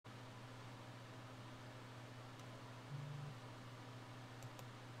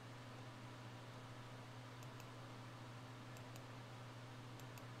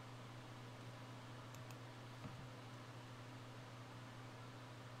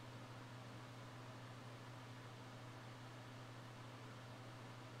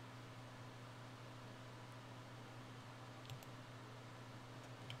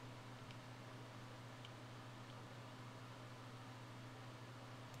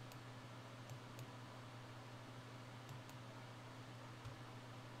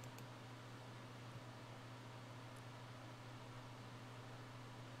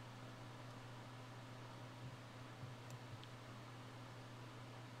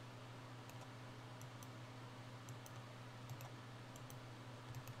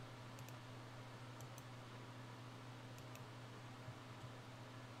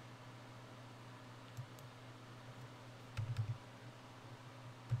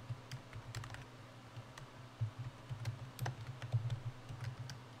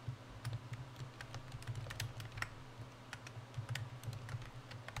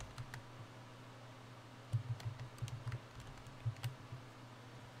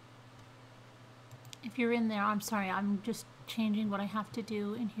If you're in there, I'm sorry. I'm just changing what I have to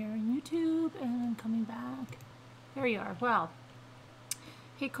do in here in YouTube and coming back. There you are. Wow.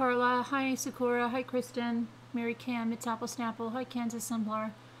 Hey Carla. Hi Sakura. Hi Kristen. Mary Cam. It's Apple Snapple. Hi Kansas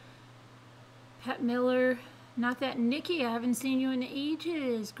Sunflower. Pat Miller. Not that Nikki. I haven't seen you in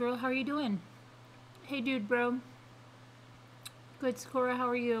ages. Girl, how are you doing? Hey dude, bro. Good, Sakura. How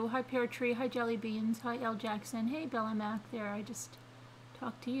are you? Hi Pear Tree. Hi Jelly Beans. Hi L Jackson. Hey Bella Mac. There, I just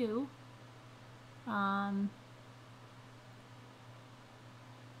talked to you.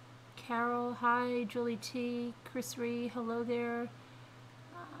 Carol, hi. Julie T, Chris Ree, hello there.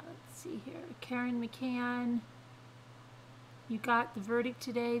 Let's see here. Karen McCann, you got the verdict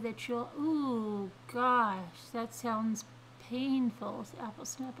today that you'll, ooh, gosh, that sounds painful. Apple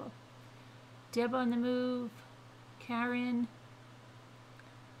Snapple. Deb on the move. Karen.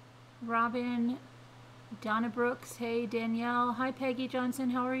 Robin. Donna Brooks, hey Danielle. Hi Peggy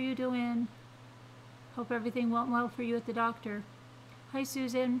Johnson, how are you doing? Hope everything went well for you at the doctor. Hi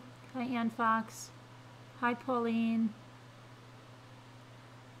Susan. Hi Ann Fox. Hi Pauline.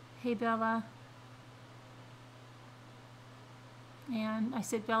 Hey Bella. And I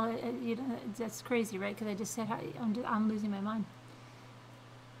said Bella, you know, that's crazy, right? Because I just said hi. I'm losing my mind.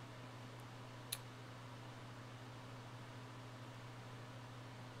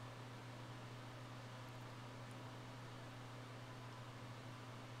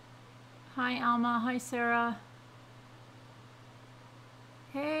 Hi Alma. Hi Sarah.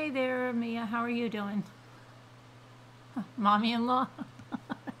 Hey there, Mia. How are you doing? Mommy-in-law?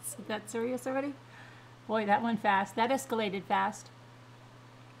 Is that serious already? Boy, that went fast. That escalated fast.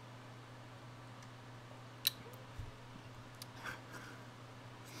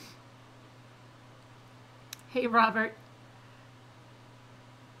 Hey, Robert.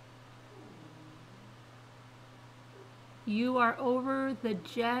 You are over the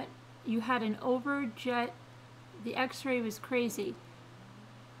jet. You had an overjet. The x-ray was crazy.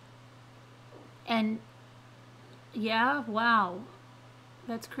 And yeah, wow,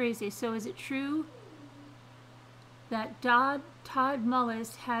 that's crazy. So is it true that Todd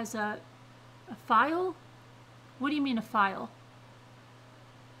Mullis has a file? What do you mean a file?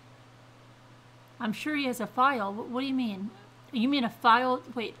 I'm sure he has a file. What do you mean? You mean a file?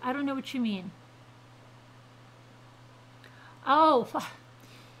 Wait, I don't know what you mean. Oh,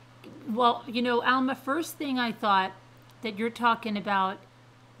 well, you know, Alma, first thing I thought that you're talking about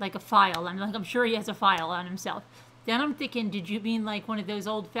like a file. I'm sure he has a file on himself. Then I'm thinking, did you mean like one of those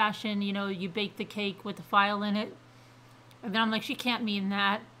old-fashioned, you know, you bake the cake with the file in it? And then I'm like, she can't mean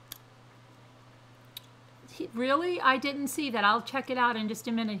that. Really? I didn't see that. I'll check it out in just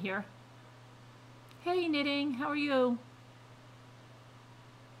a minute here. Hey, Knitting, how are you?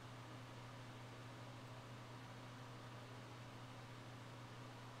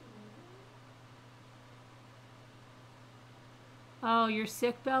 Oh, you're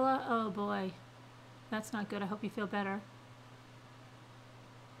sick, Bella? Oh, boy. That's not good. I hope you feel better.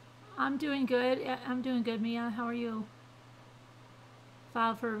 I'm doing good. I'm doing good, Mia. How are you?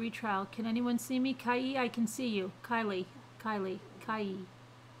 File for a retrial. Can anyone see me? Kai, I can see you. Kylie. Kai.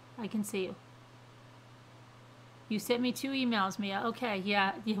 I can see you. You sent me 2 emails, Mia. Okay,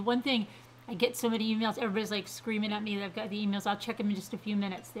 yeah. One thing, I get so many emails. Everybody's like screaming at me that I've got the emails. I'll check them in just a few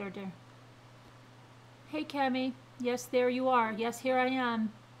minutes. There, dear. Hey, Cami. Yes, there you are. Yes, here I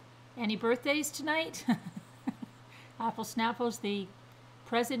am. Any birthdays tonight? Apple Snapple's the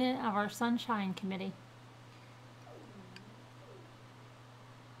president of our Sunshine Committee.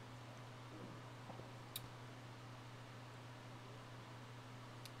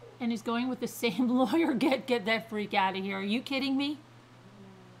 And he's going with the same lawyer. Get that freak out of here. Are you kidding me?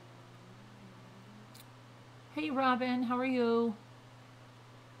 Hey, Robin. How are you?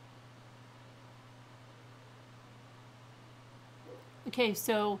 Okay,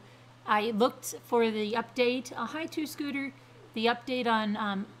 so I looked for the update. Hi, Two Scooter. The update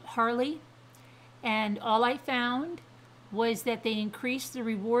on Harley. And all I found was that they increased the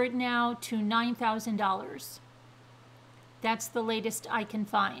reward now to $9,000. That's the latest I can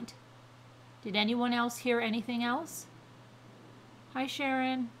find. Did anyone else hear anything else? Hi,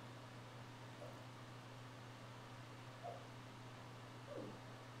 Sharon.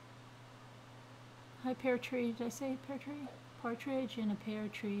 Hi, Pear Tree. Did I say Pear Tree? Partridge in a pear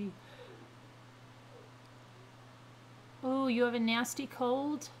tree. Oh, you have a nasty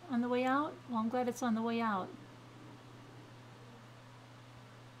cold on the way out? Well, I'm glad it's on the way out.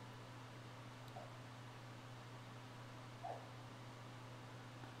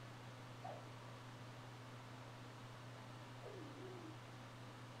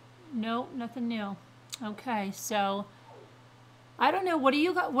 Nope, nothing new. Okay, so I don't know. What do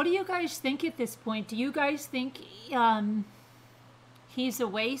you guys think at this point? Do you guys think he's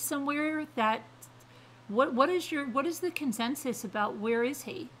away somewhere? That what is the consensus about where is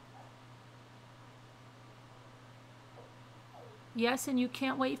he? Yes, and you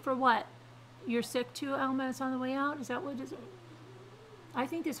can't wait for what? You're sick too, Alma, is on the way out? Is that what it is? I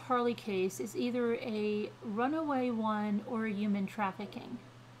think this Harley case is either a runaway one or a human trafficking.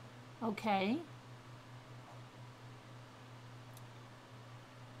 Okay.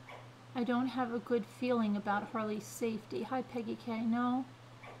 I don't have a good feeling about Harley's safety. Hi, Peggy K. No.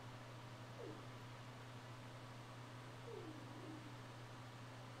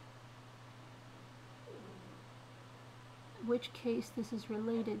 Which case this is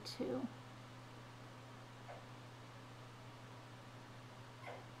related to?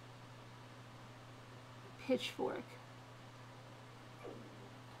 Pitchfork.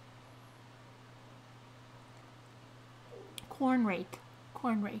 Corn rake.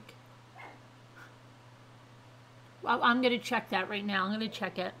 Corn rake. Well, I'm going to check that right now. I'm going to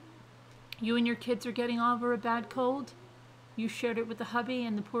check it. You and your kids are getting over a bad cold? You shared it with the hubby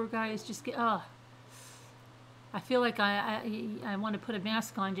and the poor guy is just oh. I feel like I want to put a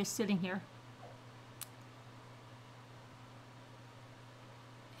mask on just sitting here.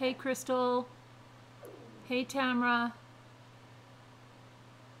 Hey, Crystal. Hey, Tamra.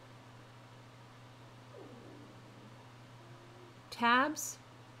 Tabs?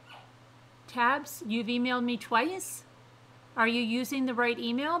 Tabs, you've emailed me twice? Are you using the right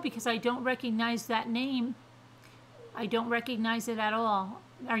email? Because I don't recognize that name. I don't recognize it at all.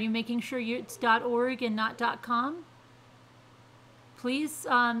 Are you making sure it's .org and not .com? Please,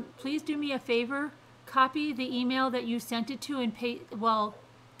 please do me a favor. Copy the email that you sent it to and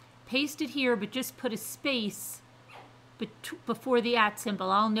paste it here, but just put a space before the @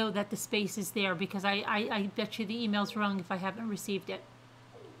 symbol. I'll know that the space is there because I bet you the email's wrong if I haven't received it.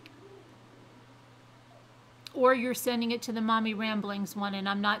 Or you're sending it to the Mommy Ramblings one, and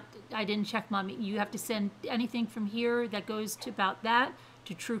I didn't check Mommy. You have to send anything from here that goes to about that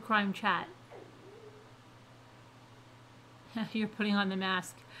to True Crime Chat. You're putting on the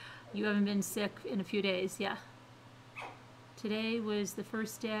mask. You haven't been sick in a few days, yeah. Today was the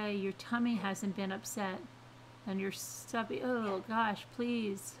first day your tummy hasn't been upset. And your stubby, oh gosh,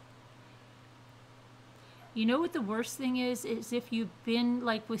 please. You know what the worst thing is if you've been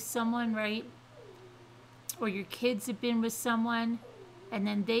like with someone, right? Or your kids have been with someone, and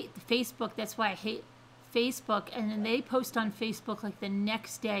then Facebook, that's why I hate Facebook, and then they post on Facebook like the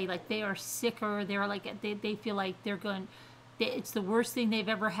next day, like they are sick, or they're like, they feel like it's the worst thing they've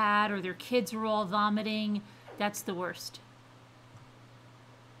ever had, or their kids are all vomiting. That's the worst.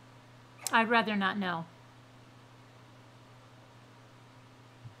 I'd rather not know.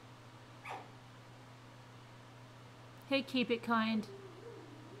 Hey, keep it kind.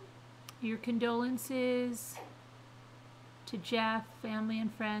 Your condolences to Jeff, family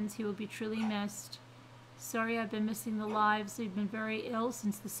and friends. He will be truly missed. Sorry I've been missing the lives. We've been very ill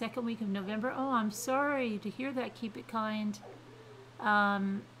since the 2nd week of November. Oh, I'm sorry to hear that. Keep it kind. I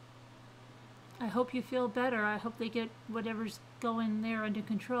hope you feel better. I hope they get whatever's going there under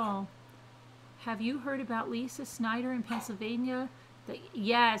control. Have you heard about Lisa Snyder in Pennsylvania?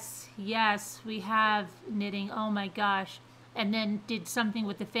 Yes, we have, Knitting. Oh my gosh. And then did something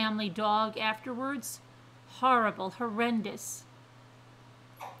with the family dog afterwards. Horrible, horrendous.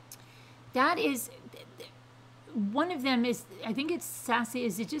 That is, one of them is, I think it's Sassy.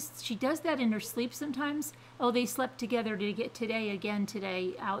 Is it just, she does that in her sleep sometimes? Oh, they slept together to get today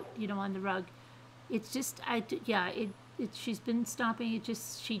out, on the rug. It's just, she's been stopping.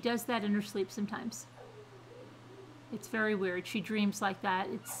 She does that in her sleep sometimes. It's very weird. She dreams like that.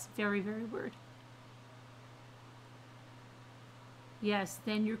 It's very, very weird. Yes,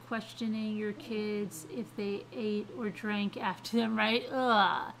 then you're questioning your kids if they ate or drank after them, right?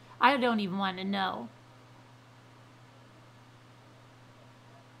 Ugh, I don't even want to know.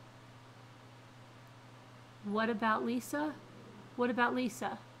 What about Lisa? What about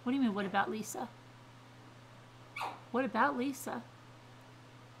Lisa? What do you mean, what about Lisa? What about Lisa?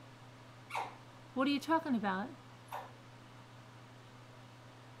 What are you talking about?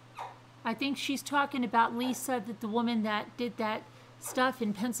 I think she's talking about Lisa, the woman that did that stuff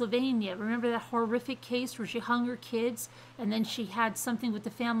in Pennsylvania. Remember that horrific case where she hung her kids and then she had something with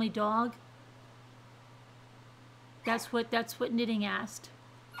the family dog? That's what Knitting asked.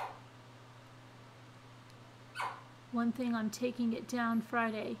 One thing, I'm taking it down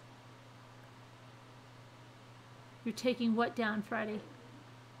Friday. You're taking what down Friday?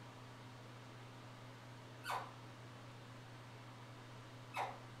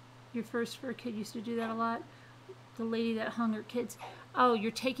 Your first fur kid used to do that a lot. The lady that hung her kids. Oh,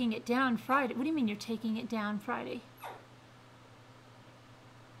 you're taking it down Friday. What do you mean you're taking it down Friday?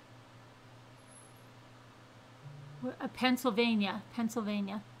 Pennsylvania.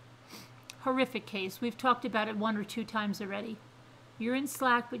 Pennsylvania. Horrific case. We've talked about it 1 or 2 times already. You're in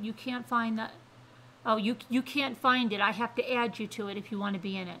Slack, but you can't find the... Oh, you can't find it. I have to add you to it if you want to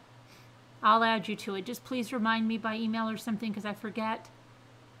be in it. I'll add you to it. Just please remind me by email or something because I forget.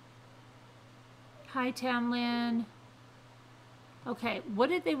 Hi, Tamlin. Okay, what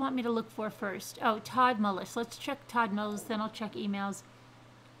did they want me to look for first? Oh, Todd Mullis. Let's check Todd Mullis, then I'll check emails.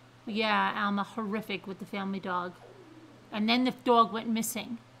 Yeah, Alma, horrific with the family dog. And then the dog went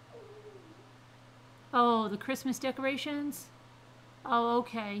missing. Oh, the Christmas decorations? Oh,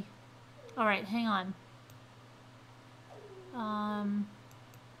 okay. All right, hang on.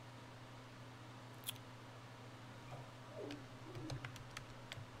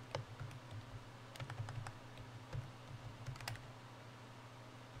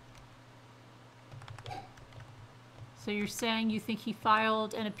 So you're saying you think he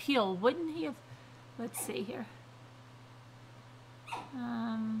filed an appeal. Wouldn't he have... Let's see here.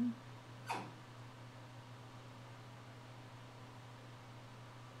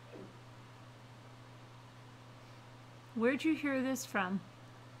 Where'd you hear this from?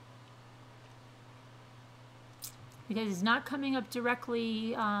 Because it's not coming up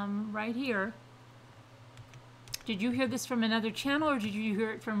directly right here. Did you hear this from another channel or did you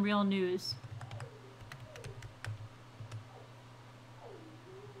hear it from Real News?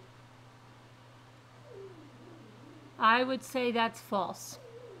 I would say that's false.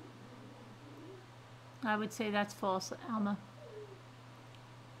 I would say that's false, Alma.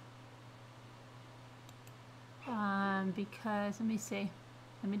 Because, let me see.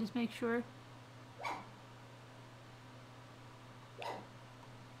 Let me just make sure.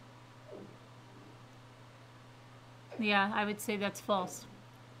 Yeah, I would say that's false.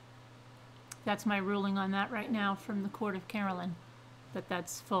 That's my ruling on that right now from the Court of Carolyn, that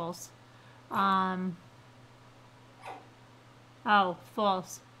that's false. Oh,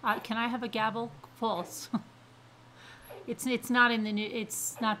 false. Can I have a gavel? False. It's not in the new.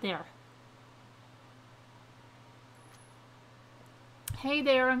 It's not there. Hey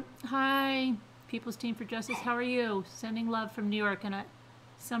there. Hi, People's Team for Justice. How are you? Sending love from New York. And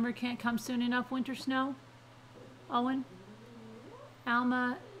summer can't come soon enough. Winter snow. Owen.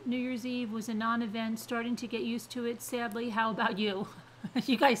 Alma. New Year's Eve was a non-event. Starting to get used to it. Sadly. How about you?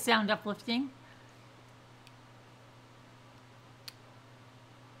 You guys sound uplifting.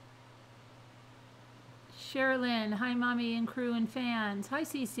 Sherilyn, hi mommy and crew and fans. Hi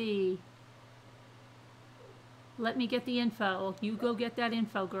Cece. Let me get the info. You go get that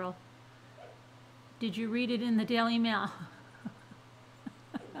info, girl. Did you read it in the Daily Mail?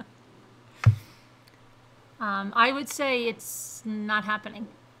 I would say it's not happening.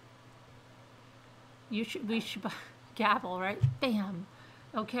 We should gavel, right? Bam.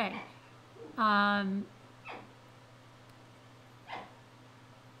 Okay.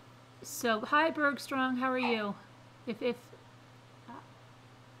 So, hi Bergstrong, how are you?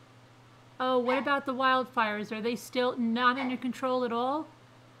 Oh, what about the wildfires? Are they still not under control at all?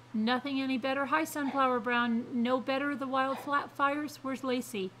 Nothing any better? Hi Sunflower Brown, no better the wildfires? Where's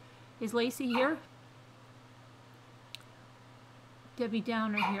Lacey? Is Lacey here? Debbie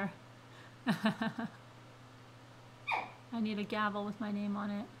Downer here. I need a gavel with my name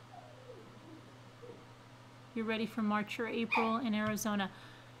on it. You're ready for March or April in Arizona?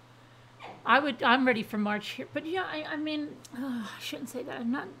 I'm ready for March here, but yeah, I mean, I shouldn't say that.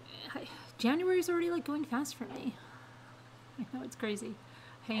 January's already like going fast for me. I know it's crazy.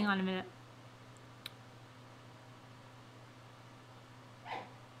 Hang on a minute.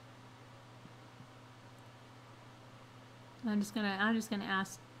 I'm just gonna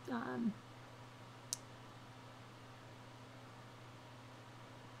ask.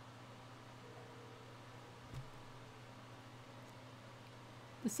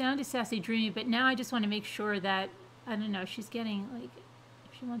 The sound is sassy, dreamy, but now I just want to make sure that, I don't know, she's getting, like,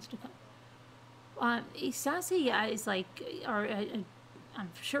 if she wants to come. Sassy is like, or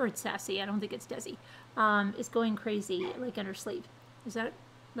I'm sure it's sassy, I don't think it's Desi, is going crazy, like, in her sleep. Is that,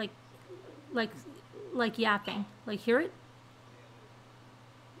 like yapping? Like, hear it?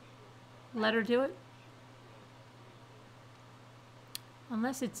 Let her do it?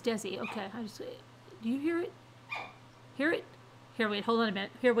 Unless it's Desi. Okay, do you hear it? Hear it? Here, wait, hold on a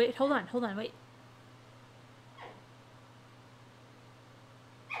minute. Here, wait, hold on, wait.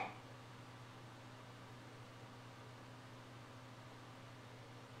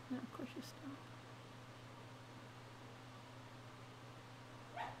 No, of course you're still.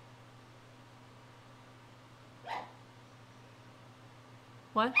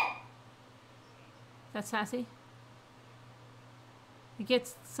 What? That's sassy?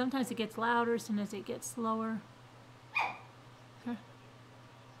 Sometimes it gets louder, sometimes it gets slower. Huh.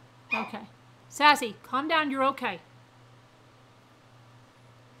 Okay. Sassy, calm down, you're okay.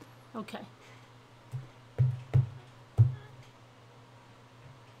 Okay.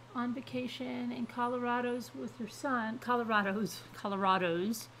 On vacation in Colorado with your son. Colorado with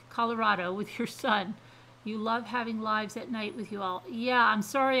your son. You love having lives at night with you all. Yeah, I'm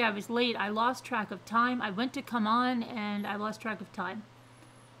sorry I was late. I lost track of time. I went to come on and I lost track of time.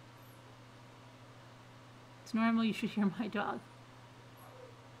 It's normal. You should hear my dog.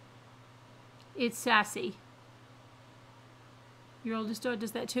 It's sassy. Your oldest dog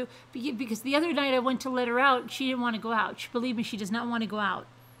does that too? Because the other night I went to let her out. She didn't want to go out. Believe me, she does not want to go out.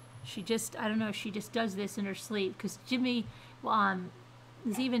 She just, I don't know, she just does this in her sleep. Because Jimmy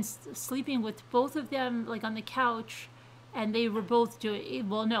is even sleeping with both of them, like on the couch, and they were both doing it.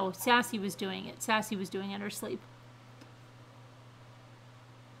 Well, no, Sassy was doing it. Sassy was doing it in her sleep.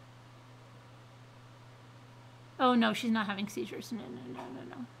 Oh, no, she's not having seizures. No.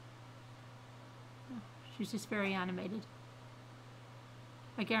 She's just very animated.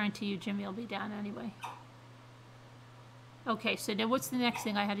 I guarantee you Jimmy will be down anyway. Okay, so now what's the next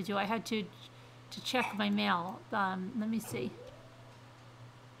thing I had to do? I had to check my mail. Let me see.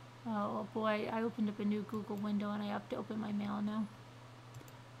 Oh boy, I opened up a new Google window and I have to open my mail now.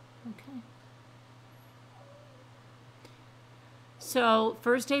 Okay. So,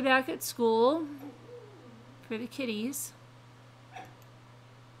 first day back at school for the kiddies.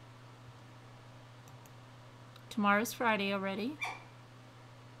 Tomorrow's Friday already.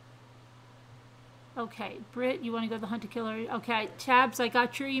 Okay, Britt, you want to go to the Hunter Killer? Okay, Tabs, I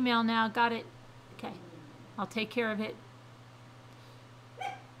got your email now. Got it. Okay, I'll take care of it.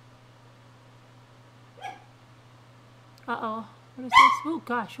 Uh-oh. What is this? Oh,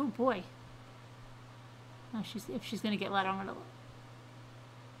 gosh. Oh, boy. Oh, if she's going to get let, I'm going to...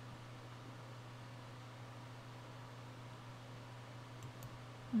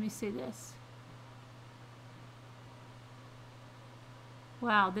 Let me see this.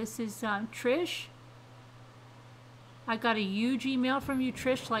 Wow, this is Trish. I got a huge email from you,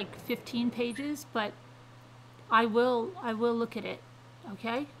 Trish, like 15 pages, but I will look at it,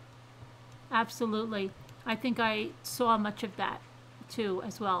 okay? Absolutely. I think I saw much of that, too,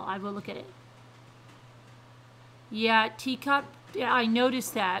 as well. I will look at it. Yeah, Teacup, yeah, I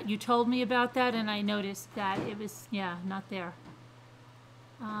noticed that. You told me about that, and I noticed that it was, yeah, not there.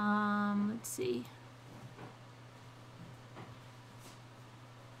 Let's see.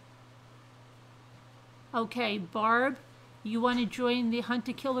 Okay, Barb, you want to join the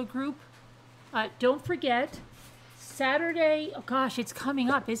Hunt-A-Killer group? Don't forget, Saturday, oh gosh, it's coming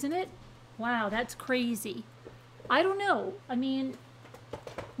up, isn't it? Wow, that's crazy. I don't know. I mean,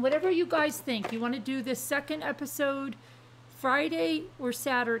 whatever you guys think. You want to do the second episode Friday or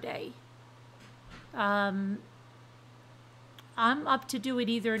Saturday? I'm up to do it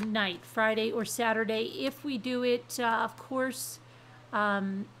either night, Friday or Saturday. If we do it, of course,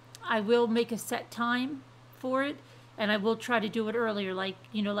 I will make a set time for it, and I will try to do it earlier, like,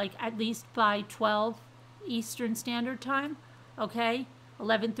 you know, like at least by 12 Eastern Standard Time, okay?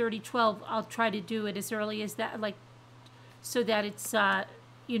 11:30, 12, I'll try to do it as early as that, like, so that it's,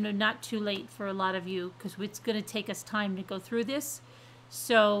 you know, not too late for a lot of you, because it's going to take us time to go through this.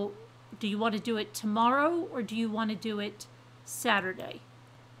 So, do you want to do it tomorrow, or do you want to do it Saturday?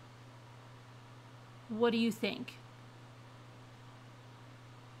 What do you think?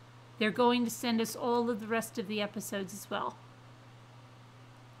 They're going to send us all of the rest of the episodes as well.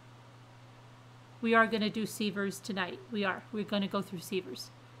 We are going to do Sievers tonight. We are. We're going to go through Sievers.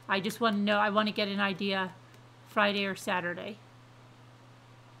 I just want to know, I want to get an idea Friday or Saturday.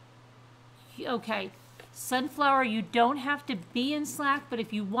 Okay. Sunflower, you don't have to be in Slack, but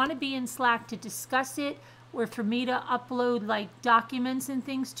if you want to be in Slack to discuss it, or for me to upload like documents and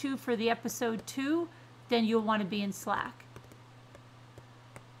things too for the episode 2, then you'll want to be in Slack.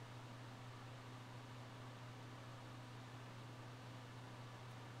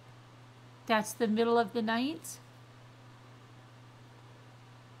 That's the middle of the night.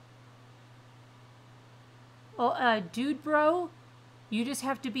 Oh, dude bro, you just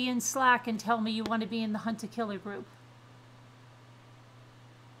have to be in Slack and tell me you want to be in the Hunt-A-Killer group.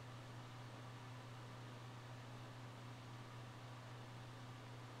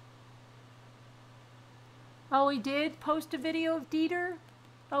 Oh, he did post a video of Dieter?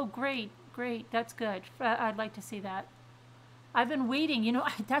 Oh, great, great. That's good. I'd like to see that. I've been waiting. You know,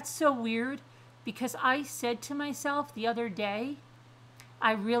 that's so weird because I said to myself the other day,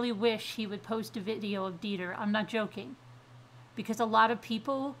 I really wish he would post a video of Dieter. I'm not joking. because a lot of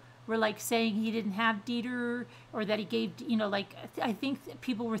people were like saying he didn't have Dieter, or that he gave, you know, like I think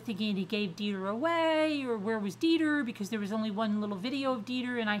people were thinking he gave Dieter away, or where was Dieter, because there was only one little video of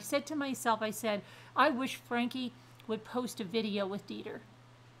Dieter. And I said to myself, I said, I wish Frankie would post a video with Dieter.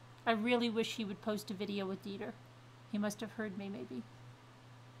 I really wish he would post a video with Dieter. He must have heard me, maybe.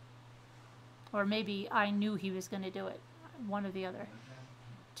 Or maybe I knew he was going to do it. One or the other.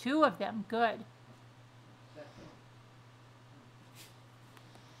 Two of them, good.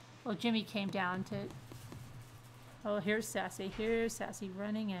 Well, Jimmy came down to... Oh, here's Sassy. Here's Sassy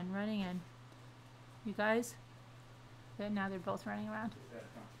running in, running in. You guys? Now they're both running around.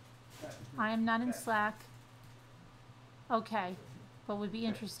 I am not in Slack. Okay, but would be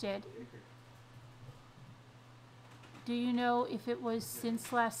interested. Do you know if it was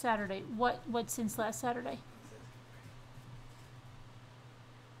since last Saturday? What since last Saturday?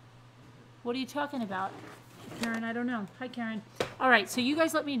 What are you talking about? Karen, I don't know. Hi, Karen. All right, so you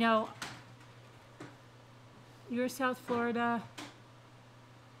guys let me know. You're South Florida.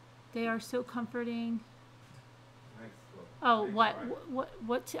 They are so comforting. Oh,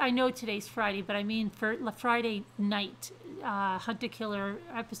 what? I know today's Friday, but I mean for Friday night, Hunt a Killer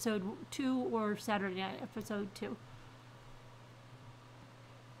episode 2 or Saturday night episode 2.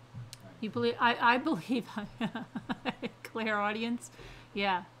 You believe? I believe. Claire audience,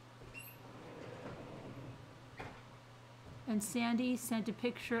 yeah. And Sandy sent a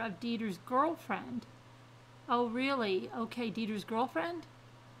picture of Dieter's girlfriend. Oh, really? Okay, Dieter's girlfriend?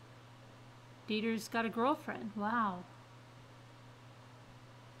 Dieter's got a girlfriend. Wow.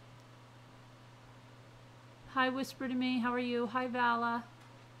 Hi, Whisper to Me. How are you? Hi, Vala.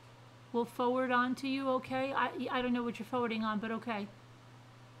 We'll forward on to you, okay? I don't know what you're forwarding on, but okay.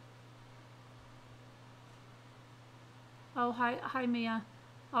 Oh, hi, Mia.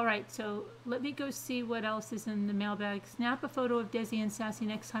 All right, so let me go see what else is in the mailbag. Snap a photo of Desi and Sassy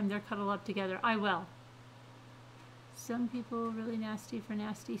next time they're cuddled up together. I will. Some people are really nasty for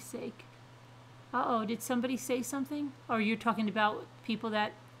nasty's sake. Uh-oh, did somebody say something? Or you're talking about people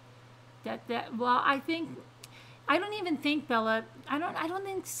that well, I don't even think, Bella, I don't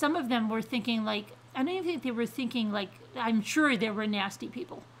think some of them were thinking like, I don't even think they were thinking like, I'm sure there were nasty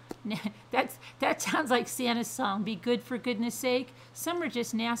people. That sounds like Santa's song, be good for goodness sake. Some are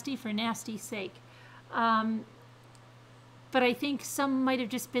just nasty for nasty's sake. But I think some might have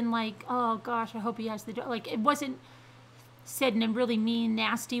just been like, oh gosh, I hope he has the dog. Like, it wasn't said in a really mean,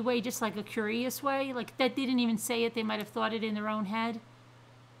 nasty way, just like a curious way. Like, that they didn't even say it, they might have thought it in their own head.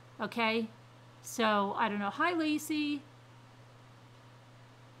 Okay? So, I don't know. Hi, Lacey.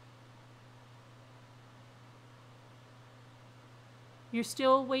 You're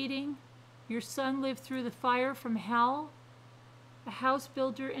still waiting? Your son lived through the fire from hell? A house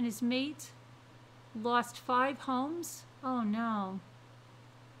builder and his mate lost 5 homes? Oh no.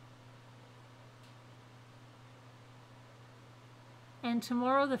 And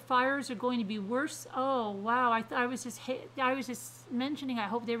tomorrow the fires are going to be worse? Oh wow, I was just mentioning I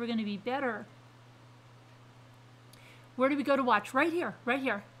hope they were going to be better. Where do we go to watch? Right here, right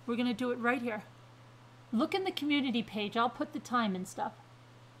here. We're going to do it right here. Look in the community page. I'll put the time and stuff.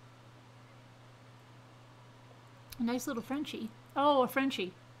 A nice little Frenchie. Oh, a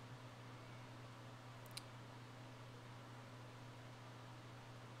Frenchie.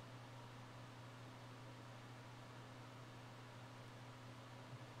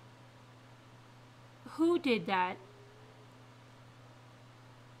 Who did that?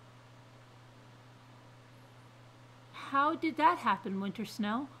 How did that happen, Winter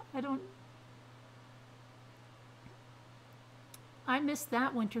Snow? I missed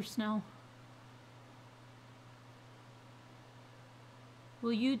that, Winter Snow.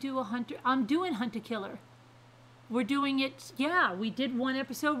 Will you do a hunter? I'm doing Hunt a Killer. We're doing it, yeah, we did one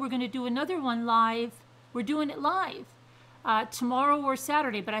episode. We're going to do another one live. We're doing it live tomorrow or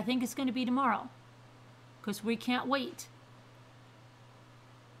Saturday, but I think it's going to be tomorrow because we can't wait.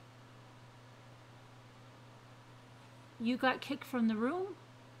 You got kicked from the room?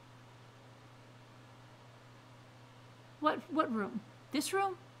 What room? This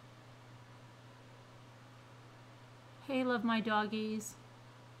room? Hey, love my doggies.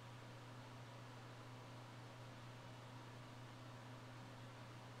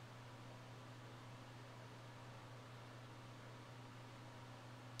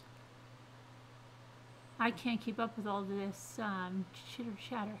 I can't keep up with all this chitter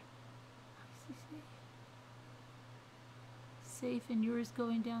chatter. Safe and yours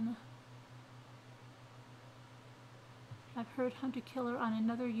going down the... I've heard Hunt a Killer on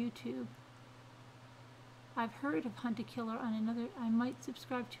another YouTube. I've heard of Hunt a Killer on another... I might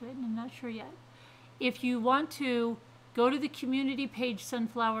subscribe to it and I'm not sure yet. If you want to Go to the community page,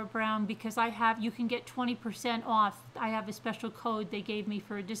 Sunflower Brown, because you can get 20% off. I have a special code they gave me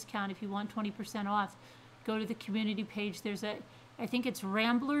for a discount if you want 20% off. Go to the community page. There's I think it's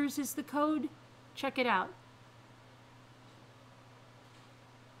Ramblers is the code. Check it out.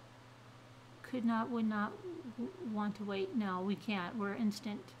 Would not want to wait. No, we can't. We're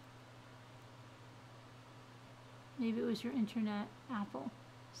instant. Maybe it was your internet. Apple.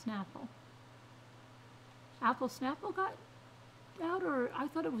 Snapple. Apple Snapple got out, or I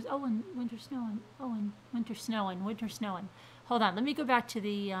thought it was Owen Winter Snowing. Owen Winter Snowing. Winter Snowing. Hold on. Let me go back to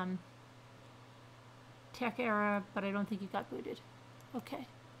the tech era, but I don't think you got booted. Okay.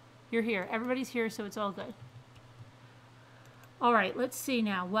 You're here. Everybody's here, so it's all good. All right, let's see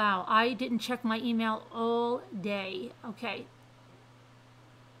now. Wow, I didn't check my email all day. Okay.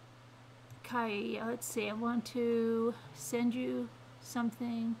 Kai, let's see. I want to send you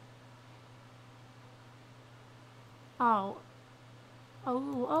something. Oh,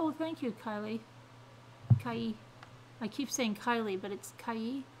 thank you, Kylie. Kai. I keep saying Kylie, but it's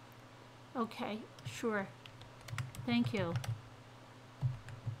Kai. Okay, sure. Thank you.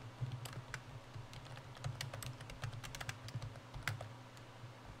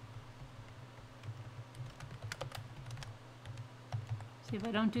 See, if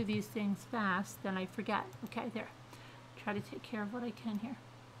I don't do these things fast, then I forget. Okay, there. Try to take care of what I can here.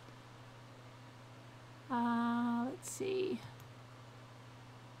 Let's see.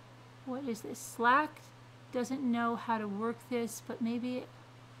 What is this? Slack doesn't know how to work this, but maybe...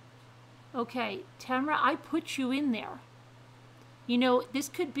 Okay, Tamara, I put you in there. You know, this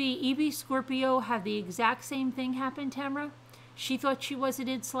could be Evie Scorpio had the exact same thing happen, Tamara. She thought she wasn't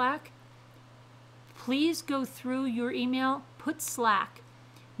in Slack. Please go through your email, put Slack.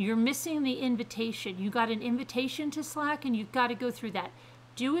 You're missing the invitation. You got an invitation to Slack and you've got to go through that.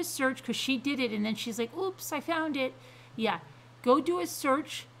 Do a search because she did it and then she's like, oops, I found it. Yeah, go do a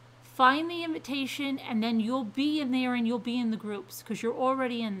search, find the invitation, and then you'll be in there and you'll be in the groups because you're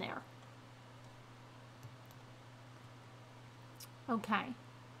already in there. Okay.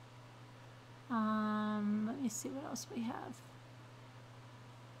 Let me see what else we have.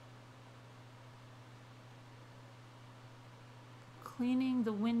 Cleaning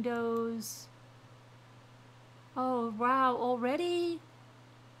the windows. Oh, wow, already?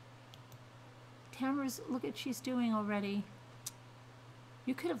 Tamara's, look at she's doing already.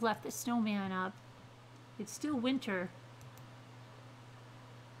 You could have left the snowman up. It's still winter.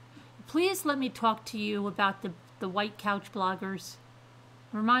 Please let me talk to you about the white couch bloggers.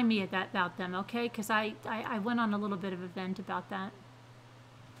 Remind me of that about them, okay? Because I went on a little bit of an event about that.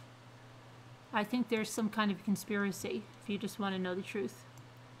 I think there's some kind of conspiracy, if you just want to know the truth.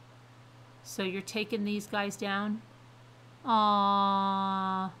 So you're taking these guys down?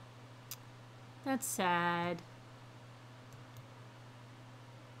 Aww. That's sad.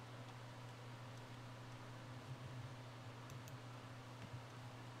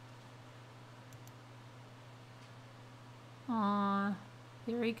 Aww.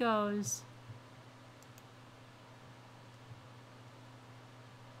 There he goes.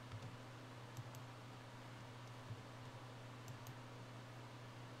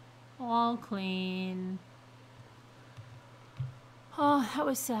 All clean. Oh, that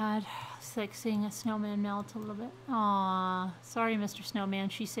was sad. It's like seeing a snowman melt a little bit. Aw, sorry, Mr. Snowman.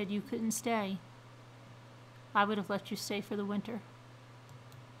 She said you couldn't stay. I would have let you stay for the winter.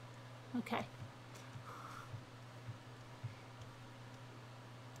 Okay.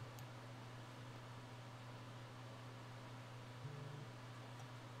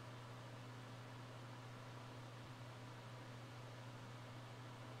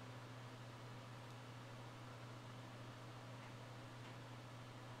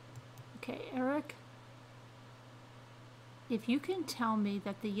 Okay, Eric, if you can tell me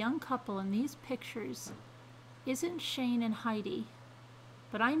that the young couple in these pictures isn't Shane and Heidi,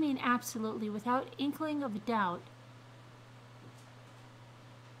 but I mean absolutely without inkling of doubt,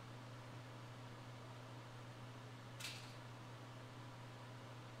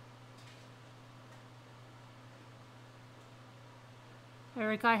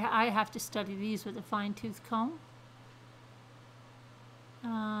 Eric, I have to study these with a fine-tooth comb.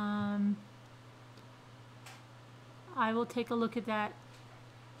 I will take a look at that.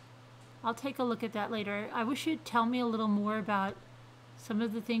 I'll take a look at that later. I wish you'd tell me a little more about some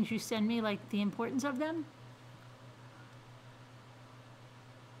of the things you send me, like the importance of them.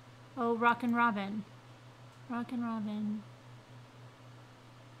 Oh, Rockin' Robin. Rockin' Robin.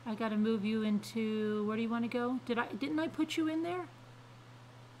 I gotta move you into, where do you want to go? Didn't I put you in there?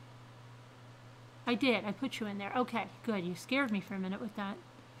 I did. I put you in there. Okay, good. You scared me for a minute with that.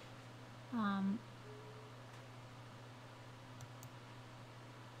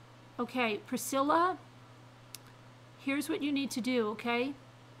 Okay, Priscilla, here's what you need to do, okay?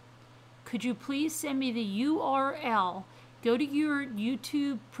 Could you please send me the URL? Go to your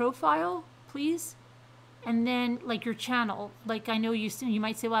YouTube profile, please, and then like your channel. Like I know you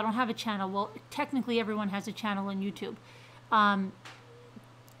might say, well, I don't have a channel. Well, technically everyone has a channel on YouTube.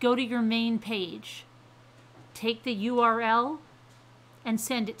 Go to your main page, take the URL, and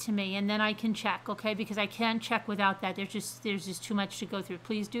send it to me, and then I can check, okay? Because I can't check without that. There's just too much to go through.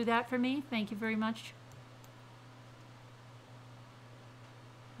 Please do that for me. Thank you very much.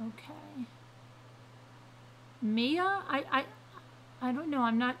 Okay. Mia, I don't know.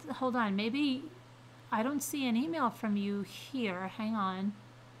 I'm not. Hold on. Maybe I don't see an email from you here. Hang on.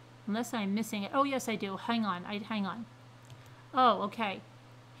 Unless I'm missing it. Oh yes, I do. Hang on. Hang on. Oh, okay.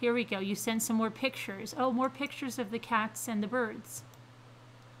 Here we go. You sent some more pictures. Oh, more pictures of the cats and the birds.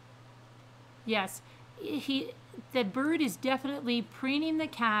 Yes, the bird is definitely preening the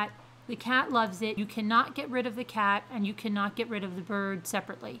cat. The cat loves it. You cannot get rid of the cat, and you cannot get rid of the bird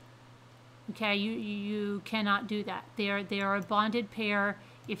separately. Okay, you cannot do that. They are a bonded pair.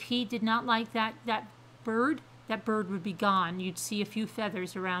 If he did not like that bird would be gone. You'd see a few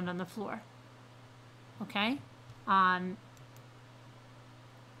feathers around on the floor. Okay,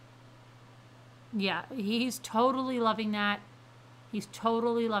 yeah, he's totally loving that. He's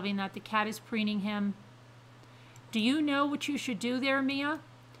totally loving that. The cat is preening him. Do you know what you should do there, Mia?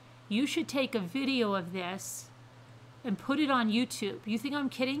 You should take a video of this and put it on YouTube. You think I'm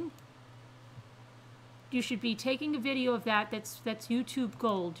kidding? You should be taking a video of that. That's YouTube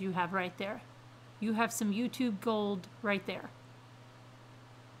gold you have right there. You have some YouTube gold right there.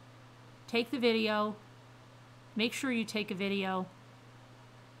 Take the video. Make sure you take a video.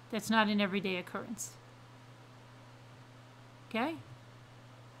 That's not an everyday occurrence. Okay?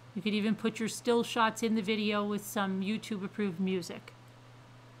 You could even put your still shots in the video with some YouTube approved music.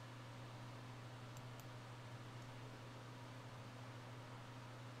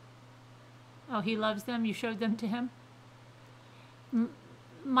 Oh, he loves them? You showed them to him?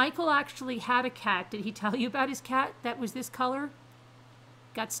 Michael actually had a cat. Did he tell you about his cat that was this color?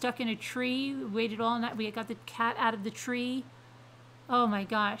 Got stuck in a tree, waited all night. We got the cat out of the tree. Oh my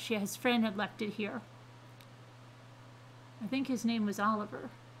gosh, yeah, his friend had left it here. I think his name was Oliver.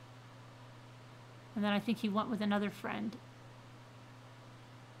 And then I think he went with another friend.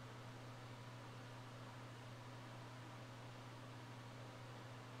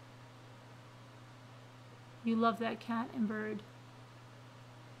 You love that cat and bird.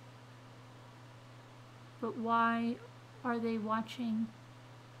 But why are they watching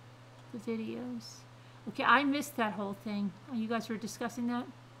the videos? Okay, I missed that whole thing. Oh, you guys were discussing that?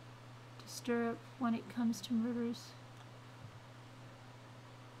 To stir up when it comes to murders.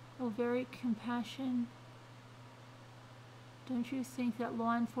 Oh, very compassion. Don't you think that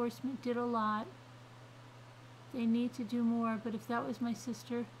law enforcement did a lot? They need to do more, but if that was my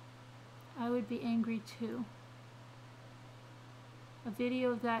sister, I would be angry too. A video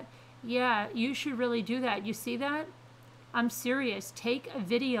of that. Yeah, you should really do that. You see that? I'm serious. Take a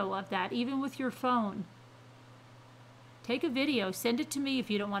video of that, even with your phone. Take a video. Send it to me if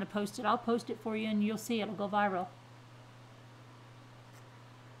you don't want to post it. I'll post it for you and you'll see it'll go viral.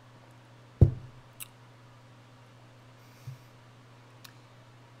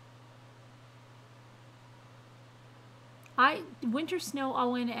 Winter Snow,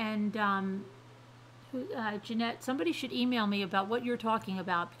 Owen, and Jeanette, somebody should email me about what you're talking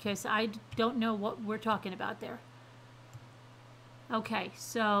about because I don't know what we're talking about there. Okay,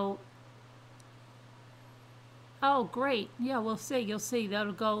 so, oh, great. Yeah, we'll see. You'll see.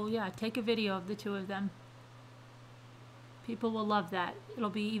 That'll go, yeah, take a video of the two of them. People will love that. It'll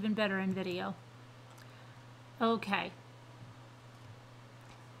be even better in video. Okay.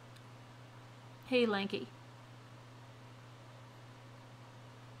 Hey, Lanky.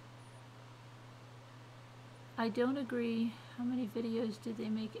 I don't agree. How many videos did they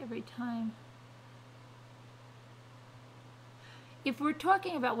make every time? If we're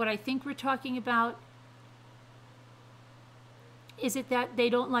talking about what I think we're talking about, is it that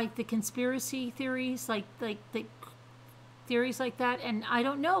they don't like the conspiracy theories, like the theories like that? And I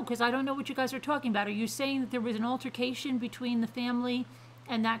don't know, because I don't know what you guys are talking about. Are you saying that there was an altercation between the family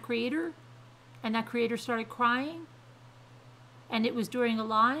and that creator started crying, and it was during a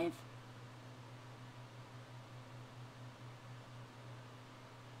live?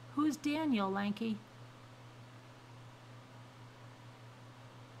 Who's Daniel, Lanky?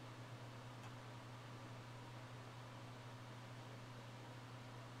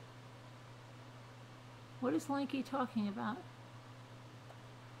 What is Lanky talking about?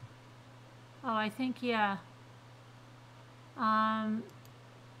 Oh, I think, yeah.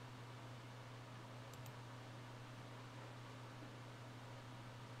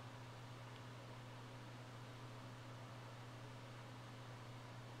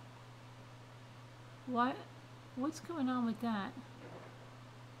 What's going on with that?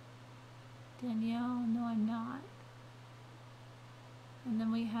 Danielle, no, I'm not. And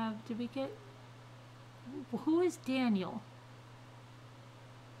then we have, did we get, who is Daniel?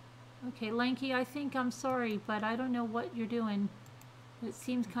 Okay, Lanky, I think I'm sorry, but I don't know what you're doing. It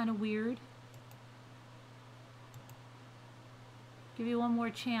seems kind of weird. Give you one more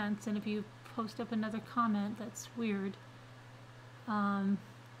chance, and if you post up another comment, that's weird.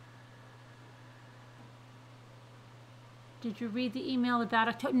 Did you read the email about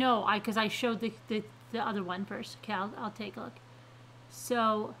October? No, because I showed the other one first. Okay, I'll take a look.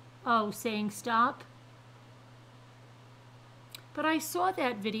 So, oh, saying stop. But I saw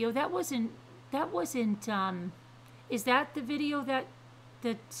that video. That wasn't, is that the video that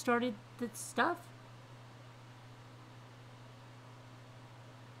started the stuff?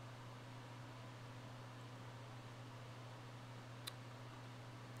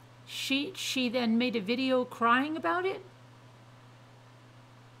 She then made a video crying about it?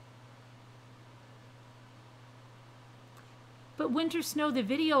 But Winter Snow, the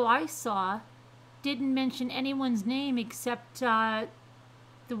video I saw, didn't mention anyone's name except the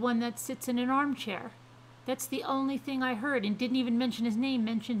one that sits in an armchair. That's the only thing I heard, and didn't even mention his name,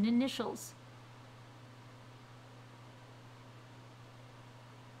 mentioned initials.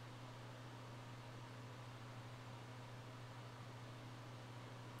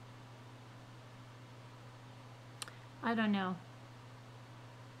 I don't know.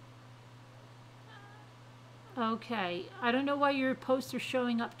 Okay, I don't know why your posts are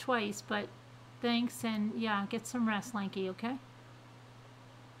showing up twice, but thanks, and yeah, get some rest, Lanky, okay?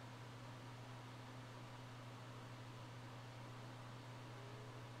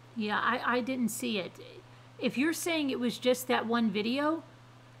 Yeah, I didn't see it. If you're saying it was just that one video,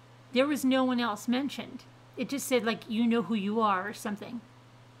 there was no one else mentioned. It just said, like, you know who you are or something.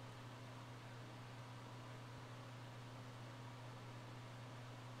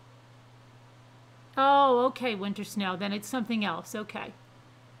 Oh, okay, Winter Snow. Then it's something else. Okay.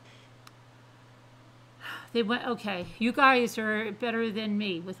 They went, okay. You guys are better than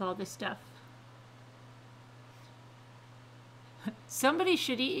me with all this stuff. Somebody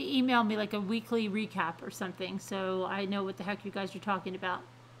should email me like a weekly recap or something so I know what the heck you guys are talking about.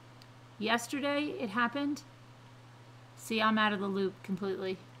 Yesterday it happened. See, I'm out of the loop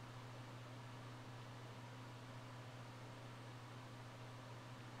completely.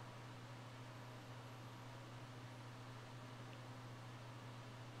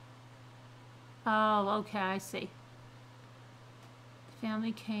 Oh, okay, I see. The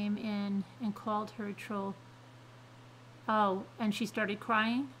family came in and called her a troll. Oh, and she started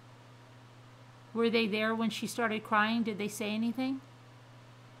crying? Were they there when she started crying? Did they say anything?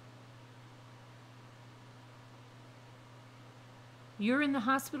 You're in the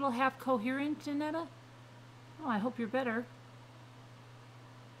hospital half coherent, Janetta? Oh, I hope you're better.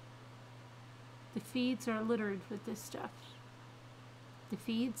 The feeds are littered with this stuff. The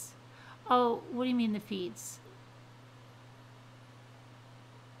feeds? Oh, what do you mean the feeds?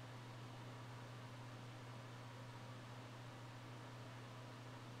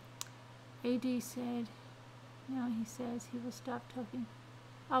 AD said, now he says he will stop talking.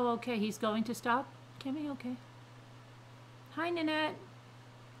 Oh, okay, he's going to stop? Kimmy, okay. Hi, Nanette.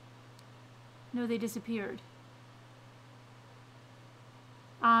 No, they disappeared.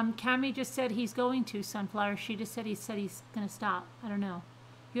 Cammy just said he's going to, Sunflower. She just said he's going to stop. I don't know.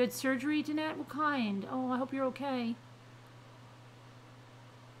 You had surgery, Jeanette? What kind? Oh, I hope you're okay.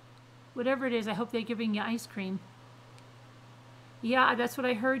 Whatever it is, I hope they're giving you ice cream. Yeah, that's what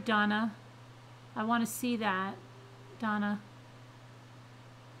I heard, Donna. I want to see that, Donna.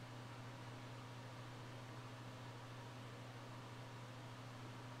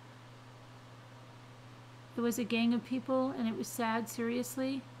 It was a gang of people and it was sad,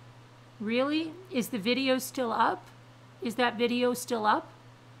 seriously. Really? Is the video still up? Is that video still up?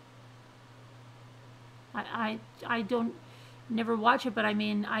 I don't, never watch it, but I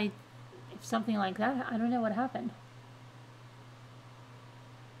mean, if something like that, I don't know what happened.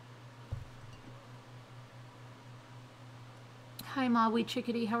 Hi, Maui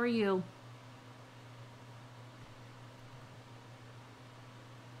Chickadee, how are you?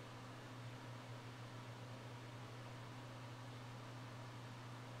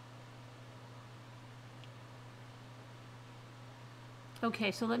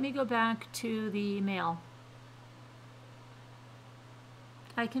 Okay, so let me go back to the mail.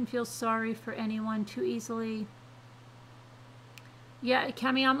 I can feel sorry for anyone too easily. Yeah,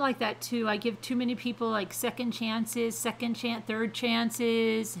 Cami, I'm like that too. I give too many people like second chances, third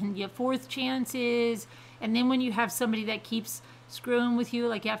chances, and you have fourth chances. And then when you have somebody that keeps screwing with you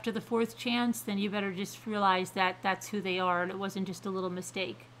like after the 4th chance, then you better just realize that that's who they are and it wasn't just a little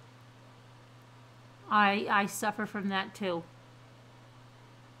mistake. I suffer from that too.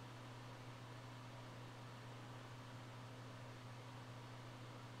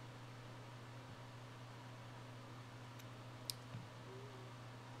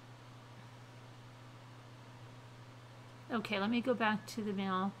 Okay, let me go back to the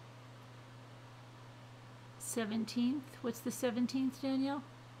mail. 17th? What's the 17th, Danielle?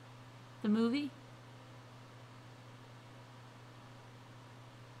 The movie?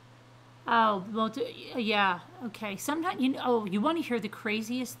 Oh, well, yeah, okay. Sometimes, you know, oh, you want to hear the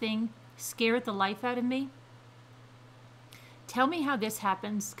craziest thing? Scared the life out of me? Tell me how this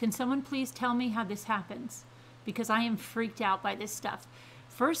happens. Can someone please tell me how this happens? Because I am freaked out by this stuff.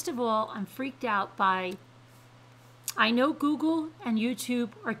 First of all, I'm freaked out by... I know Google and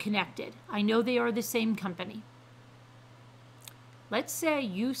YouTube are connected. I know they are the same company. Let's say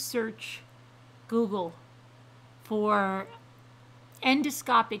you search Google for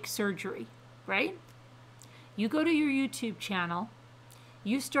endoscopic surgery, right? You go to your YouTube channel,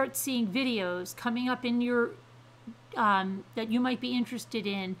 you start seeing videos coming up in your, that you might be interested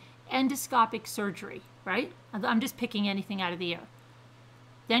in, endoscopic surgery, right? I'm just picking anything out of the air.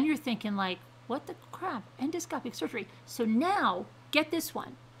 Then you're thinking like, what the crap? Endoscopic surgery. So now, get this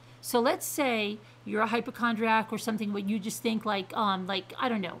one. So let's say you're a hypochondriac or something, but you just think like I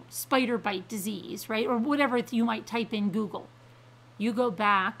don't know, spider bite disease, right? Or whatever you might type in Google. You go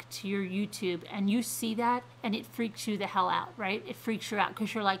back to your YouTube and you see that and it freaks you the hell out, right? It freaks you out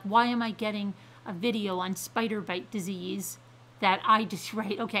because you're like, why am I getting a video on spider bite disease that I just,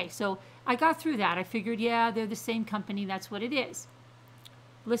 right? Okay, so I got through that. I figured, yeah, they're the same company. That's what it is.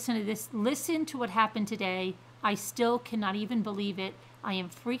 Listen to this. Listen to what happened today. I still cannot even believe it. I am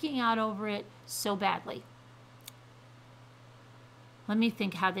freaking out over it so badly. Let me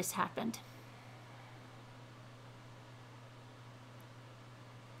think how this happened.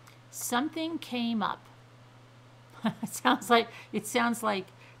 Something came up. That sounds like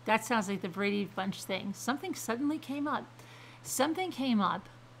the Brady Bunch thing. Something suddenly came up. Something came up,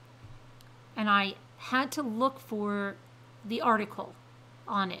 and I had to look for the article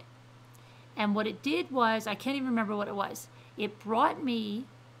on it. And what it did was, I can't even remember what it was. It brought me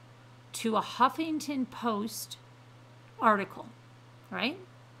to a Huffington Post article, right?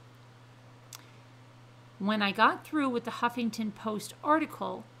 When I got through with the Huffington Post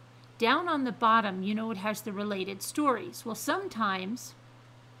article, down on the bottom, you know, it has the related stories. Well, sometimes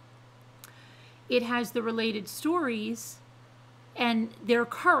it has the related stories and they're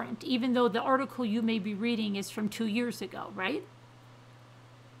current, even though the article you may be reading is from 2 years ago, right?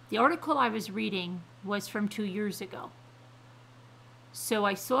 The article I was reading was from 2 years ago. So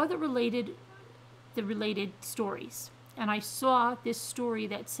I saw the related stories. And I saw this story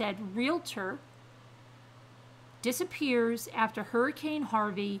that said, realtor disappears after Hurricane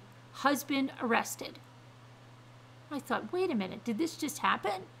Harvey, husband arrested. I thought, wait a minute, did this just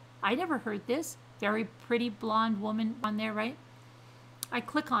happen? I never heard this. Very pretty blonde woman on there, right? I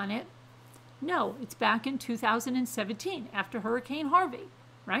click on it. No, it's back in 2017 after Hurricane Harvey.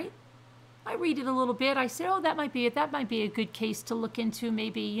 Right? I read it a little bit. I said, oh, that might be it. That might be a good case to look into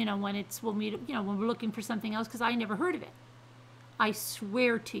maybe, you know, when we're looking for something else, because I never heard of it. I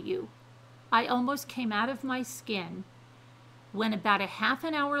swear to you, I almost came out of my skin when about a half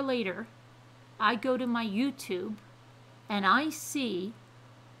an hour later, I go to my YouTube and I see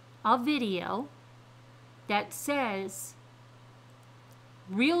a video that says,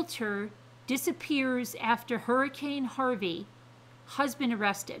 realtor disappears after Hurricane Harvey, husband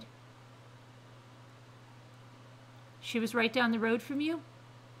arrested. She was right down the road from you?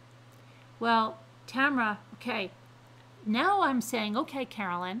 Well, Tamara, okay. Now I'm saying, okay,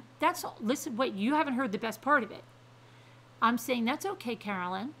 Carolyn, that's, listen, wait, you haven't heard the best part of it. I'm saying, that's okay,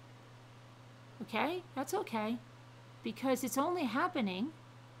 Carolyn. Okay? That's okay. Because it's only happening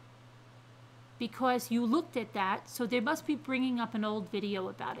because you looked at that, so they must be bringing up an old video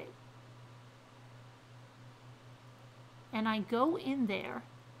about it. And I go in there,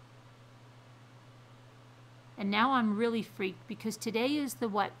 and now I'm really freaked because today is the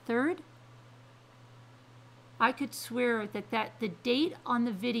what, 3rd? I could swear that the date on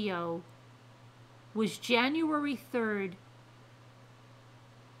the video was January 3rd.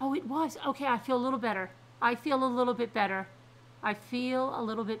 Oh, it was. Okay, I feel a little better. I feel a little bit better. I feel a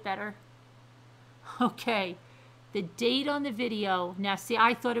little bit better. Okay, the date on the video. Now, see,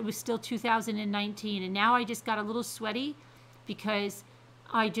 I thought it was still 2019, and now I just got a little sweaty because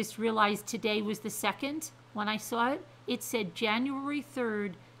I just realized today was the 2nd. When I saw it, it said January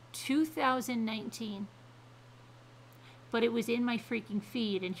 3rd, 2019. but it was in my freaking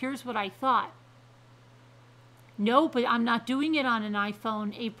feed. And here's what I thought. No, but I'm not doing it on an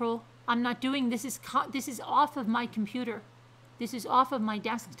iPhone, April. I'm not doing, this is off of my computer. This is off of my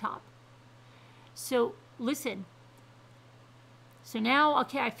desktop. So listen. So now,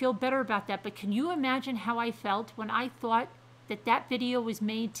 okay, I feel better about that. But can you imagine how I felt when I thought that that video was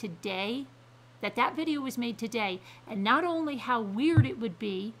made today? That video was made today. And not only how weird it would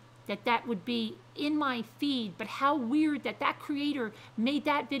be that would be in my feed, but how weird that creator made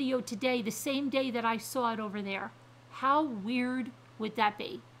that video today, the same day that I saw it over there. How weird would that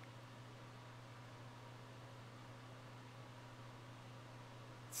be?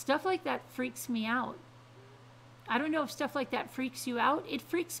 Stuff like that freaks me out. I don't know if stuff like that freaks you out. It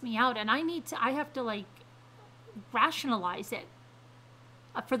freaks me out, and I have to like rationalize it.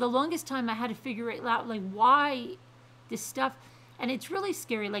 For the longest time, I had to figure it out, like why this stuff, and it's really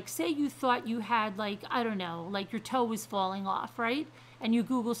scary. Like, say you thought you had, like, I don't know, like your toe was falling off, right? And you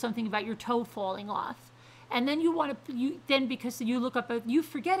Google something about your toe falling off, and then then because you look up, you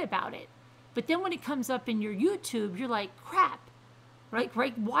forget about it. But then when it comes up in your YouTube, you're like, crap.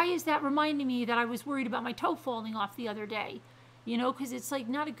 Right? Why is that reminding me that I was worried about my toe falling off the other day? You know, because it's like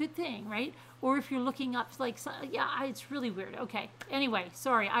not a good thing, right? Or if you're looking up, like, yeah, it's really weird. Okay. Anyway,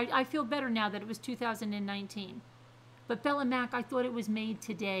 sorry. I feel better now that it was 2019. But Bella Mac, I thought it was made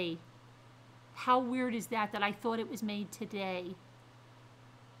today. How weird is that I thought it was made today?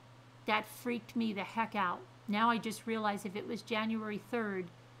 That freaked me the heck out. Now I just realized if it was January 3rd,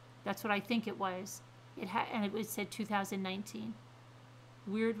 that's what I think it was. And it said 2019.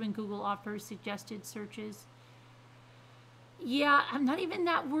 Weird when Google offers suggested searches. Yeah, I'm not even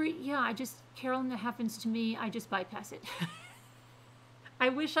that worried. Yeah, Carolyn, that happens to me, I just bypass it. I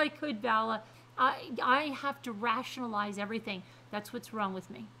wish I could, Vala. I have to rationalize everything. That's what's wrong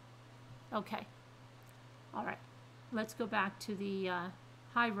with me. Okay. All right. Let's go back to the,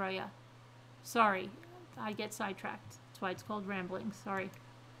 hi, Roya. Sorry, I get sidetracked. That's why it's called rambling. Sorry.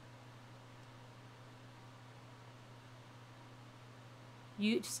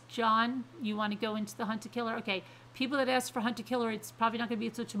 John, you want to go into the Hunt a Killer? Okay. People that ask for Hunt a Killer, it's probably not going to be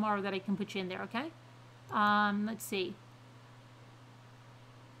until tomorrow that I can put you in there, okay? Let's see.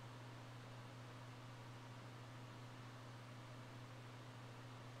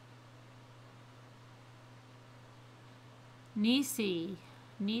 Nisi,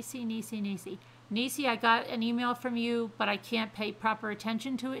 I got an email from you, but I can't pay proper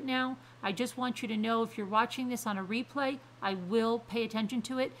attention to it now. I just want you to know if you're watching this on a replay, I will pay attention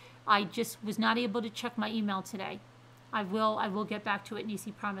to it. I just was not able to check my email today. I will get back to it,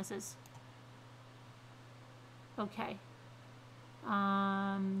 Nisi promises. Okay.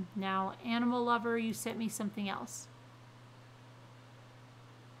 Now, Animal Lover, you sent me something else.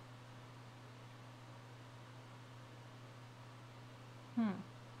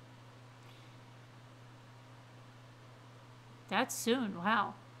 That's soon.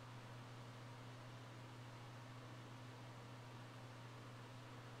 Wow.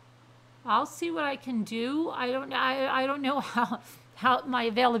 I'll see what I can do. I don't know how my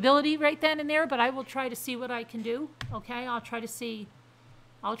availability right then and there, but I will try to see what I can do. Okay? I'll try to see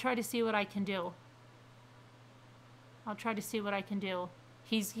what I can do. I'll try to see what I can do.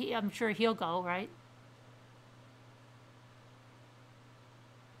 I'm sure he'll go, right?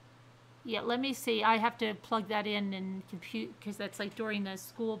 Yeah, let me see. I have to plug that in and compute because that's like during the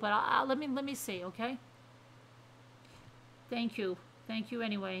school. But let me see. Okay. Thank you. Thank you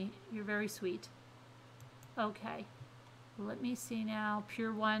anyway. You're very sweet. Okay. Let me see now.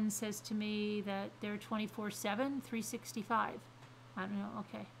 Pure One says to me that they're 24/7, 365. I don't know.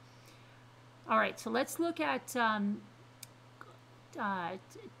 Okay. All right. So let's look at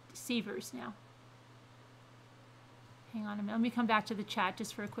Sievers now. Hang on a minute. Let me come back to the chat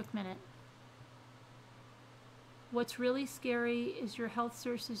just for a quick minute. What's really scary is your health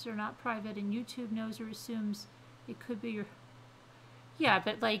sources are not private and YouTube knows or assumes it could be your... Yeah,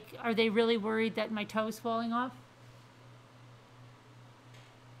 but like, are they really worried that my toe is falling off?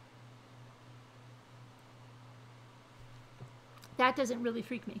 That doesn't really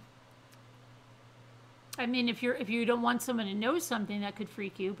freak me. I mean, if you don't want someone to know something, that could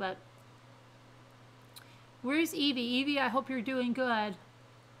freak you, but... Where's Evie? Evie, I hope you're doing good.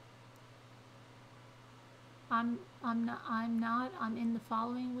 I'm not. I'm in the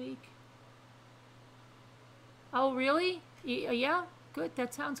following week. Oh, really? Yeah? Good.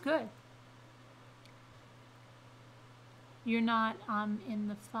 That sounds good. You're not in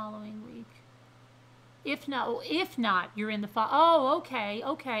the following week. If not, you're in the Oh, okay.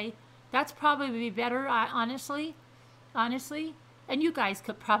 Okay. That's probably better, honestly. Honestly. And you guys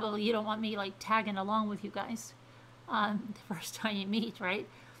could probably, you don't want me like tagging along with you guys. the first time you meet, right?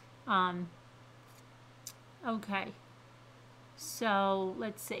 Okay. So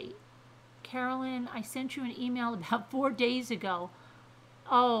let's see. Carolyn, I sent you an email about 4 days ago.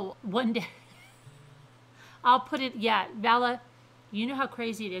 Oh, one day. I'll put it, yeah, Vala, you know how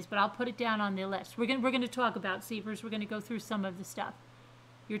crazy it is, but I'll put it down on the list. We're gonna talk about Sievers. We're gonna go through some of the stuff.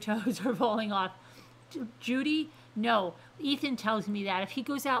 Your toes are falling off. Judy, no. Ethan tells me that. If he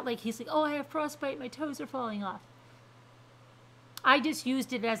goes out he's like, oh, I have frostbite, my toes are falling off. I just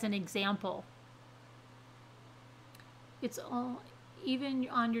used it as an example. It's all, even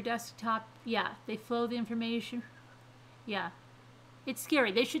on your desktop, yeah, they flow the information. Yeah. It's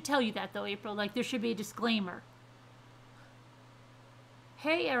scary. They should tell you that, though, April. There should be a disclaimer.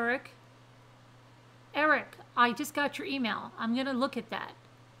 Hey, Eric. Eric, I just got your email. I'm going to look at that.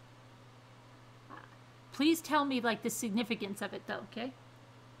 Please tell me, the significance of it, though, okay?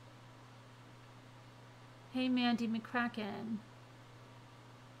 Hey, Mandy McCracken.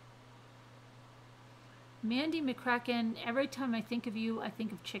 Mandy McCracken, every time I think of you, I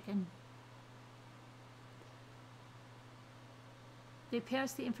think of chicken. They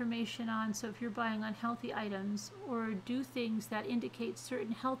pass the information on, so if you're buying unhealthy items or do things that indicate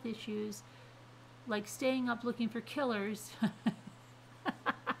certain health issues, like staying up looking for killers.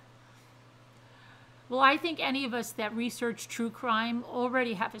 Well, I think any of us that research true crime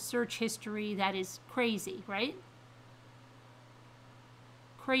already have a search history that is crazy, right?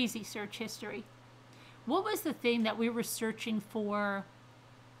 Crazy search history. What was the thing that we were searching for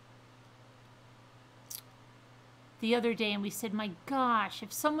the other day, and we said, my gosh,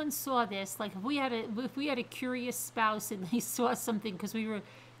 if someone saw this, if we had a curious spouse and they saw something, because we were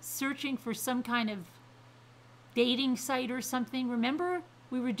searching for some kind of dating site or something. Remember?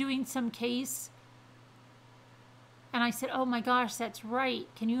 We were doing some case, and I said, oh my gosh, that's right.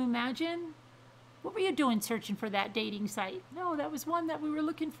 Can you imagine? What were you doing searching for that dating site? No, that was one that we were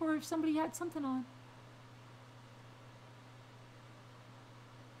looking for if somebody had something on.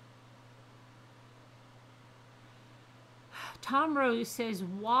 Tom Rose says,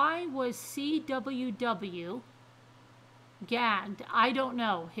 why was CWW gagged? I don't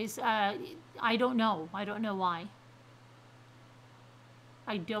know. I don't know. I don't know why.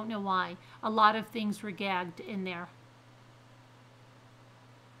 I don't know why. A lot of things were gagged in there.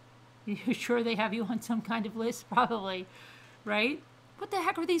 You sure they have you on some kind of list? Probably, right? What the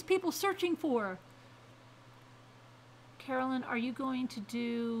heck are these people searching for? Carolyn, are you going to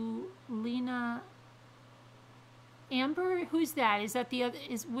do Lena Amber? Who's that? Is that the other?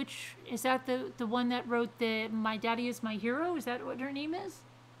 Is that the one that wrote the My Daddy Is My Hero? Is that what her name is?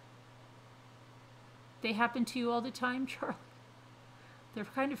 They happen to you all the time, Charlie? They're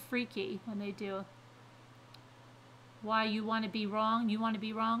kind of freaky when they do. Why you want to be wrong? You want to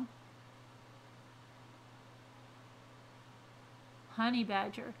be wrong? Honey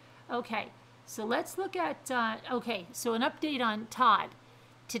Badger. Okay, so let's look at, okay, so an update on Todd.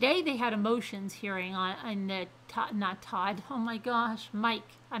 Today they had a motions hearing on the, not Todd, oh my gosh, Mark.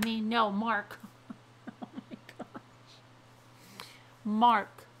 Oh my gosh.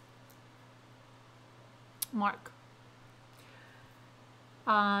 Mark.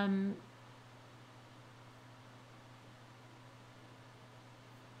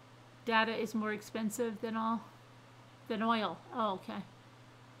 Data is more expensive than oil. Oh, okay.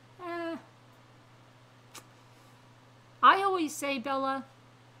 I always say, Bella,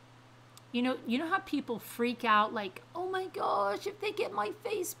 you know how people freak out oh my gosh, if they get my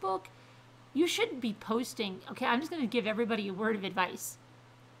Facebook, you shouldn't be posting. Okay, I'm just going to give everybody a word of advice.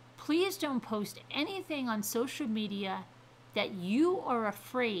 Please don't post anything on social media that you are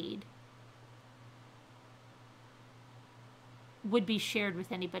afraid would be shared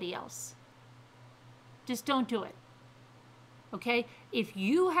with anybody else. Just don't do it. Okay? If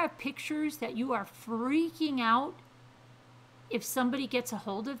you have pictures that you are freaking out if somebody gets a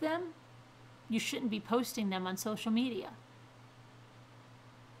hold of them, you shouldn't be posting them on social media.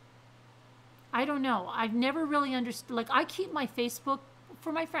 I don't know. I've never really understood. I keep my Facebook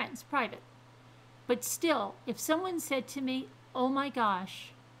for my friends, private. But still, if someone said to me, oh my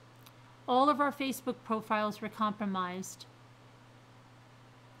gosh, all of our Facebook profiles were compromised,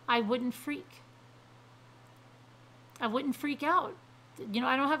 I wouldn't freak. I wouldn't freak out. I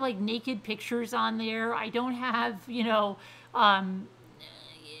don't have naked pictures on there. I don't have,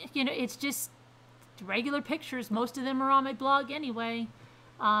 it's just regular pictures. Most of them are on my blog anyway.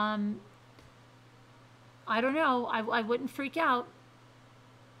 I don't know. I wouldn't freak out.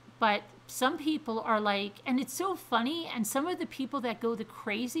 But some people are and it's so funny, and some of the people that go the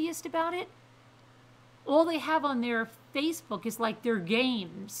craziest about it all they have on their Facebook is like their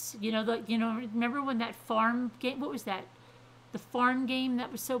games. Remember when that farm game, what was that? The farm game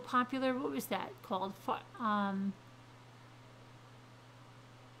that was so popular, what was that called?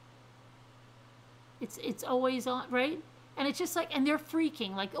 It's always on, right? And it's just like, and they're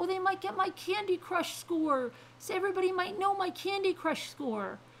freaking, like, oh, they might get my Candy Crush score. So everybody might know my Candy Crush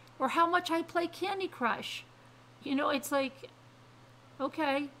score or how much I play Candy Crush. It's like,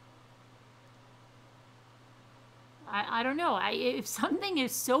 okay. I don't know. If something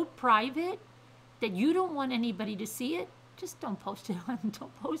is so private that you don't want anybody to see it, just don't post it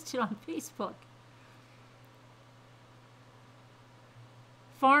on Facebook.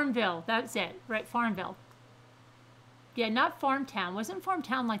 Farmville, that's it, right? Farmville. Yeah, not Farmtown. Wasn't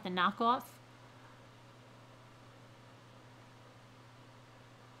Farmtown like the knockoff?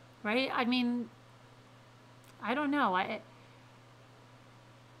 Right? I mean, I don't know.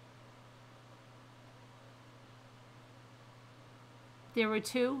 There were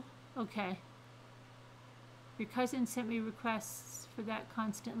two? Okay. Your cousin sent me requests for that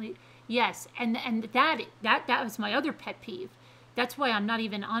constantly. Yes, and that was my other pet peeve. That's why I'm not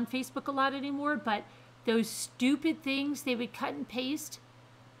even on Facebook a lot anymore, but those stupid things they would cut and paste,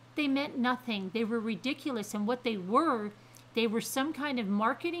 they meant nothing. They were ridiculous, and what they were some kind of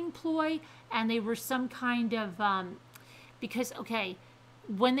marketing ploy, and they were some kind of, because, okay,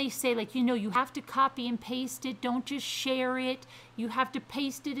 when they say, like, you have to copy and paste it, don't just share it, you have to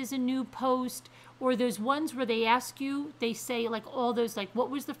paste it as a new post, or those ones where they ask you, they say, like, all those, like, what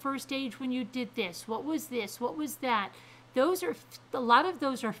was the first age when you did this? What was this? What was that? A lot of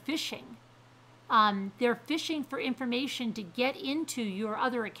those are phishing. They're phishing for information to get into your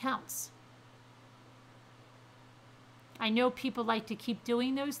other accounts. I know people like to keep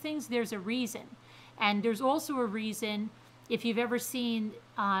doing those things. There's a reason. And there's also a reason, if you've ever seen,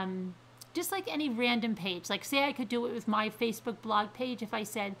 just like any random page, like say I could do it with my Facebook blog page. If I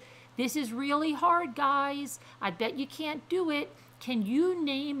said, this is really hard, guys. I bet you can't do it. Can you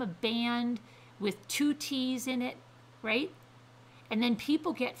name a band with 2 T's in it, right? And then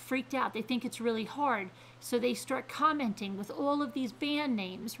people get freaked out. They think it's really hard. So they start commenting with all of these band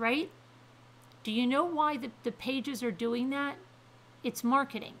names, right? Do you know why the pages are doing that? It's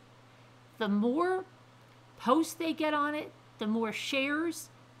marketing. The more posts they get on it, the more shares,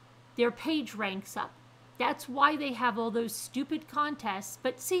 their page ranks up. That's why they have all those stupid contests.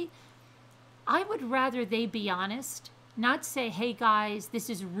 But see, I would rather they be honest, not say, hey guys, this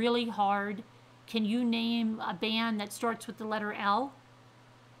is really hard. Can you name a band that starts with the letter L?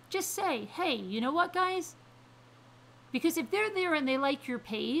 Just say, hey, you know what, guys? Because if they're there and they like your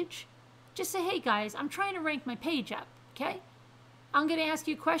page, just say, hey guys, I'm trying to rank my page up, okay? I'm going to ask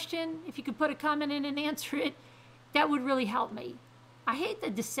you a question. If you could put a comment in and answer it, that would really help me. I hate the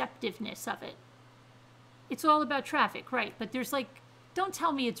deceptiveness of it. It's all about traffic, right? But there's like, don't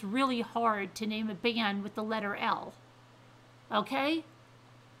tell me it's really hard to name a band with the letter L, okay?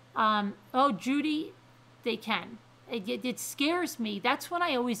 Oh, Judy, they can. It scares me. That's when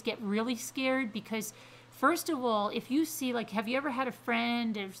I always get really scared because, first of all, if you see, like, have you ever had a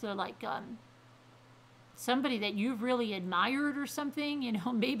friend, if they're like, somebody that you've really admired or something,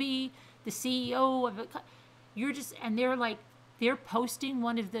 maybe the CEO of and they're like, they're posting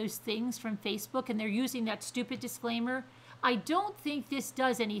one of those things from Facebook and they're using that stupid disclaimer. I don't think this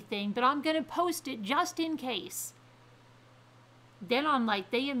does anything, but I'm going to post it just in case. Then I'm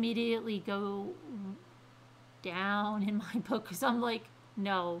like, they immediately go down in my book because I'm like,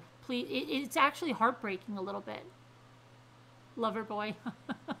 no, please. It's actually heartbreaking a little bit. Lover boy.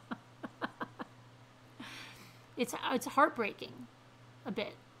 It's heartbreaking a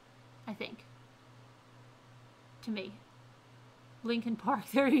bit, I think, to me. Lincoln Park,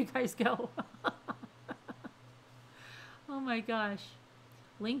 there you guys go. Oh my gosh.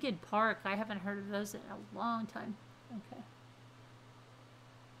 Lincoln Park, I haven't heard of those in a long time. Okay.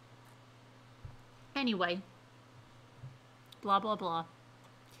 Anyway, blah, blah, blah.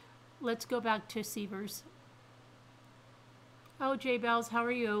 Let's go back to Sievers. Oh, J Bells, how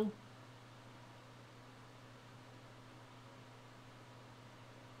are you?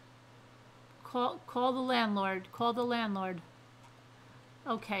 Call the landlord. Call the landlord.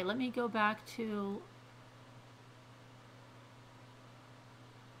 Okay, let me go back to...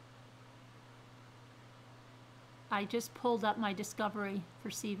 I just pulled up my discovery for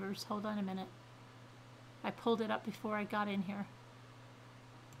Sievers. Hold on a minute. I pulled it up before I got in here.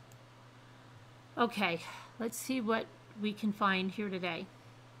 Okay, let's see what we can find here today.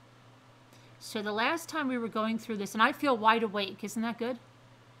 So the last time we were going through this, and I feel wide awake, isn't that good?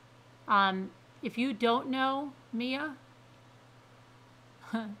 If you don't know Mia,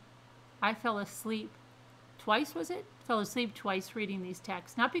 I fell asleep twice, was it? Fell asleep twice reading these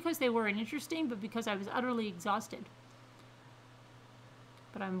texts. Not because they weren't interesting, but because I was utterly exhausted.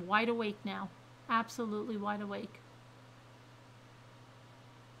 But I'm wide awake now. Absolutely wide awake.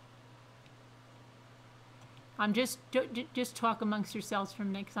 I'm just talk amongst yourselves for a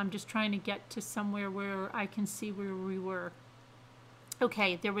minute, because I'm just trying to get to somewhere where I can see where we were.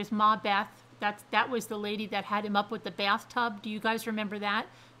 Okay, there was Ma Beth. That was the lady that had him up with the bathtub. Do you guys remember that?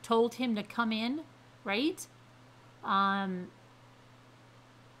 Told him to come in, right?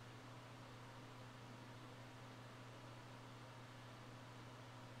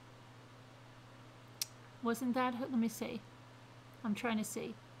 Wasn't that her? Let me see. I'm trying to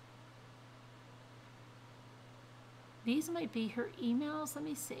see. These might be her emails. Let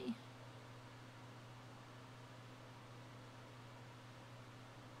me see.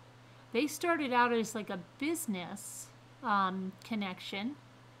 They started out as like a business connection,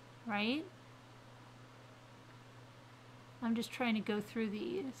 right? I'm just trying to go through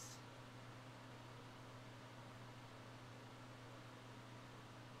these.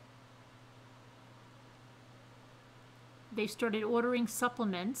 They started ordering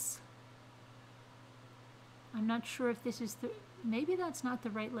supplements. I'm not sure if this is the, maybe that's not the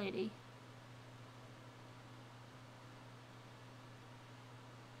right lady.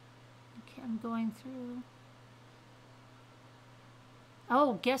 Okay, I'm going through.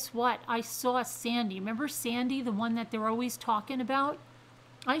 Oh, guess what? I saw Sandy. Remember Sandy, the one that they're always talking about?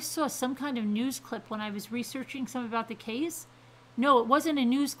 I saw some kind of news clip when I was researching some about the case. No, it wasn't a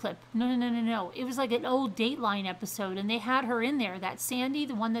news clip. No. It was like an old Dateline episode, and they had her in there. That Sandy,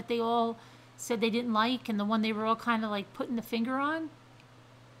 the one that they all said they didn't like, and the one they were all kind of like putting the finger on.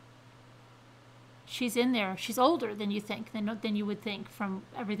 She's in there. She's older than you think, than you would think from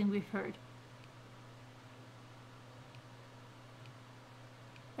everything we've heard.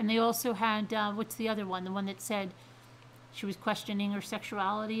 And they also had, what's the other one? The one that said she was questioning her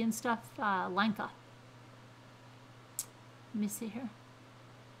sexuality and stuff? Lanka. Let me see here.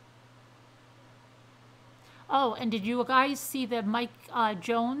 Oh, and did you guys see the Mike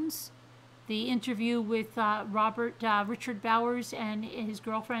Jones, the interview with Richard Bowers and his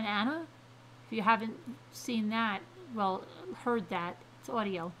girlfriend Anna? If you haven't seen that, well, heard that, it's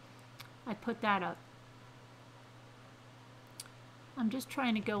audio. I put that up. I'm just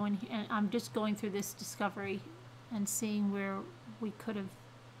trying to go in, and I'm just going through this discovery and seeing where we could have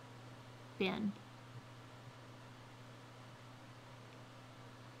been.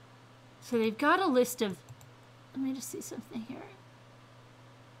 So they've got a list of, let me just see something here.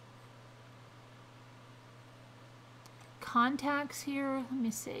 Contacts here, let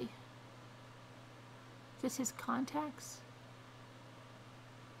me see. Is this his contacts?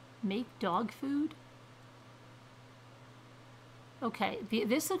 Make dog food? Okay,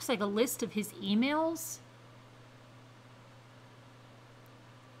 this looks like a list of his emails.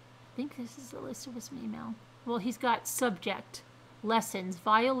 I think this is a list of his email. Well, he's got subject. Lessons,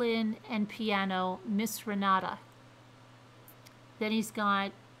 violin and piano, Miss Renata. Then he's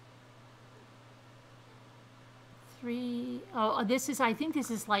got this is, I think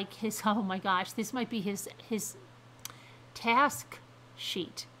this is like his, oh my gosh, this might be his task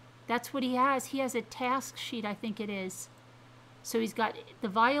sheet. That's what he has. He has a task sheet, I think it is. So he's got the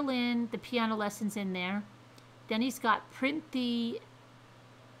violin, the piano lessons in there. Then he's got print the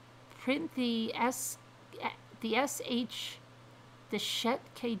SH, the Shet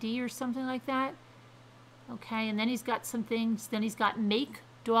KD or something like that. Okay, and then he's got some things. Then he's got make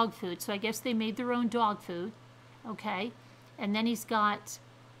dog food. So I guess they made their own dog food. Okay, and then he's got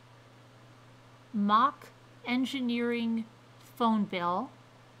mock engineering phone bill,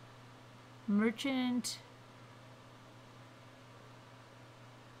 merchant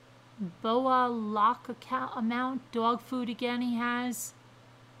BOA lock account amount, dog food again he has.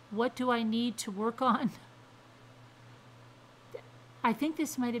 What do I need to work on? I think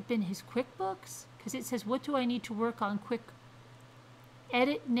this might have been his QuickBooks, because it says, what do I need to work on? Quick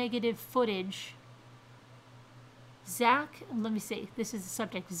edit negative footage. Zach, let me see, this is the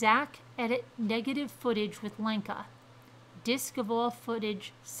subject. Zach, edit negative footage with Lenka. Disc of all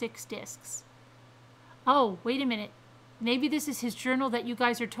footage, 6 discs. Oh, wait a minute. Maybe this is his journal that you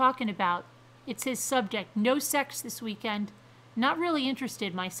guys are talking about. It says subject, no sex this weekend. Not really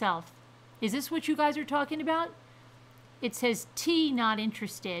interested myself. Is this what you guys are talking about? It says T, not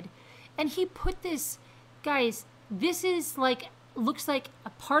interested. And he put this, guys, this is like, looks like a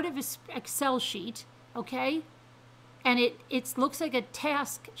part of his Excel sheet, okay? And it looks like a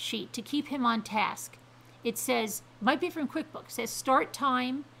task sheet to keep him on task. It says, might be from QuickBooks, it says start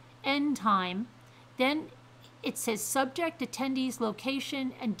time, end time. Then it says subject, attendees,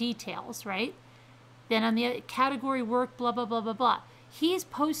 location, and details, right? Then on the category work, blah, blah, blah, blah, blah. He's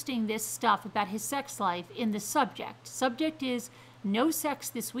posting this stuff about his sex life in the subject. Subject is no sex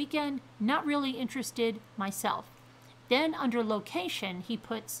this weekend, not really interested myself. Then under location, he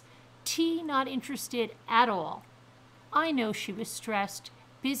puts T, not interested at all. I know she was stressed,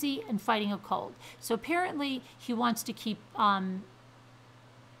 busy, and fighting a cold. So apparently he wants to keep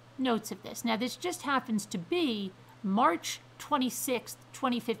notes of this. Now this just happens to be March 26th,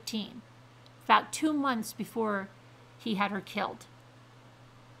 2015, about 2 months before he had her killed.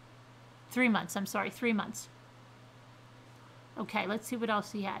 3 months, I'm sorry, 3 months. Okay, let's see what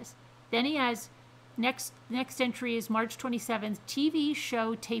else he has. Then he has, next entry is March 27th, TV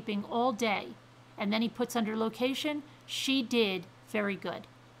show taping all day. And then he puts under location, she did very good.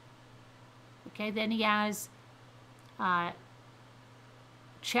 Okay, then he has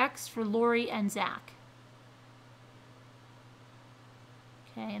checks for Lori and Zach.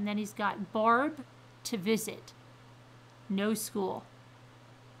 Okay, and then he's got Barb to visit. No school.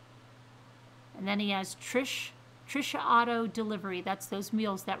 And then he has Trisha Auto Delivery. That's those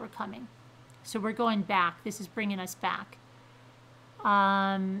meals that were coming. So we're going back. This is bringing us back.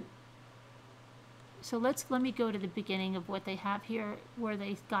 So let me go to the beginning of what they have here, where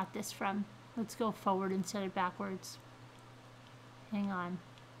they got this from. Let's go forward instead of backwards. Hang on.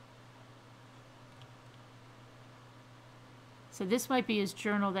 So this might be his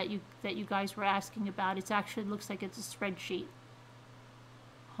journal that you guys were asking about. It actually looks like it's a spreadsheet.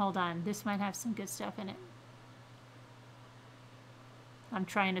 Hold on, this might have some good stuff in it. I'm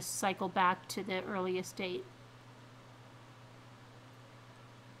trying to cycle back to the earliest date.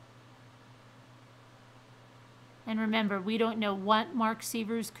 And remember, we don't know what Mark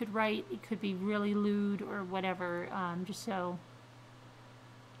Sievers could write. It could be really lewd or whatever, just so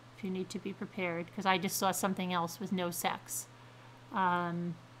if you need to be prepared. Because I just saw something else with no sex.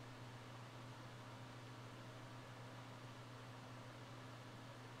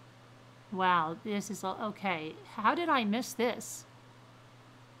 Wow, this is, okay. How did I miss this?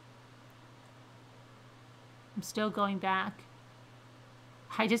 I'm still going back.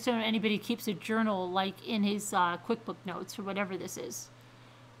 I just don't know anybody keeps a journal like in his QuickBook notes or whatever this is.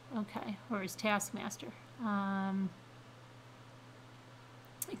 Okay, or his Taskmaster. I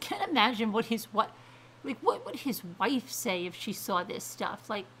can't imagine what what would his wife say if she saw this stuff?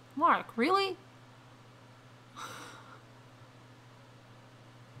 Like, Mark, really?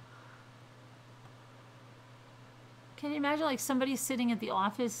 Can you imagine like somebody sitting at the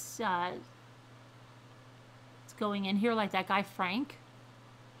office going in here like that guy Frank?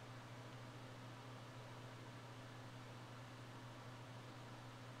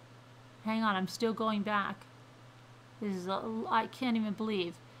 Hang on, I'm still going back. This is I can't even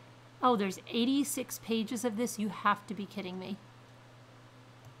believe. Oh, there's 86 pages of this. You have to be kidding me.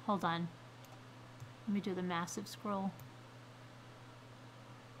 Hold on. Let me do the massive scroll.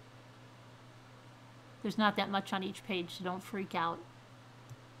 There's not that much on each page, so don't freak out.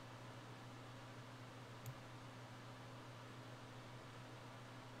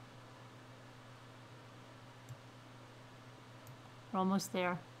 We're almost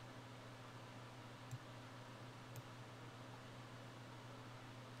there.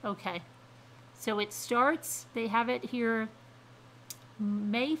 Okay, so it starts, they have it here,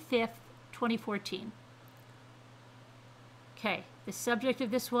 May 5th, 2014. Okay, the subject of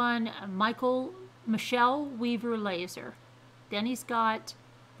this one, Michelle Weaver Laser. Then he's got,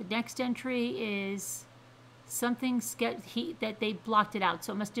 the next entry is something that they blocked it out,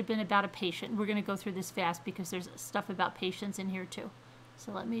 so it must have been about a patient. We're going to go through this fast because there's stuff about patients in here too.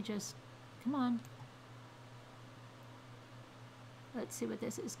 So let me just, come on. Let's see what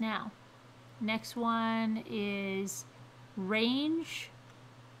this is now. Next one is range,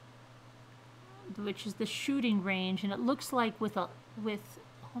 which is the shooting range, and it looks like hold on,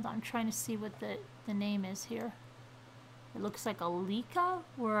 I'm trying to see what the name is here. It looks like a Lika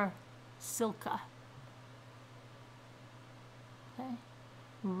or Silka. Okay.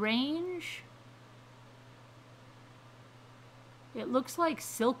 Range. It looks like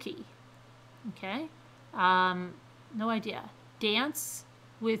silky. Okay. No idea. Dance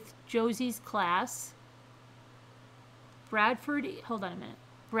with Josie's class. Bradford, hold on a minute.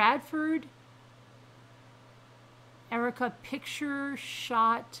 Bradford, Erica, picture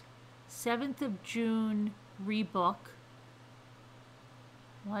shot, 7th of June, rebook.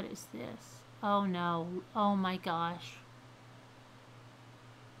 What is this? Oh no, oh my gosh.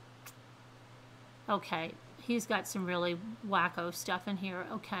 Okay, he's got some really wacko stuff in here.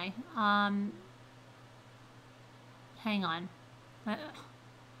 Okay, hang on.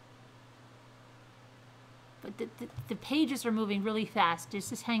 But the pages are moving really fast.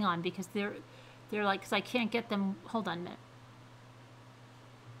 Just hang on, because They're like, because I can't get them. Hold on a minute.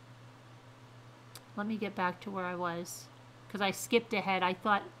 Let me get back to where I was, because I skipped ahead. I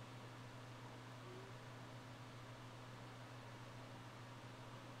thought.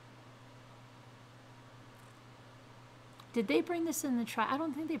 Did they bring this in the trial? I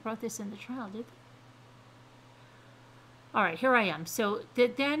don't think they brought this in the trial, did they? All right, here I am. So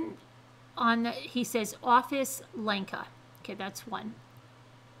then on the, he says office Lenka. Okay, that's one.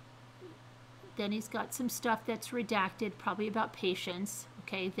 Then he's got some stuff that's redacted, probably about patients.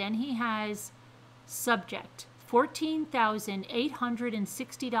 Okay, then he has subject,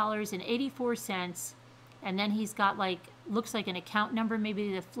 $14,860.84. And then he's got like, looks like an account number,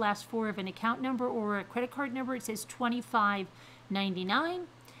 maybe the last four of an account number or a credit card number. It says $25.99.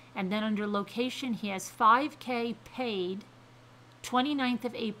 And then under location, he has $5K paid, 29th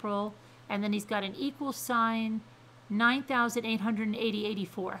of April. And then he's got an equal sign,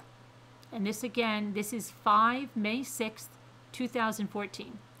 $9,880.84. And this again, this is May 6th,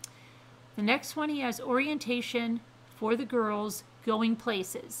 2014. The next one, he has orientation for the girls going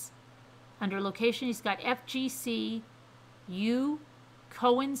places. Under location, he's got FGC, U,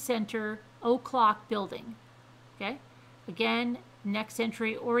 Cohen Center, O'Clock Building. Okay? Again, next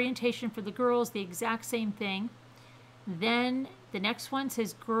entry, orientation for the girls, the exact same thing. Then the next one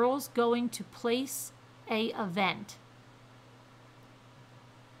says girls going to place a event.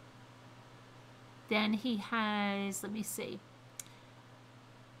 Then he has, let me see.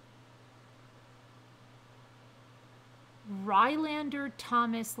 Rylander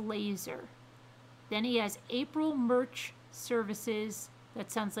Thomas Laser. Then he has April Merch Services.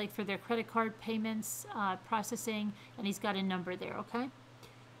 That sounds like for their credit card payments, processing. And he's got a number there, okay?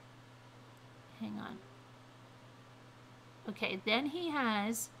 Hang on. Okay, then he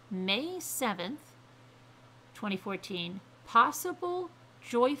has May 7th, 2014. Possible,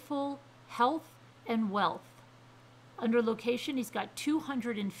 joyful, health, and wealth. Under location, he's got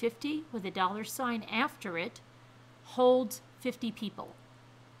 250 with a $sign after it. Holds 50 people.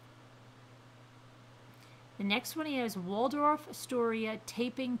 The next one he has Waldorf Astoria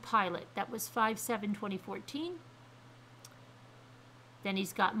taping pilot. That was 5/7/2014. Then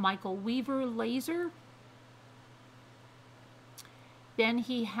he's got Michael Weaver Laser. Then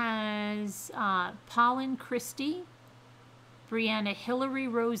he has Pollen Christie, Brianna Hillary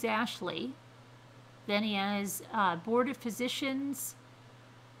Rose Ashley. Then he has Board of Physicians,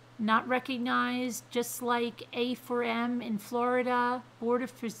 not recognized, just like A4M in Florida, Board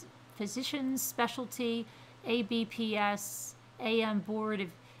of Physicians Specialty, ABPS, AM Board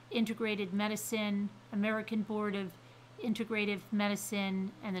of Integrated Medicine, American Board of Integrative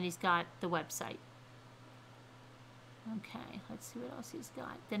Medicine, and then he's got the website. Okay, let's see what else he's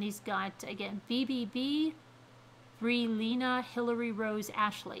got. Then he's got, again, BBB, Lena Hillary Rose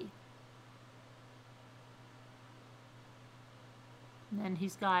Ashley. And then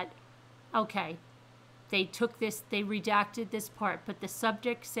he's got, okay, they took this, they redacted this part, but the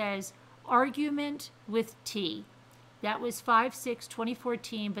subject says argument with T. That was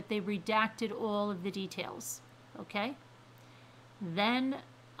 5/6/2014, but they redacted all of the details, okay? Then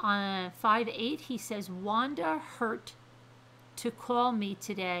on 5/8, he says Wanda Hurt to call me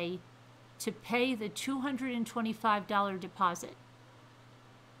today to pay the $225 deposit.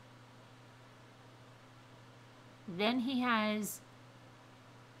 Then he has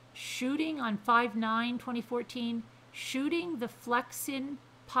shooting on 5/9/2014, shooting the Flexin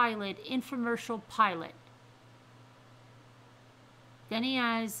pilot, infomercial pilot. Then he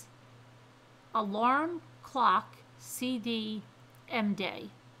has alarm clock CD M-Day.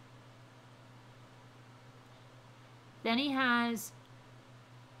 Then he has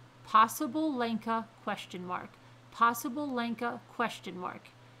possible Lenka question mark. Possible Lenka question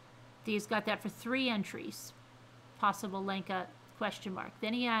mark. He's got that for 3 entries. Possible Lenka question mark.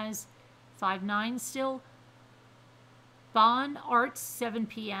 Then he has 5/9 still. Bonn Arts 7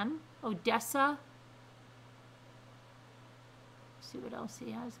 p.m. Odessa. See what else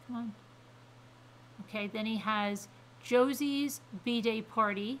he has. Come on. Okay, then he has Josie's B-Day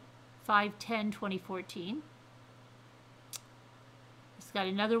Party 5/10/2014. He's got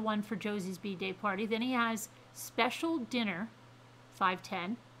another one for Josie's B-Day Party. Then he has special dinner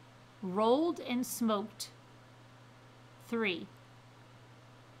 5/10. Rolled and smoked 3.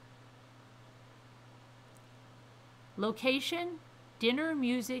 Location, dinner,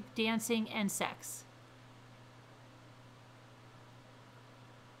 music, dancing, and sex.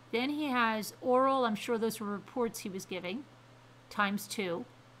 Then he has oral, I'm sure those were reports he was giving, ×2.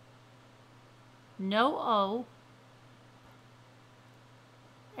 No O.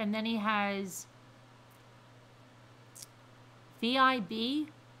 And then he has VIB,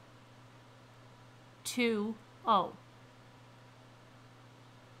 2O.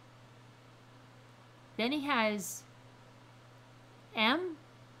 Then he has M,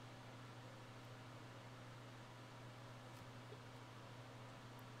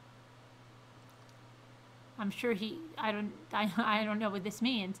 I'm sure I don't know what this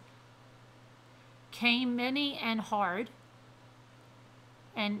means. Came many and hard.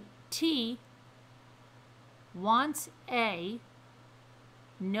 And T wants A,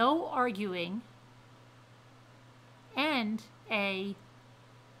 no arguing, and a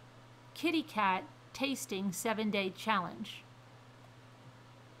kitty cat tasting 7-day challenge.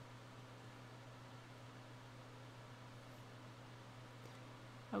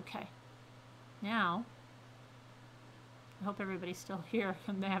 Okay, now, I hope everybody's still here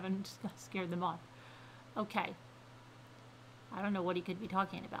and they haven't scared them off. Okay, I don't know what he could be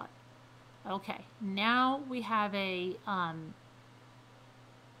talking about. Okay, now we have a,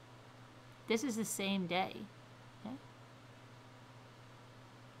 this is the same day. Okay.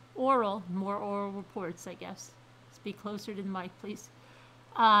 More oral reports, I guess. Speak closer to the mic, please.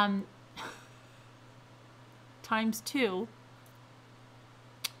 Times 2.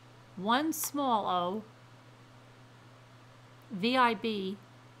 1 small o, VIB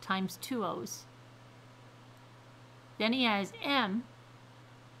times 2 O's. Then he has M,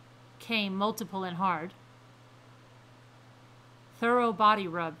 came multiple and hard. Thorough body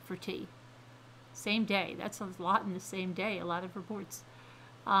rub for T. Same day. That's a lot in the same day. A lot of reports.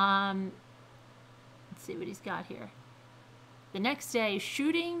 Let's see what he's got here. The next day,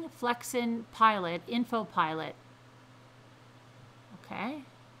 shooting, flexin, pilot, info pilot. Okay.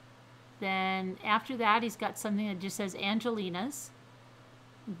 Then after that, he's got something that just says Angelina's.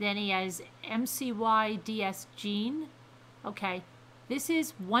 Then he has MCY DS Gene. Okay. This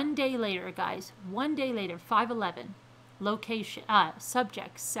is 1 day later, guys. 1 day later, 5/11. Location,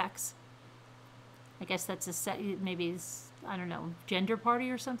 subject, sex. I guess that's maybe it's, I don't know, gender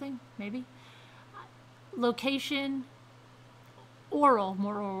party or something, maybe. Location, oral,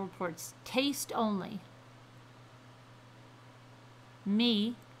 more oral reports. Taste only.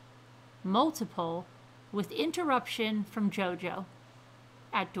 Me, multiple, with interruption from JoJo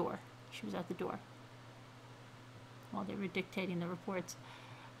at door. She was at the door while they were dictating the reports.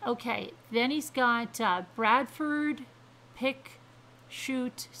 Okay, then he's got Bradford, pick,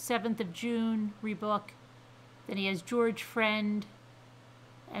 shoot, 7th of June, rebook. Then he has George Friend.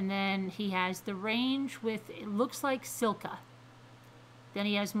 And then he has The Range with, it looks like Silka. Then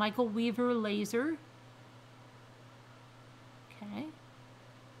he has Michael Weaver, Laser. Okay.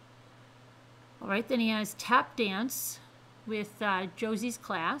 All right, then he has Tap Dance with Josie's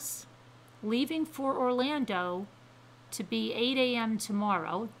Class. Leaving for Orlando to be 8 a.m.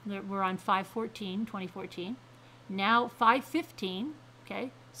 tomorrow. We're on 5/14/2014. Now 5/15.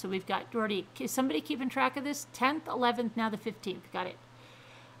 Okay, so we've got already. Is somebody keeping track of this? 10th, 11th, now the 15th. Got it.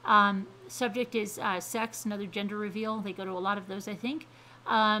 Subject is sex, another gender reveal. They go to a lot of those, I think.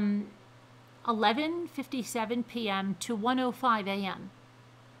 11:57 p.m. to 1:05 a.m.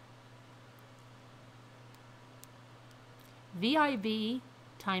 VIB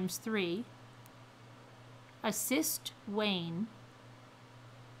times 3. Assist Wayne.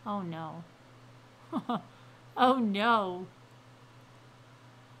 Oh no. Oh no.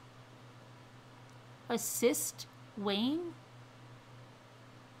 Assist Wayne?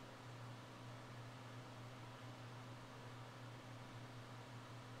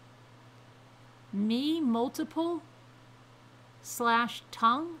 Me multiple /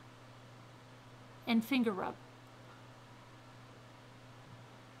 tongue and finger rub.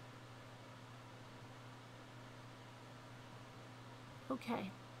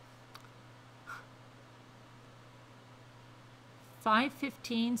 Okay.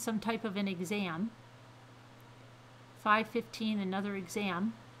 5:15, some type of an exam. 5:15, another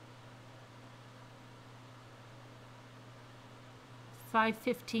exam.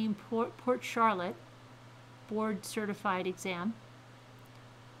 5:15, Port Charlotte, board certified exam.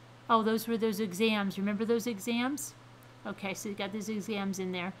 Oh, those were those exams. Remember those exams? Okay, so you got those exams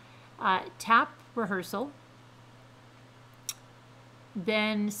in there. TAP rehearsal.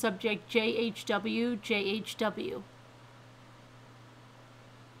 Then subject JHW, JHW.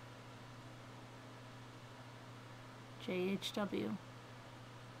 JHW.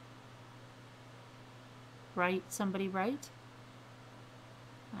 Right? Somebody right?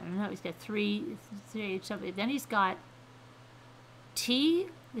 I don't know. He's got 3 JHW. Then he's got T.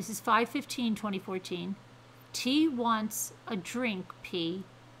 This is 5/15/2014. T wants a drink, P.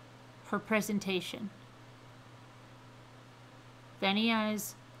 Her presentation. Then he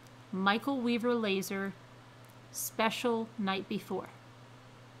has Michael Weaver Laser, special night before.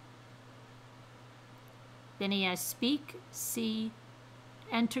 Then he has speak, see,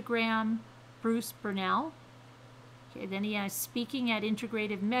 Entagram, Bruce Burnell. Okay, then he has speaking at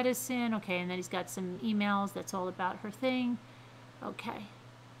Integrative Medicine. Okay, and then he's got some emails. That's all about her thing. Okay.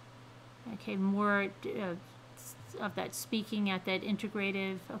 Okay, more of that speaking at that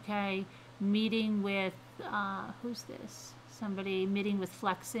integrative. Okay, meeting with, who's this? Somebody meeting with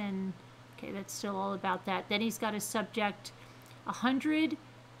Flexin. Okay, that's still all about that. Then he's got a subject,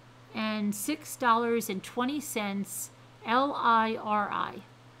 $106.20, LIRI.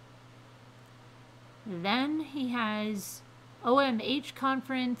 Then he has OMH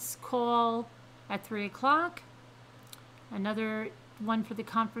conference call at 3 o'clock. Another one for the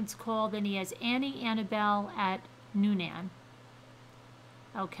conference call. Then he has Annie Annabelle at noonan.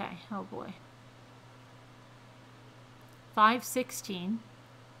 Okay, oh boy. 5:16.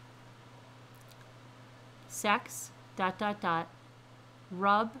 Sex, ...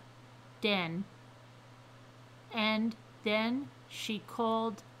 rub, den. And then she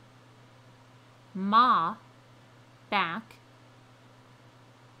called Ma back,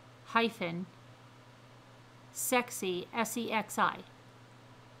 hyphen, sexy, SEXI.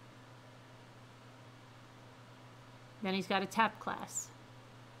 Then he's got a tap class.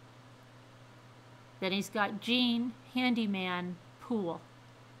 Then he's got Jean, handyman, pool.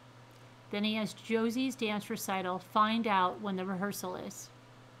 Then he has Josie's dance recital, find out when the rehearsal is.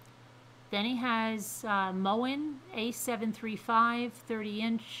 Then he has Moen, A735,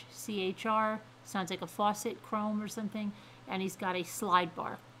 30-inch, CHR, sounds like a faucet, chrome or something, and he's got a slide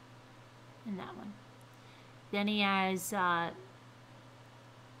bar in that one. Then he has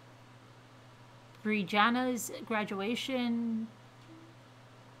Brijana's graduation,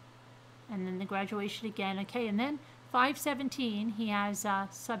 and then the graduation again. Okay, and then 5:17, he has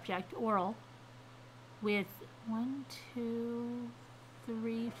subject oral with 1, 2,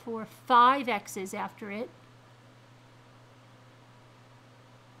 3, 4, 5 X's after it.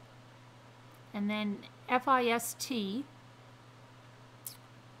 And then FIST,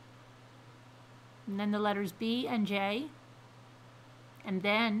 and then the letters B and J, and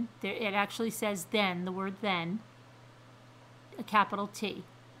then there, it actually says then, the word then, a capital T.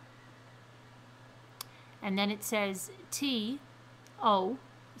 And then it says T, O,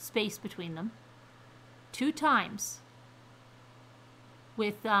 space between them, 2 times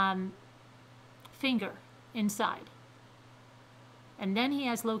with finger inside. And then he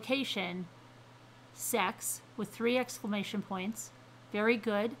has location, sex, with 3 exclamation points. Very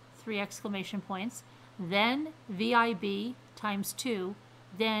good, 3 exclamation points. Then VIB times 2,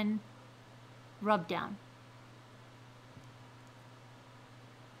 then rub down.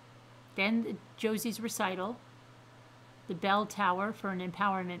 Then Josie's recital, the bell tower for an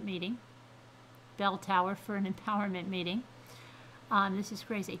empowerment meeting. Bell tower for an empowerment meeting. This is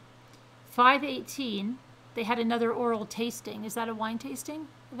crazy. 5:18, they had another oral tasting. Is that a wine tasting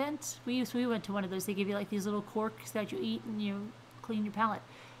event? We went to one of those. They give you like these little corks that you eat and you clean your palate.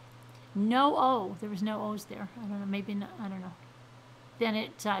 No O. There was no O's there. I don't know. Maybe not. I don't know. Then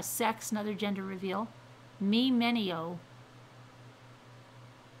it sex, another gender reveal. Me menio.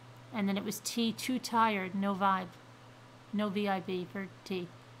 And then it was T, too tired, no vibe. No VIB for T.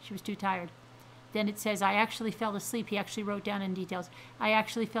 She was too tired. Then it says, I actually fell asleep. He actually wrote down in details. I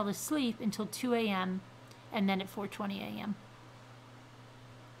actually fell asleep until 2 a.m. and then at 4:20 a.m.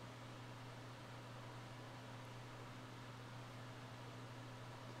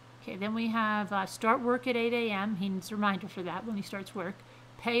 Okay, then we have start work at 8 a.m. He needs a reminder for that when he starts work.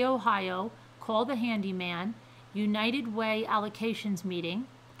 Pay Ohio, call the handyman, United Way allocations meeting,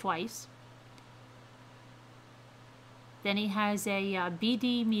 twice. Then he has a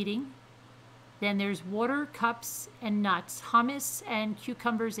BD meeting. Then there's water, cups, and nuts, hummus and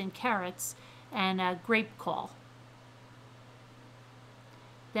cucumbers and carrots, and a grape call.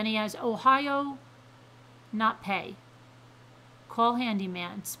 Then he has Ohio, not pay. Call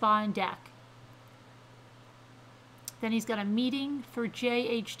handyman, spa and deck. Then he's got a meeting for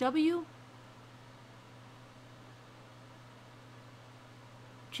JHW.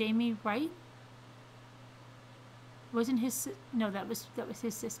 Jamie Wright? Wasn't his, no, that was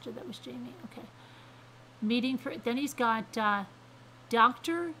his sister. That was Jamie. Okay. Meeting for, then he's got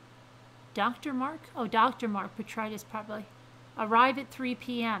Dr. Mark? Oh, Dr. Mark Petritis probably. Arrive at 3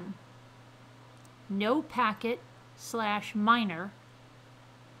 p.m. No packet / minor.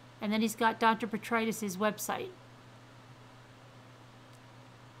 And then he's got Dr. Petritis' website.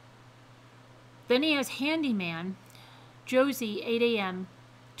 Then he has handyman, Josie, 8 a.m.,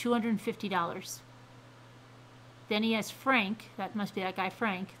 $250. Then he has Frank, that must be that guy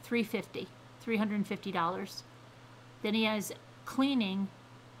Frank, $350. Then he has cleaning,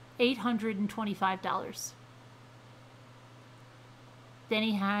 $825. Then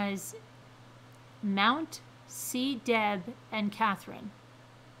he has Mount, C. Deb, and Catherine.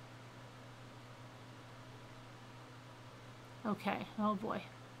 Okay, oh boy.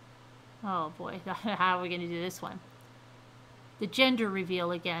 Oh boy, how are we going to do this one? The gender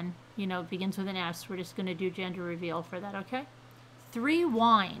reveal again, you know, begins with an S. We're just going to do gender reveal for that, okay? 3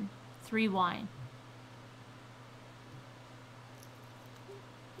 wine. 3 wine.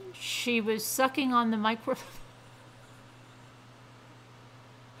 She was sucking on the microphone.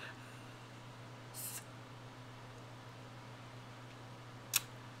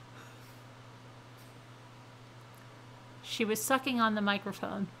 She was sucking on the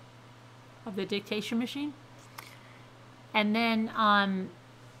microphone of the dictation machine. And then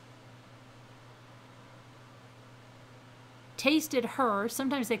tasted her.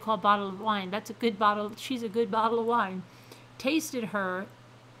 Sometimes they call a bottle of wine. That's a good bottle. She's a good bottle of wine. Tasted her.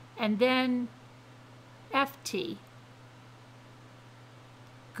 And then FT.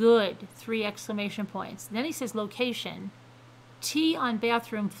 Good. 3 exclamation points. Then he says location. T on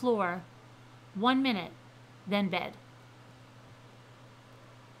bathroom floor. 1 minute. Then bed.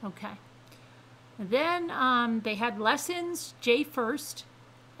 Okay. Then they had lessons, J first,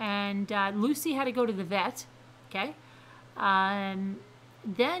 and Lucy had to go to the vet. Okay. Then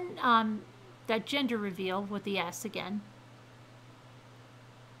that gender reveal with the S again.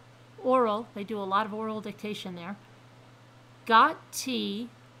 Oral, they do a lot of oral dictation there. Got T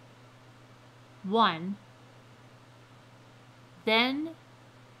 1. Then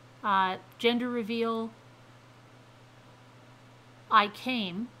gender reveal. I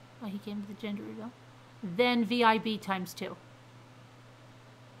came. Oh, he came to the gender reveal. Then VIB times 2.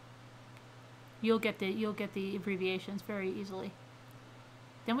 You'll get the abbreviations very easily.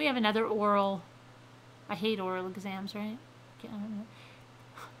 Then we have another oral. I hate oral exams, right?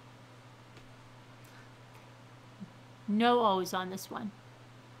 No O's on this one.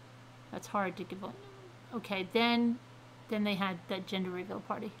 That's hard to give one. Okay, then they had that gender reveal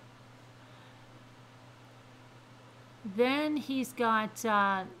party. Then he's got,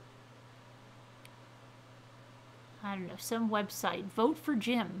 I don't know, some website, Vote for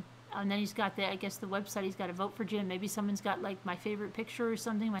Jim. And then he's got I guess the website, he's got a Vote for Jim. Maybe someone's got like my favorite picture or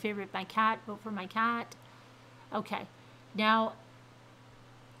something, my cat, vote for my cat. Okay, now,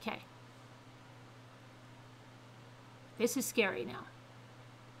 okay. This is scary now.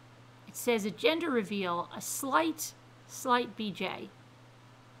 It says a gender reveal, a slight BJ.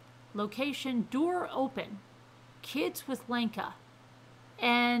 Location, door open. Kids with Lenka.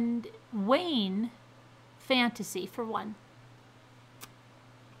 And Wayne, fantasy for 1.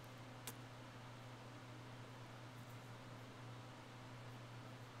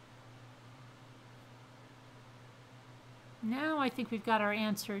 Now I think we've got our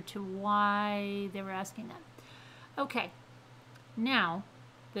answer to why they were asking that. Okay, now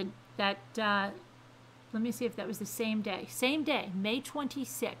let me see if that was the same day. Same day, May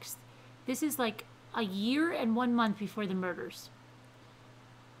 26th. This is like a year and 1 month before the murders.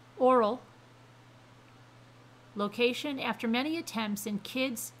 Oral. Location, after many attempts and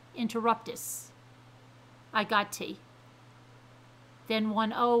kids interruptus. I got T. Then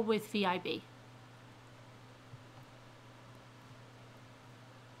 1 O with VIB.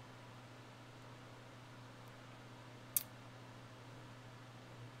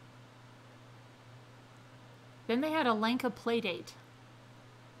 Then they had a Lenka playdate.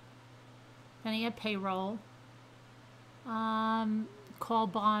 Then he had payroll. Call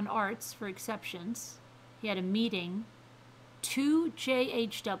bond arts for exceptions. He had a meeting. 2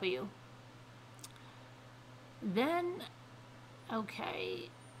 JHW. Then, okay.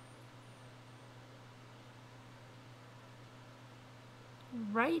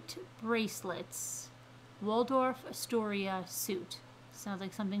 Right bracelets. Waldorf Astoria suit. Sounds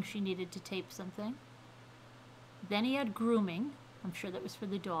like something she needed to tape something. Then he had grooming. I'm sure that was for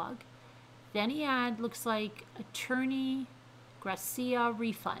the dog. Then he had, looks like, attorney Gracia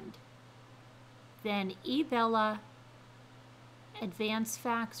refund. Then eBella advance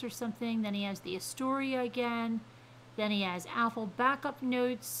fax or something. Then he has the Astoria again. Then he has Apple backup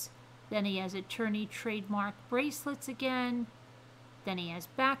notes. Then he has attorney trademark bracelets again. Then he has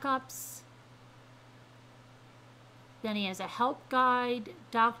backups. Then he has a help guide,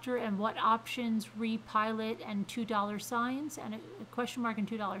 doctor, and what options, repilot, and $2 signs, and a question mark and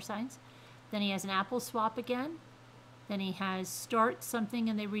 $2 signs. Then he has an Apple swap again. Then he has start something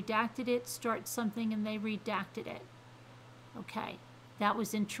and they redacted it, start something and they redacted it. Okay, that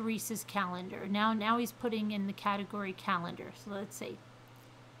was in Teresa's calendar. Now he's putting in the category calendar. So let's see.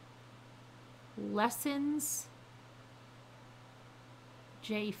 Lessons,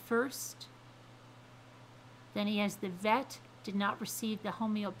 J first. Then he has the vet, did not receive the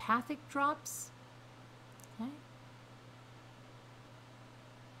homeopathic drops. Okay.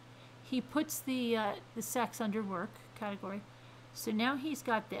 He puts the sex under work category. So now he's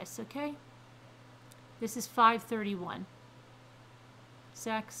got this, okay? This is 531.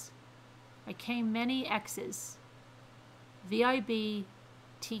 Sex. I came many X's. VIB,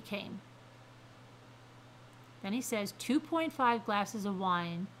 T came. Then he says 2.5 glasses of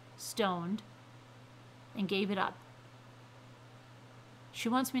wine, stoned, and gave it up. She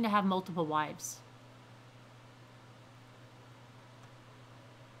wants me to have multiple wives.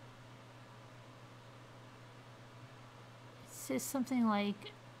 It says something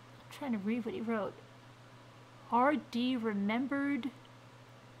like, I'm trying to read what he wrote. RD remembered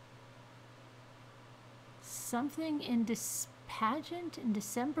something in this pageant in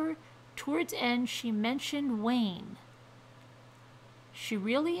December. Towards end, she mentioned Wayne. She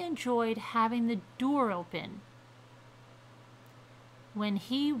really enjoyed having the door open when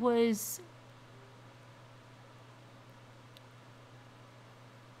he was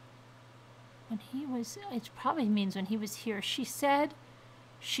it probably means when he was here. She said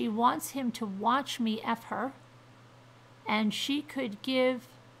she wants him to watch me F her, and she could give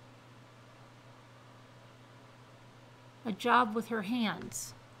a job with her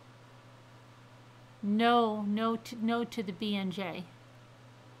hands. No to the B&J.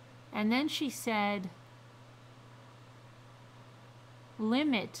 And then she said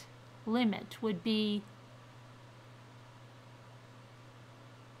limit would be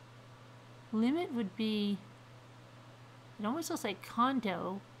it almost looks like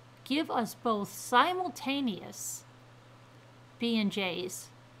condo. Give us both simultaneous B&Js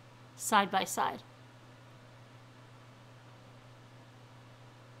side by side.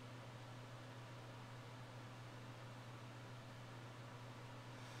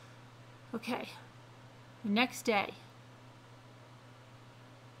 Okay, the next day,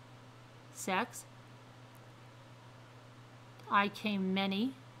 sex. I came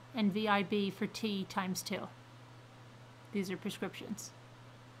many, and VIB for T times 2. These are prescriptions.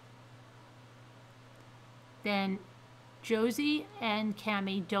 Then Josie and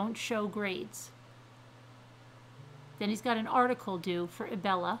Cammie don't show grades. Then he's got an article due for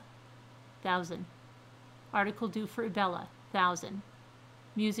Ibella, 1,000. Article due for Ibella, 1,000.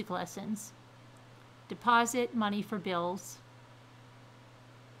 Music lessons. Deposit money for bills.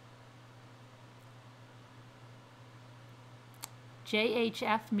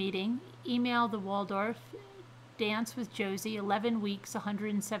 JHF meeting. Email the Waldorf. Dance with Josie. 11 weeks,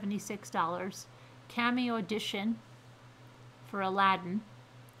 $176. Cammie audition for Aladdin.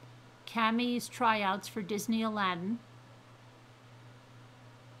 Cammie's tryouts for Disney Aladdin.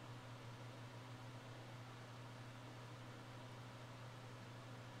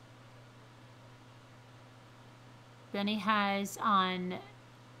 Then he has on,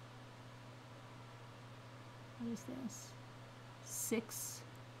 what is this?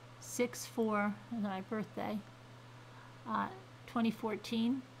 6/4, my birthday,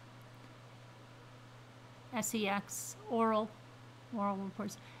 2014. SEX, oral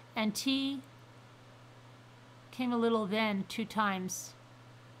reports. And T came a little then, 2 times.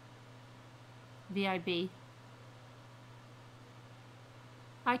 VIB.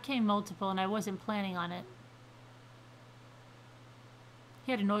 I came multiple and I wasn't planning on it.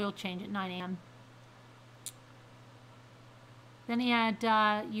 He had an oil change at 9 a.m. Then he had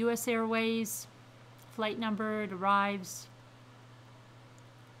U.S. Airways, flight number, it arrives.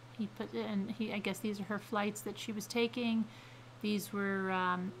 He put in, I guess these are her flights that she was taking. These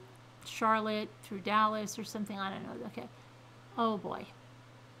were Charlotte through Dallas or something, I don't know. Okay. Oh boy.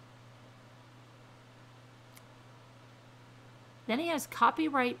 Then he has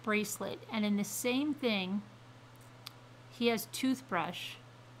copyright bracelet, and in the same thing, he has toothbrush,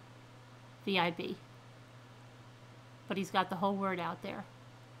 VIB. But he's got the whole word out there.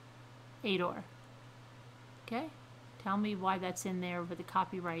 Ador. Okay? Tell me why that's in there with the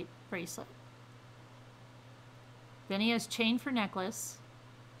copyright bracelet. Then he has chain for necklace.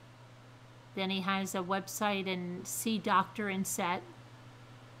 Then he has a website and see doctor and set.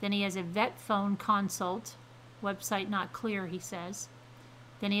 Then he has a vet phone consult. Website not clear, he says.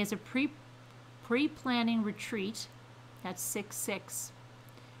 Then he has a pre-planning retreat. That's 6/6.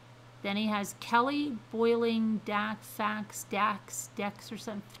 Then he has Kelly boiling fax Dex or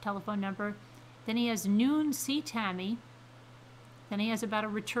some telephone number. Then he has noon see Tammy. Then he has about a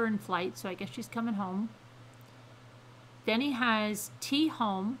return flight, so I guess she's coming home. Then he has T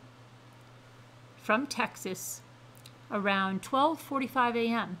home from Texas around 12:45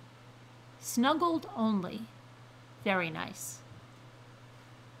 a.m. Snuggled only. Very nice.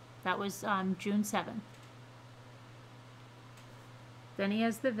 That was June 7th. Then he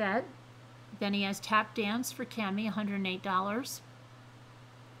has the vet. Then he has tap dance for Cami, $108.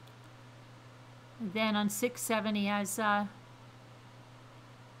 Then on 6/7 he has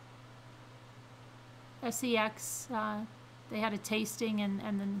SEX. They had a tasting and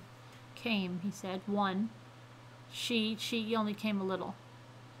then came, he said, one. She only came a little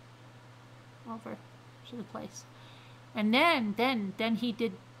over to the place. And then he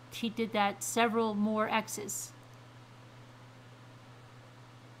did that several more X's.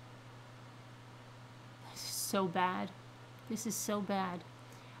 This is so bad. This is so bad.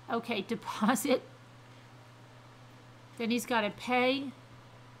 Okay, deposit. Then he's got to pay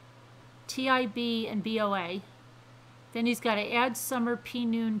TIB and BOA. Then he's got to add summer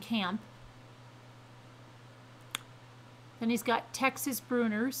P-Noon camp. Then he's got Texas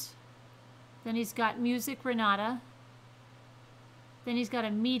Bruners. Then he's got Music Renata. Then he's got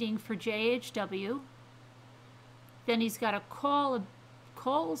a meeting for JHW. Then he's got a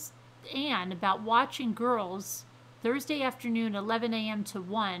calls Ann about watching girls Thursday afternoon, 11 a.m. to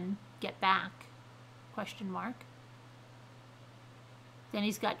 1, get back, question mark. Then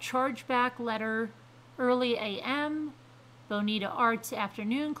he's got chargeback letter, early a.m., Bonita Arts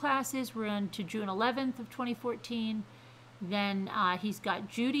afternoon classes run to June 11th of 2014. Then he's got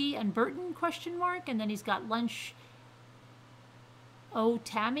Judy and Burton, question mark, and then he's got lunch,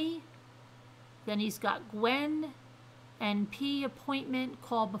 Tammy. Then he's got Gwen, NP appointment,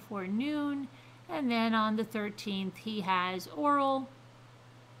 call before noon. And then on the 13th, he has oral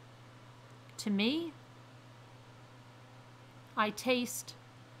to me. I taste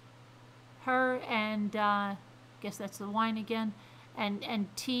her, and guess that's the wine again. And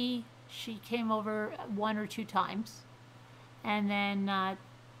tea, she came over 1 or 2 times. And then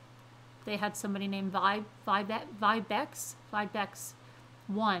they had somebody named Vibex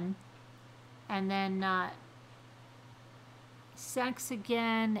 1. And then sex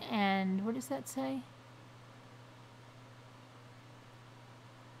again, and what does that say?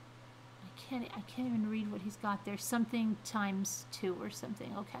 I can't even read what he's got there. Something times 2 or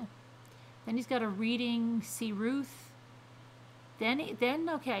something. Okay. Then he's got a reading, see Ruth. Then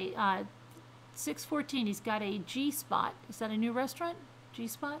okay, 6/14, he's got a G Spot. Is that a new restaurant? G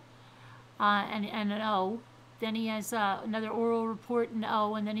Spot? And an O. Then he has another oral report, an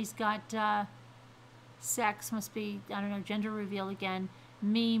O, and then he's got sex, must be, I don't know, gender reveal again,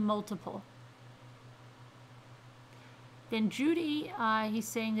 me multiple. Then Judy, he's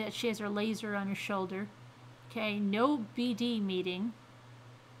saying that she has her laser on her shoulder. Okay, no BD meeting.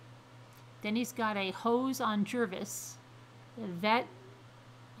 Then he's got a hose on Jervis. The vet,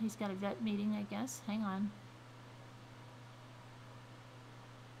 he's got a vet meeting, I guess. Hang on.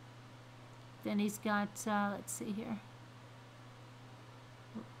 Then he's got, let's see here.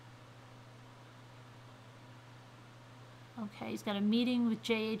 Okay, he's got a meeting with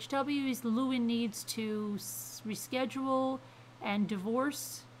JHW. Lewin needs to reschedule and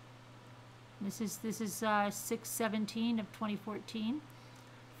divorce. This is 6/17 of 2014.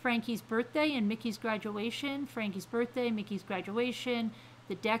 Frankie's birthday and Mickey's graduation. Frankie's birthday, Mickey's graduation.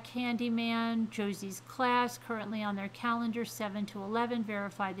 The deck handyman, Josie's class, currently on their calendar, 7 to 11.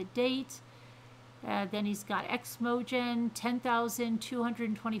 Verify the date. Then he's got Xmogen,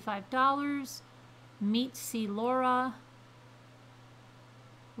 $10,225. Meet C. Laura.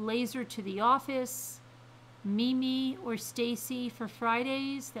 Laser to the office. Mimi or Stacy for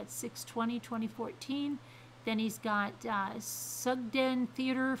Fridays. That's 6/20/2014. Then he's got Sugden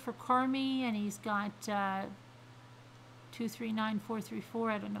Theater for Carmi, and he's got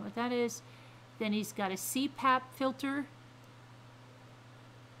 239434. I don't know what that is. Then he's got a CPAP filter.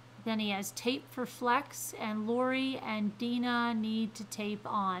 Then he has tape for Flex, and Lori and Dina need to tape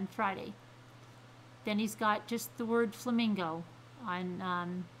on Friday. Then he's got just the word flamingo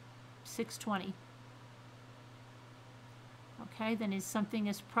on 6/20. Okay, then something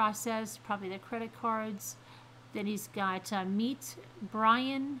is processed, probably the credit cards. Then he's got meet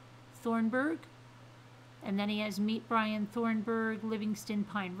Brian Thornburg. And then he has meet Brian Thornburg, Livingston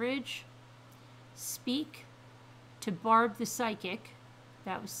Pine Ridge. Speak to Barb the Psychic.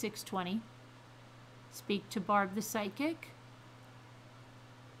 That was 6/20. Speak to Barb the Psychic.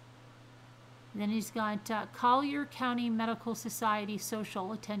 Then he's got Collier County Medical Society social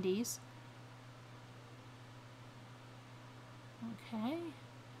attendees. Okay.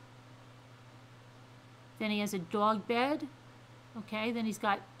 Then he has a dog bed. Okay, then he's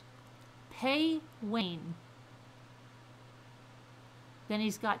got Pay Wayne. Then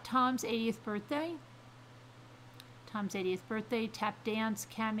he's got Tom's 80th birthday. Tom's 80th birthday, tap dance,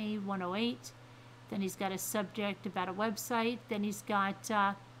 Cami 108. Then he's got a subject about a website. Then he's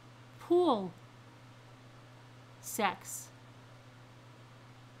got pool sex.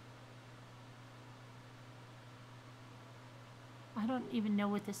 I don't even know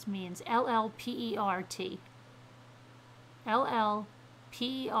what this means. LLPERT.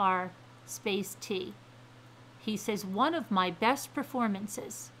 LLPER space T. He says, one of my best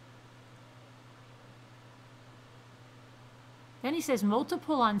performances. Then he says,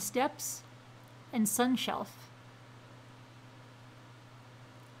 multiple on steps and sun shelf.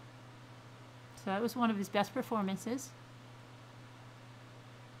 So that was one of his best performances.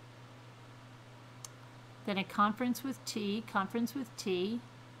 Then a conference with T.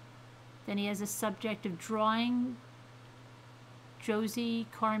 Then he has a subject of drawing Josie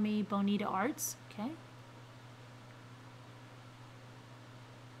Carmi Bonita Arts. Okay.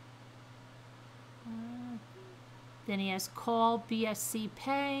 Then he has call BSC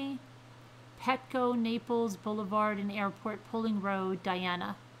Pay, Petco, Naples Boulevard and Airport Pulling Road,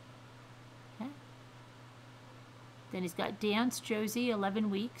 Diana. Okay. Then he's got dance Josie, 11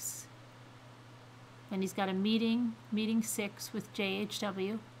 weeks. Then he's got a meeting 6 with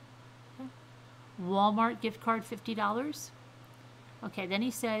JHW. Okay. Walmart gift card, $50. Okay, then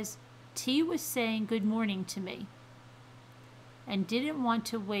he says, T was saying good morning to me and didn't want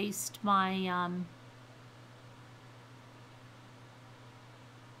to waste my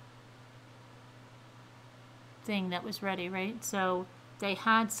thing that was ready, right? So they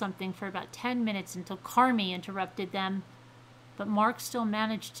had something for about 10 minutes until Carmi interrupted them, but Mark still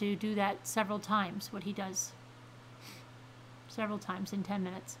managed to do that several times, what he does. Several times in 10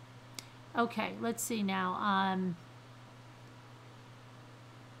 minutes. Okay, let's see now.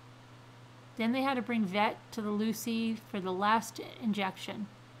 Then they had to bring vet to the Lucy for the last injection.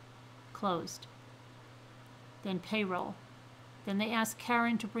 Closed. Then payroll. Then they asked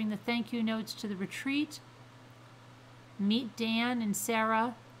Karen to bring the thank you notes to the retreat. Meet Dan and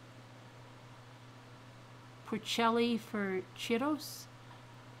Sarah Porcelli for churros.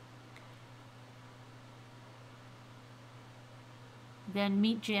 Then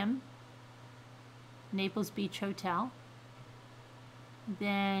meet Jim, Naples Beach Hotel.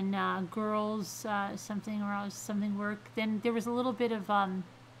 Then girls something or else, something work. Then there was a little bit of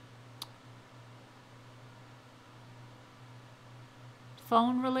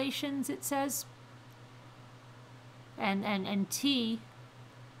phone relations, it says. And T,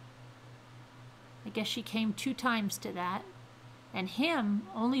 I guess she came 2 times to that, and him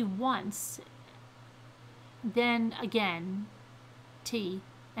only once. Then again, T,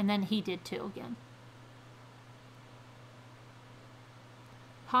 and then he did too again.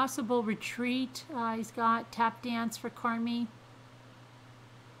 Possible retreat, he's got tap dance for Carmi.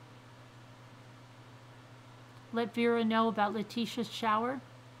 Let Vera know about Letitia's shower.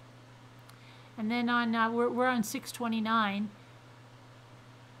 And then on, we're on 629.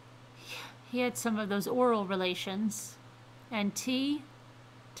 He had some of those oral relations. And T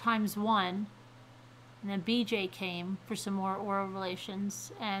times 1. And then BJ came for some more oral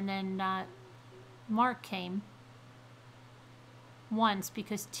relations. And then Mark came once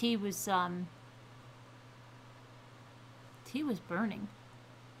because T was burning.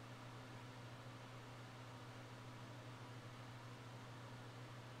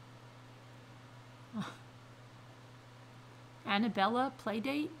 Annabella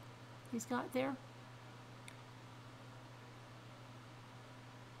playdate he's got there.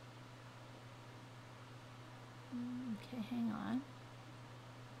 Okay, hang on.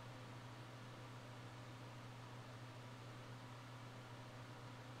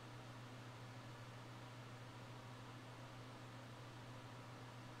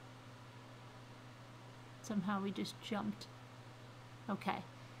 Somehow we just jumped. Okay.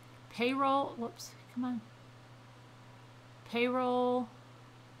 Payroll, whoops, come on. Payroll,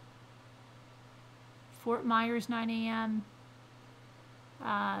 Fort Myers, 9 a.m.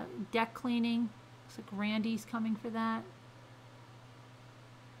 Deck cleaning. Looks like Randy's coming for that.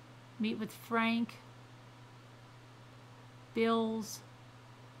 Meet with Frank. Bills.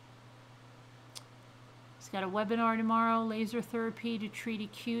 He's got a webinar tomorrow. Laser therapy to treat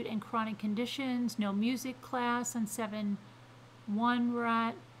acute and chronic conditions. No music class on 7-1 we're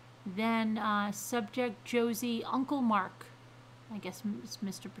at. Then subject Josie, Uncle Mark. I guess it's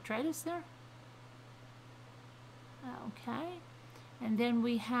Mr. Petratus there. Okay. And then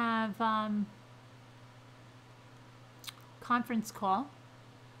we have conference call.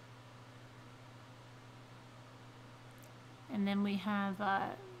 And then we have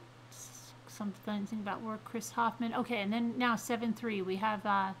something about work, Chris Hoffman. Okay, and then now 7-3, we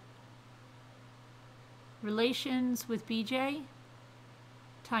have relations with BJ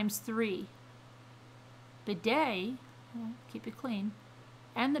times 3. Bidet, keep it clean,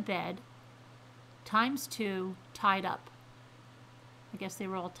 and the bed times 2, tied up. I guess they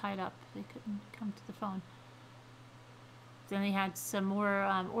were all tied up. They couldn't come to the phone. Then they had some more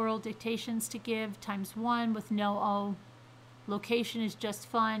oral dictations to give, ×1 with no O. Location is just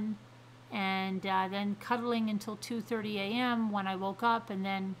fun. And then cuddling until 2:30 a.m. when I woke up, and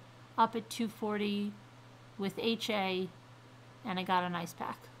then up at 2:40 with HA, and I got an ice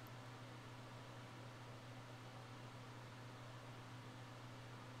pack.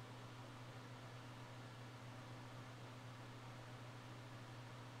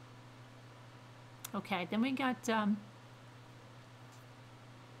 Okay, then we got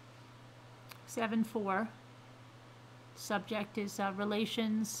 7-4. Subject is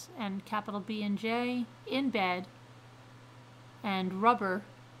relations and capital B and J in bed, and rubber,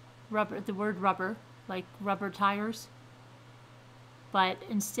 the word rubber, like rubber tires, but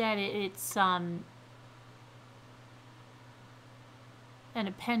instead it's an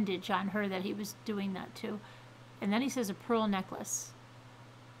appendage on her that he was doing that to. And then he says a pearl necklace.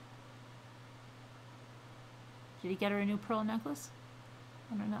 Did he get her a new pearl necklace?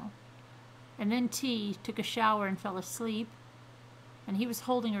 I don't know. And then T took a shower and fell asleep, and he was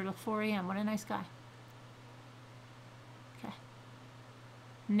holding her till 4 a.m. What a nice guy. Okay.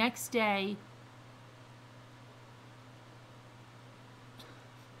 Next day,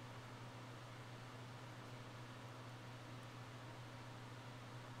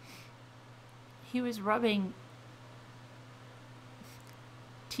 he was rubbing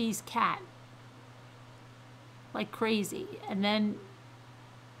T's cat like crazy, and then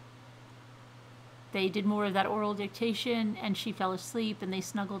they did more of that oral dictation, and she fell asleep, and they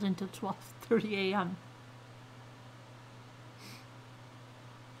snuggled until 12:30 a.m.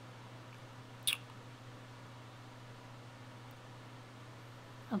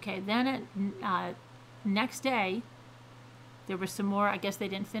 Okay, then next day, there was some more. I guess they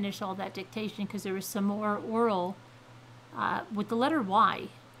didn't finish all that dictation because there was some more oral with the letter Y,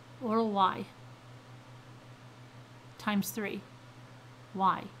 oral Y, ×3.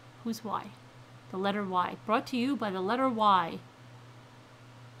 Y. Who's Y? The letter Y. Brought to you by the letter Y,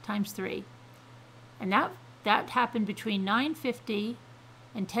 ×3. And that happened between 9:50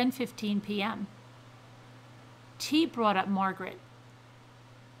 and 10:15 p.m. T brought up Margaret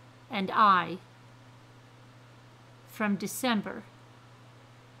and I from December.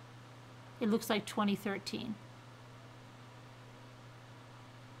 It looks like 2013.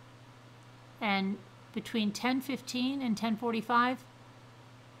 And between 10:15 and 10:45,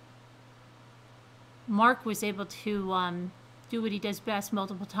 Mark was able to do what he does best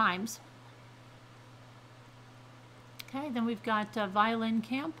multiple times. Okay, then we've got violin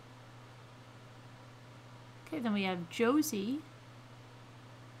camp. Okay, then we have Josie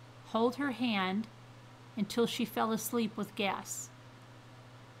hold her hand until she fell asleep with gas.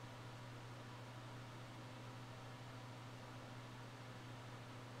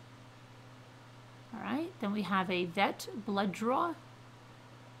 All right, then we have a vet blood draw.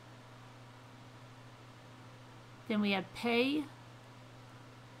 Then we have pay,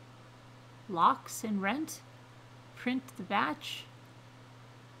 locks and rent, print the batch,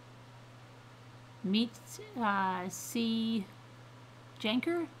 meet C.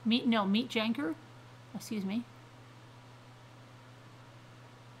 Janker? Meet Janker, excuse me.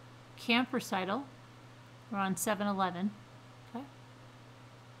 Camp recital, we're on 7-11, okay.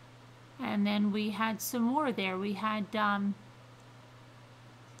 And then we had some more there. We had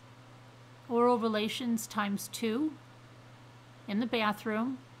oral relations ×2 in the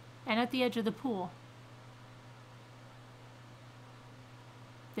bathroom and at the edge of the pool.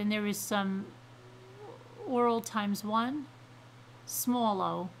 Then there is some oral ×1, small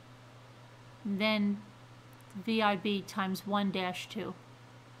o, then VIB ×1-2.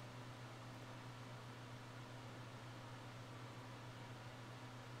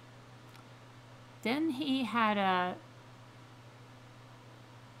 Then he had a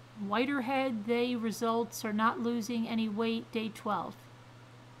whiter head. They results are not losing any weight, day 12.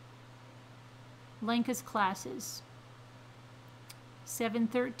 Lenka's classes.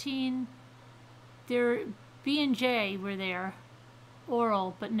 7-13. Their B and J were there.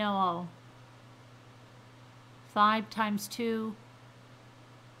 Oral, but no O. 5 ×2.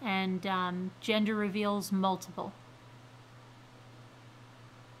 And gender reveals multiple.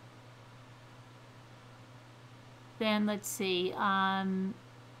 Then let's see.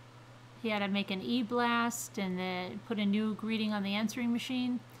 He had to make an e-blast and then put a new greeting on the answering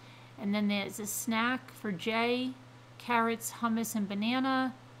machine. And then there's a snack for J, carrots, hummus, and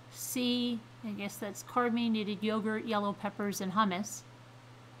banana. C, I guess that's carb needed yogurt, yellow peppers, and hummus.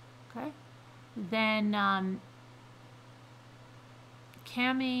 Okay. Then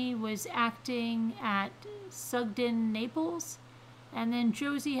Cami was acting at Sugden, Naples, And then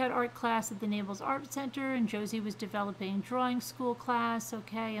Josie had art class at the Naples Art Center, and Josie was developing drawing school class,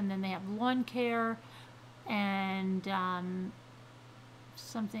 okay, and then they have lawn care, and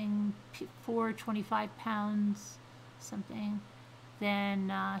something for 25 pounds, something. Then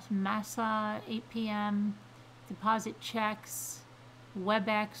Massa, 8 p.m., deposit checks,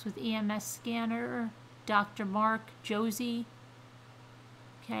 WebEx with EMS scanner, Dr. Mark, Josie.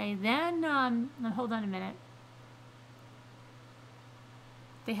 Okay, then, now hold on a minute.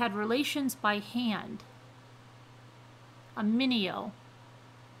 They had relations by hand. A minio.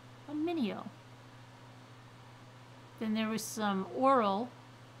 A minio. Then there was some oral.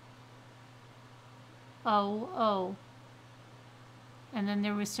 O. And then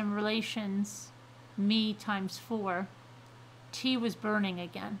there was some relations. Me times 4. T was burning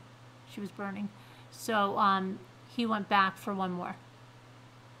again. She was burning. So he went back for one more.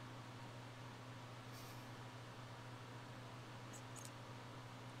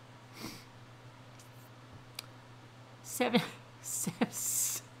 Seven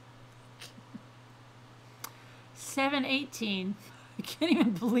 7:18. I can't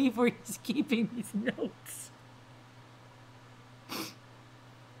even believe where he's keeping these notes.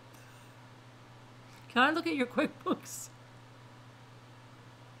 Can I look at your QuickBooks?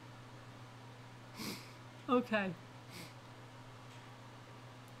 Okay.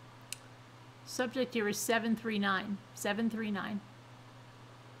 Subject here is 739. 739.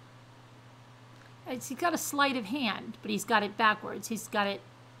 He's got a sleight of hand, but he's got it backwards. He's got it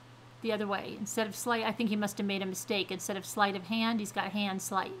the other way. Instead of sleight, I think he must have made a mistake. Instead of sleight of hand, he's got hand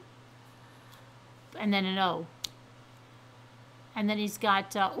sleight. And then an O. And then he's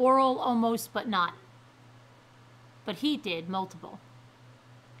got oral almost, but not. But he did multiple.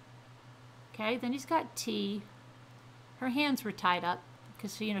 Okay, then he's got T. Her hands were tied up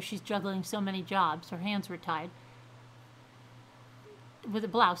because, you know, she's juggling so many jobs. Her hands were tied with a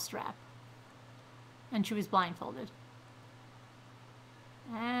blouse strap. And she was blindfolded.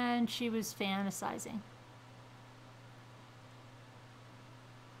 And she was fantasizing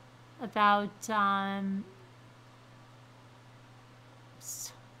about I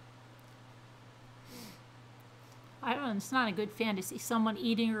don't know, it's not a good fantasy. Someone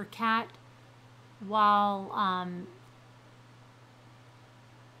eating her cat while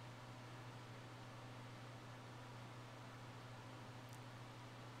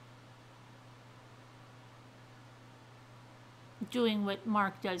doing what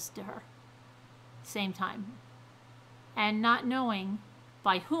Mark does to her, same time, and not knowing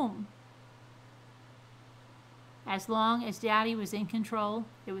by whom. As long as Daddy was in control,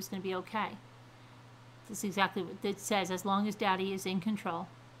 it was going to be okay. That's exactly what it says, as long as Daddy is in control.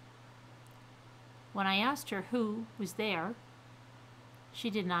 When I asked her who was there, she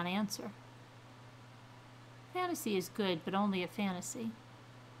did not answer. Fantasy is good, but only a fantasy.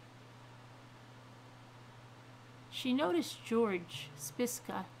 She noticed George,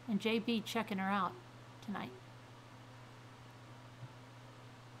 Spiska, and JB checking her out tonight.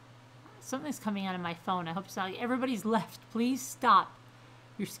 Something's coming out of my phone. I hope it's not. Everybody's left. Please stop.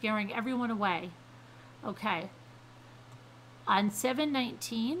 You're scaring everyone away. Okay. On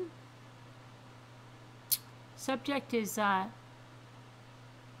 7/19, subject is, oh,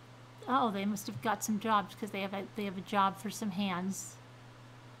 they must have got some jobs because they have a job for some hands.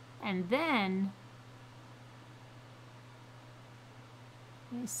 And then,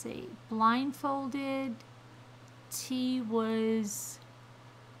 let me see, blindfolded, T was,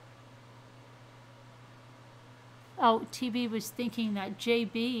 oh, TB was thinking that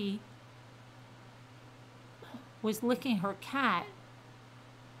JB was licking her cat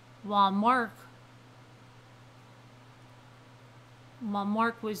while Mark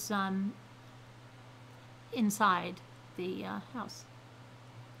was inside the house.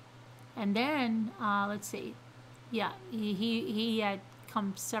 And then, let's see, yeah, he had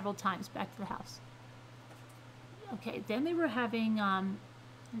come several times back to the house. Okay, then they were having,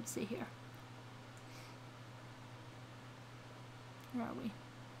 let's see here. Where are we?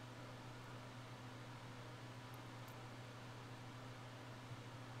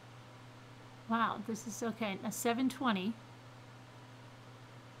 Wow, this is okay. Now 7:20.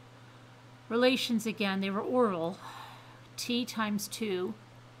 Relations again, they were oral. T times 2.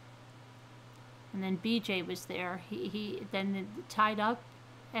 And then BJ was there. He then tied up,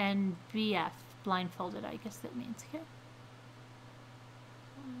 and BF blindfolded, I guess that means. Okay.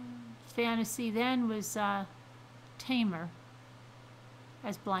 Fantasy then was Tamer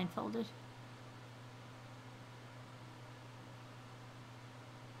as blindfolded.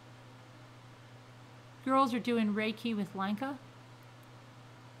 Girls are doing Reiki with Lenka.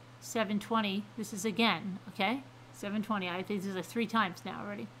 7:20. This is again, okay? 7:20. I think this is like 3 times now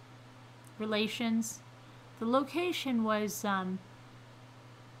already. Relations. The location was,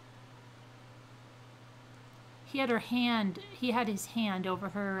 he had his hand over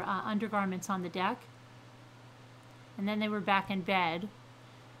her undergarments on the deck. And then they were back in bed,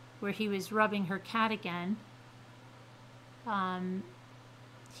 where he was rubbing her cat again.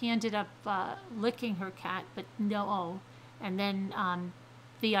 He ended up licking her cat, but no. And then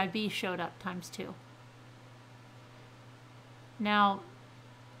VIB showed up ×2. Now,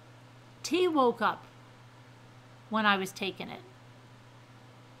 T woke up when I was taking it.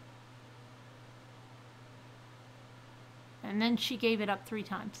 And then she gave it up 3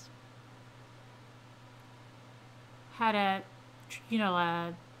 times. Had a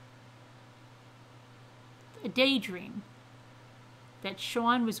daydream that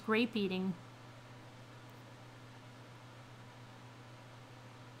Sean was grape eating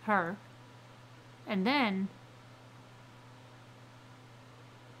her, and then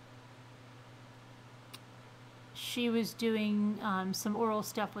she was doing some oral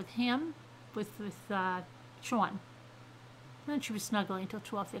stuff with him, with Sean. And then she was snuggling until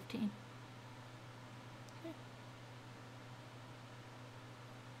 12:15.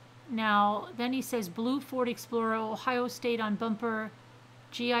 Now, then he says, blue Ford Explorer, Ohio State on bumper,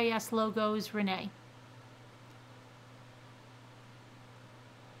 GIS logos, Renee.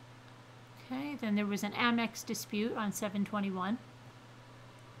 Okay, then there was an Amex dispute on 7/21.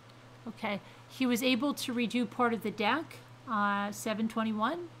 Okay, he was able to redo part of the deck,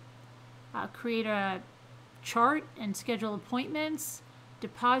 7/21, create a chart and schedule appointments,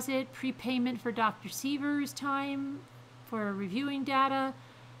 deposit, prepayment for Dr. Sievers' time for reviewing data.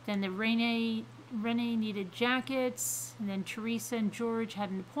 Then the Renee needed jackets, and then Teresa and George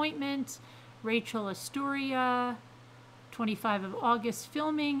had an appointment. Rachel Astoria, 25 of August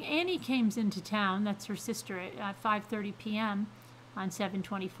filming. Annie came into town, that's her sister, at 5:30 p.m. on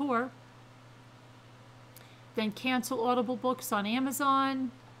 7/24. Then cancel Audible books on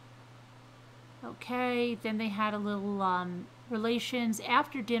Amazon. Okay, then they had a little relations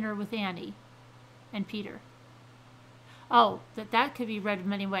after dinner with Annie and Peter. Oh, that could be read in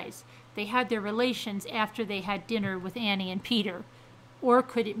many ways. They had their relations after they had dinner with Annie and Peter. Or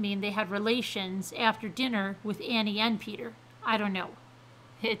could it mean they had relations after dinner with Annie and Peter? I don't know.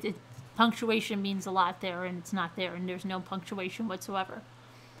 Punctuation means a lot there, and it's not there, and there's no punctuation whatsoever.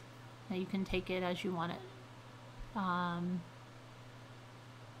 Now you can take it as you want it. Then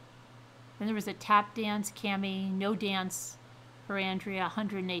there was a tap dance, Cammie, no dance for Andrea,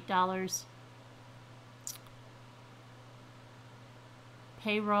 $108.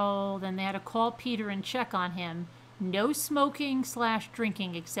 Payroll, then they had to call Peter and check on him. No smoking /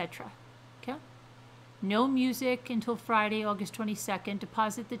 drinking, etc. Okay? No music until Friday, August 22nd.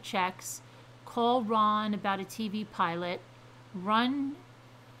 Deposit the checks. Call Ron about a TV pilot. Run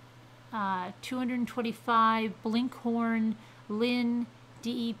 225. Blinkhorn. Lynn.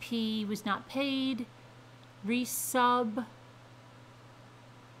 DEP was not paid. Resub.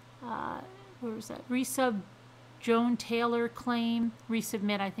 Where was that? Resub Joan Taylor claim.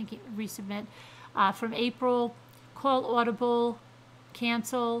 Resubmit, I think. Resubmit. From April. Call Audible.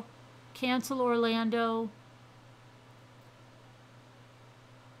 Cancel. Cancel Orlando.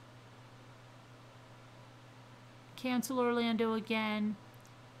 Cancel Orlando again.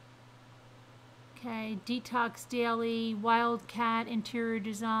 Okay, Detox Daily, Wildcat Interior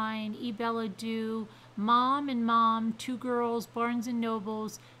Design, eBella Do, Mom and Mom, Two Girls, Barnes &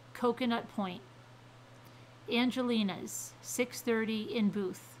 Nobles, Coconut Point. Angelina's, 6:30 in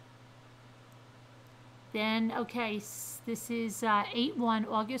booth. Then, okay, this is 8/1,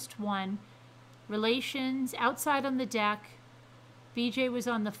 August 1. Relations, outside on the deck. BJ was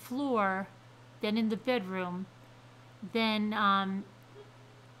on the floor, then in the bedroom. Then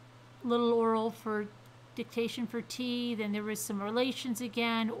little oral for dictation for T. Then there was some relations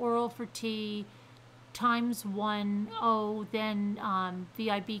again, oral for T, ×1. Then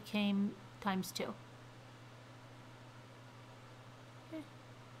VIB came ×2.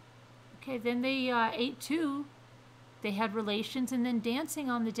 Okay, then they 8/2. They had relations and then dancing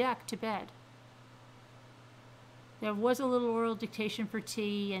on the deck to bed. There was a little oral dictation for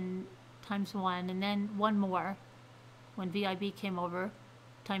T and ×1, and then one more when VIB came over,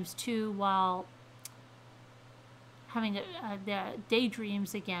 ×2, while having the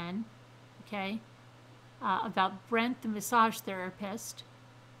daydreams again, okay, about Brent, the massage therapist.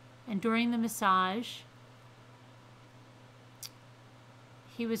 And during the massage,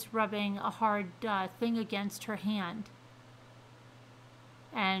 he was rubbing a hard thing against her hand.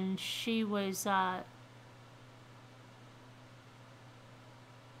 And she was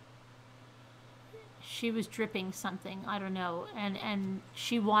she was dripping something, I don't know, and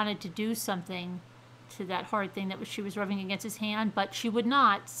she wanted to do something to that hard thing that she was rubbing against his hand, but she would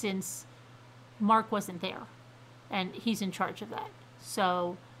not, since Mark wasn't there, and he's in charge of that.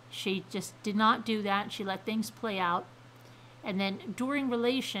 So she just did not do that. She let things play out. And then during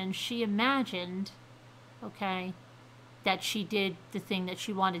relations, she imagined, okay, that she did the thing that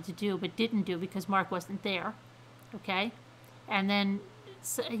she wanted to do but didn't do because Mark wasn't there, okay? And then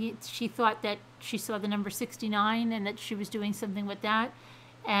she thought that she saw the number 69 and that she was doing something with that.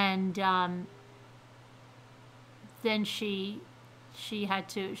 And then she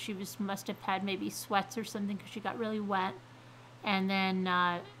must have had maybe sweats or something because she got really wet. And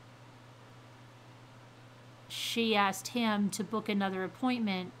then she asked him to book another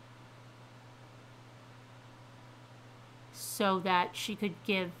appointment so that she could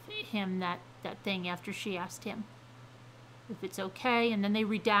give him that thing after she asked him if it's okay. And then they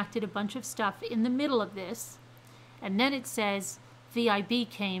redacted a bunch of stuff in the middle of this. And then it says VIB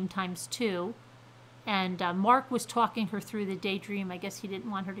came ×2. And Mark was talking her through the daydream. I guess he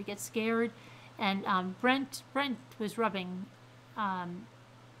didn't want her to get scared. And Brent was rubbing, I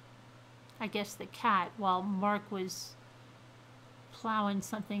guess, the cat while Mark was plowing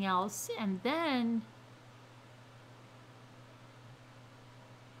something else. And then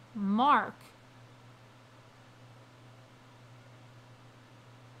Mark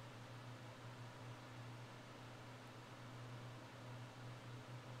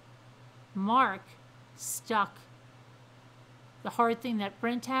stuck the hard thing that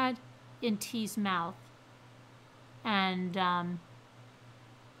Brent had in T's mouth. And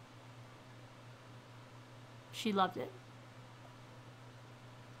she loved it.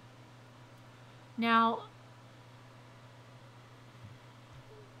 Now,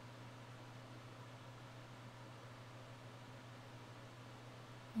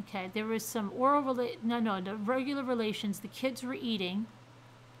 okay, there was some the regular relations. The kids were eating.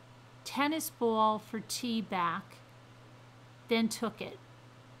 Tennis ball for T back, then took it.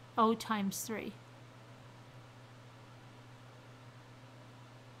 O ×3.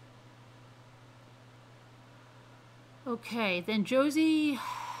 Okay, then Josie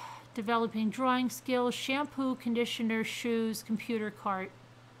developing drawing skills, shampoo, conditioner, shoes, computer cart.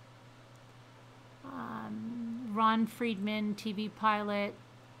 Ron Friedman, TV pilot.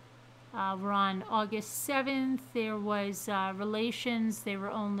 We're on August 7th. There was relations. They were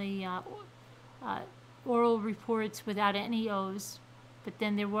only oral reports without any O's. But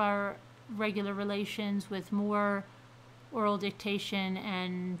then there were regular relations with more oral dictation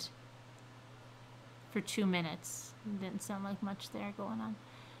and for 2 minutes. Didn't sound like much there going on.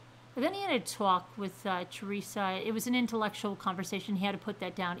 But then he had a talk with Teresa. It was an intellectual conversation. He had to put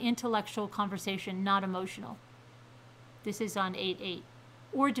that down. Intellectual conversation, not emotional. This is on 8/8.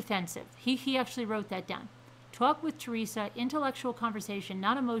 Or defensive. He actually wrote that down. Talk with Teresa, intellectual conversation,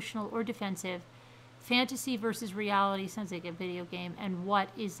 not emotional or defensive, fantasy versus reality, sounds like a video game, and what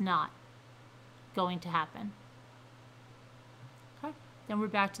is not going to happen. Okay. Then we're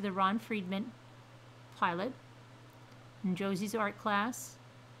back to the Ron Friedman pilot, and Josie's art class,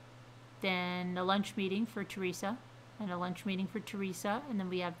 then a lunch meeting for Teresa, and a lunch meeting for Teresa, and then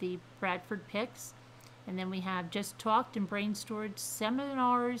we have the Bradford pics. And then we have just talked and brainstormed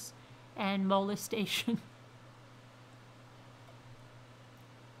seminars and molestation.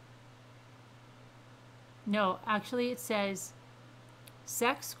 No, actually it says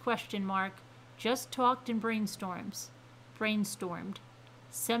sex ? Just talked and brainstormed,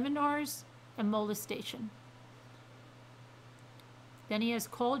 seminars and molestation. Then he has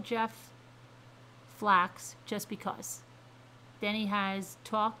called Jeff Flax just because. Then he has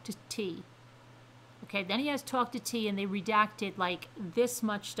talked to T. Okay, then he has talked to T, and they redacted like this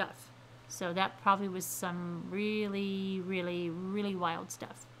much stuff. So that probably was some really, really, really wild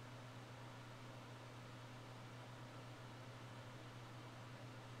stuff.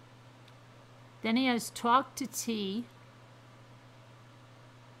 Then he has talked to T,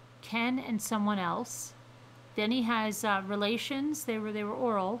 Ken, and someone else. Then he has relations. They were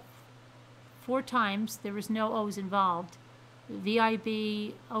oral 4 times. There was no O's involved.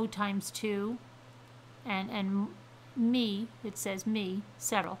 VIB, O ×2. And me, it says me,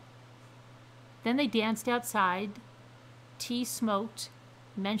 several. Then they danced outside. T smoked,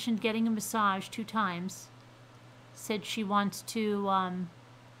 mentioned getting a massage 2 times, said she wants to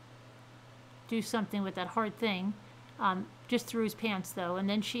do something with that hard thing, just through his pants though. And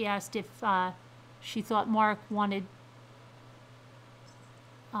then she asked if she thought Mark wanted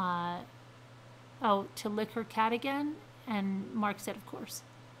to lick her cat again, and Mark said of course.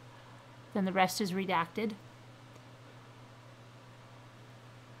 Then the rest is redacted.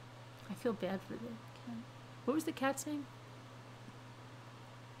 I feel bad for the What was the cat's name?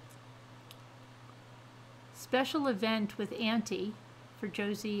 Special event with Auntie for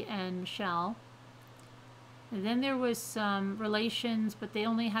Josie and Michelle. And then there was some relations, but they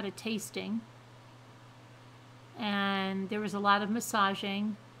only had a tasting. And there was a lot of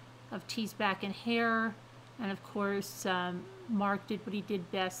massaging of T's back and hair. And of course, Mark did what he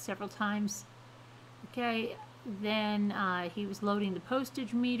did best several times. Okay, then he was loading the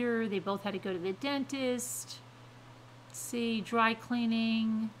postage meter. They both had to go to the dentist. Let's see, dry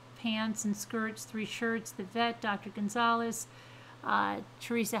cleaning, pants and skirts, 3 shirts, the vet, Dr. Gonzalez.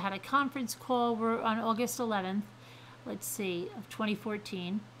 Teresa had a conference call. We're on August 11th, let's see, of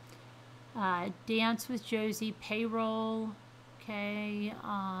 2014. Dance with Josie, payroll, okay.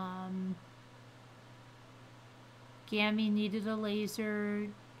 Gammy needed a laser.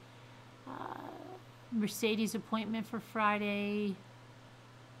 Mercedes appointment for Friday.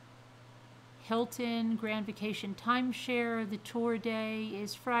 Hilton, Grand Vacation Timeshare. The tour day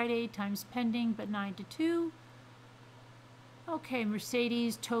is Friday, times pending, but 9 to 2. Okay,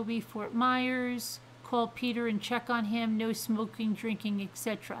 Mercedes, Toby, Fort Myers. Call Peter and check on him. No smoking, drinking,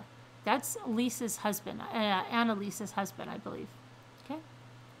 etc. That's Lisa's husband, Annalisa's husband, I believe. Okay.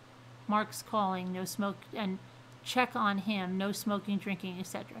 Mark's calling, no smoke, and check on him. No smoking, drinking,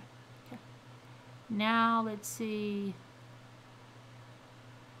 etc. Okay. Now let's see.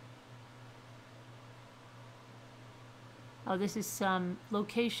 Oh, this is some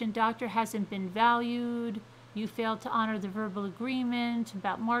location. Doctor hasn't been valued. You failed to honor the verbal agreement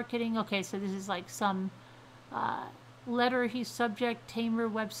about marketing. Okay, so this is like some letter he's subject, tamer,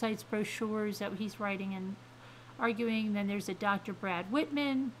 websites, brochures that he's writing and arguing. Then there's a Dr. Brad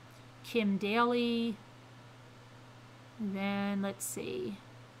Whitman, Kim Daly. And then let's see.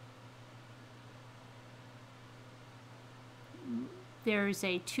 There's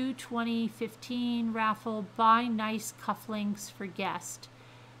a 2/20/15 raffle. Buy nice cufflinks for guest.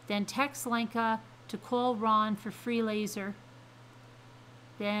 Then text Lenka to call Ron for free laser.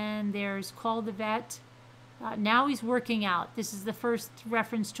 Then there's call the vet. Now he's working out. This is the first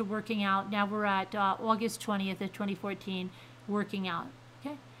reference to working out. Now we're at August 20th of 2014, working out.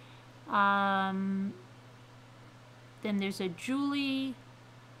 Okay. Then there's a Julie.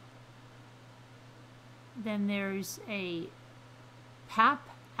 Then there's a PAP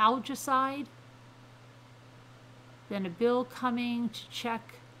algicide. Then a bill coming to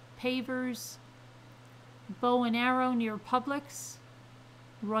check pavers. Bow and arrow near Publix.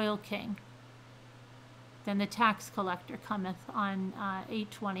 Royal King. Then the tax collector cometh on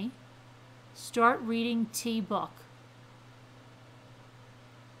 8/20. Start reading T book.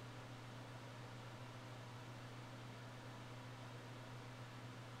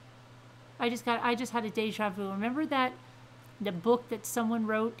 I just had a deja vu. Remember that the book that someone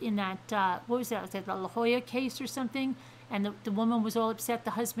wrote in that what was that? Was that the La Jolla case or something? And the woman was all upset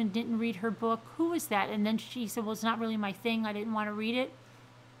the husband didn't read her book. Who was that? And then she said, well, it's not really my thing. I didn't want to read it.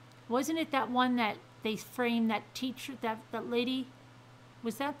 Wasn't it that one that they framed that teacher, that lady?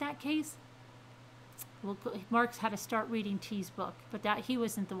 Was that case? Well, Mark's had to start reading T's book, but that he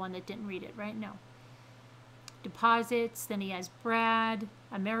wasn't the one that didn't read it, right? No. Deposits, then he has Brad,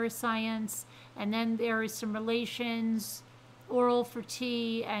 Ameriscience, and then there is some relations, oral for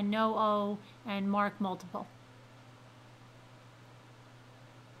T and no O, and Mark multiple.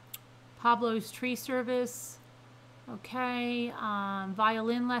 Pablo's tree service, okay,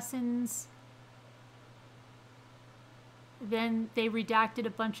 violin lessons. Then they redacted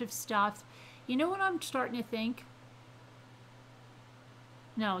a bunch of stuff. You know what I'm starting to think?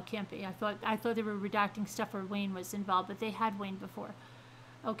 No, it can't be. I thought they were redacting stuff where Wayne was involved, but they had Wayne before.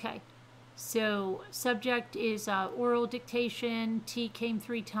 Okay, so subject is oral dictation. T came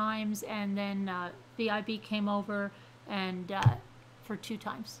 3 times, and then VIB came over and for 2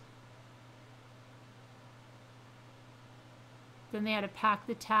 times. Then they had to pack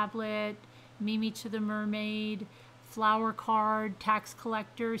the tablet, Mimi to the mermaid, flower card, tax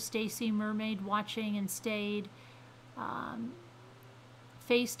collector, Stacy mermaid watching and stayed,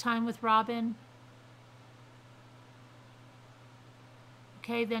 FaceTime with Robin.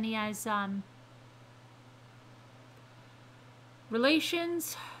 Okay, then he has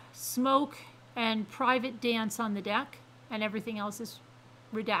relations, smoke, and private dance on the deck, and everything else is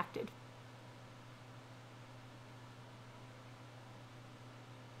redacted.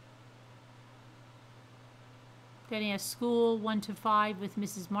 Then he has school 1 to 5 with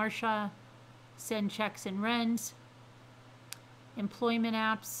Mrs. Marcia, send checks and rents, employment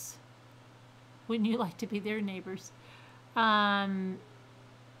apps. Wouldn't you like to be their neighbors?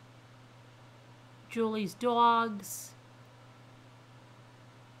 Julie's dogs.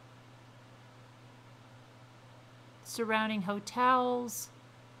 surrounding hotels,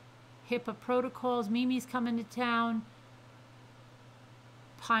 HIPAA protocols, Mimi's coming to town,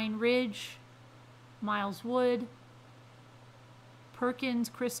 Pine Ridge, Miles Wood, Perkins,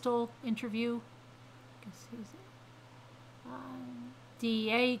 Crystal interview. Guess who's it?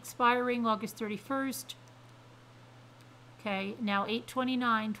 DEA expiring August 31st. Okay, now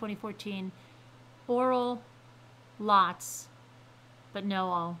 8/29/2014. Oral, lots, but no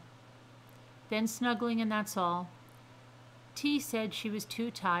all. Then snuggling and that's all. T said she was too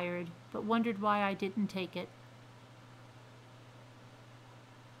tired, but wondered why I didn't take it.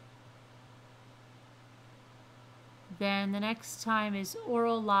 Then the next time is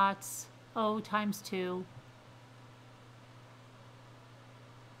oral lots, O times 2.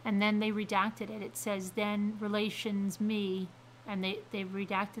 And then they redacted it. It says then relations me, and they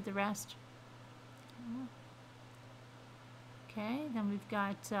redacted the rest. Okay, then we've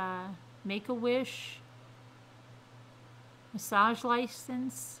got Make-A-Wish, massage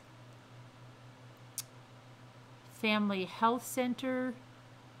license, family health center.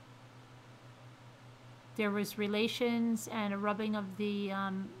 There was relations and a rubbing of the,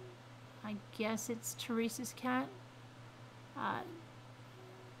 I guess it's Teresa's cat.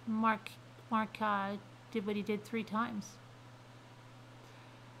 Mark did what he did 3 times.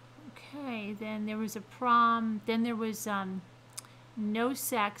 Okay, then there was a prom. Then there was no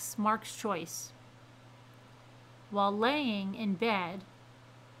sex, Mark's choice. While laying in bed,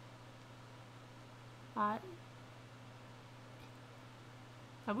 I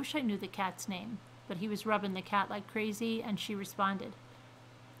wish I knew the cat's name, but he was rubbing the cat like crazy, and she responded.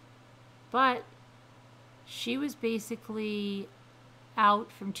 But she was basically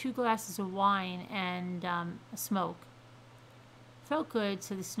out from 2 glasses of wine and a smoke. Felt good,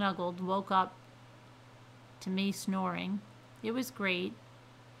 so they snuggled, woke up to me snoring. It was great.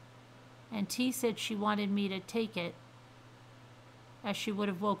 And T said she wanted me to take it, as she would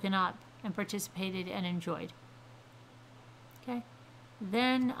have woken up and participated and enjoyed. Okay.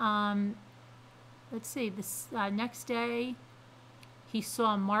 Then, let's see, this next day, he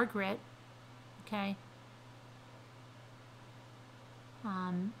saw Margaret, okay,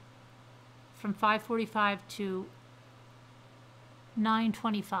 from 5:45 to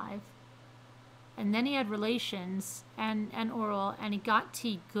 9:25. And then he had relations and oral, and he got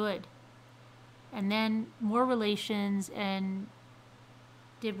T good. And then more relations and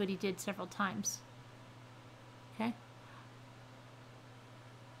did what he did several times. Okay?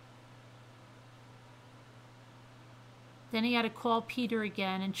 Then he had to call Peter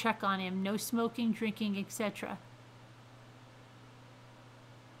again and check on him. No smoking, drinking, etc.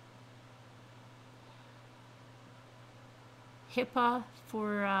 HIPAA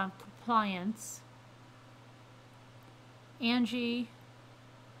for compliance. Angie,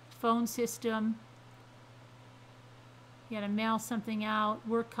 phone system. You had to mail something out.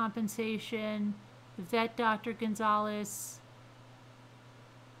 Work compensation. The vet, Dr. Gonzalez.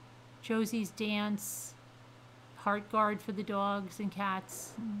 Josie's dance. Heart guard for the dogs and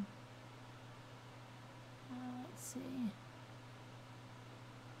cats. Let's see.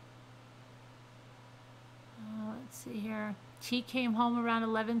 Let's see here. She came home around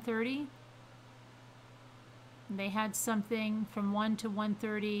 11:30. They had something from 1 to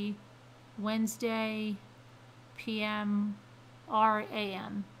 1:30 Wednesday p.m. or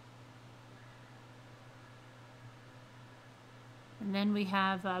a.m. And then we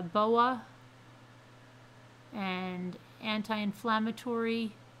have BOA and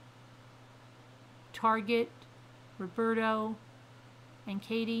anti-inflammatory, Target, Roberto, and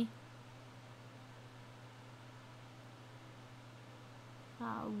Katie.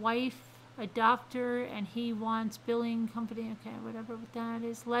 Wife, a doctor, and he wants billing company, okay, whatever that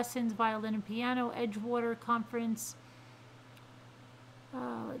is. Lessons, violin and piano, Edgewater conference.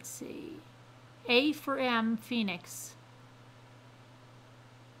 Let's see. A for M, Phoenix.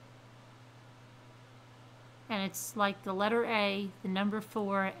 And it's like the letter A, the number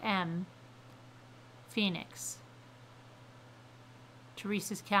 4, M, Phoenix.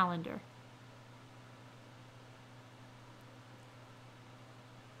 Teresa's calendar.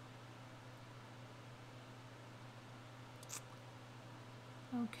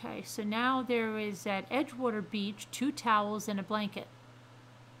 Okay, so now there is at Edgewater Beach 2 towels and a blanket.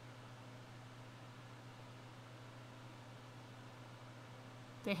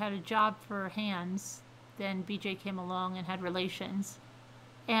 They had a job for hands. Then BJ came along and had relations.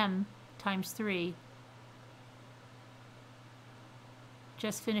 M times 3.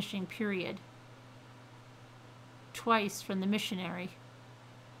 Just finishing period. Twice from the missionary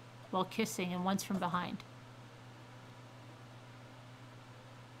while kissing, and once from behind.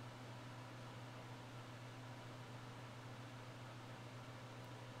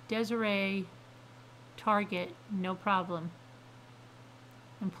 Desiree, Target, no problem.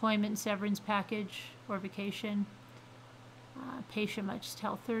 Employment severance package or vacation. Patient must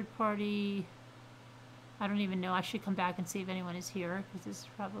tell third party. I don't even know. I should come back and see if anyone is here, because this is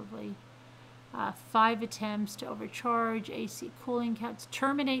probably 5 attempts to overcharge, AC cooling cats.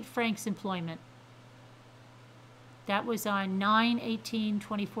 Terminate Frank's employment. That was on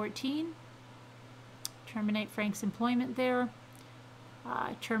 9/18/2014. Terminate Frank's employment there.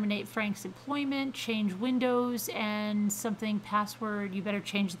 Terminate Frank's employment, change windows, and something password. You better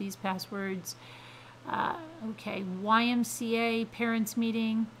change these passwords. Okay, YMCA parents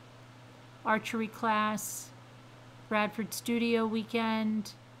meeting, archery class, Bradford studio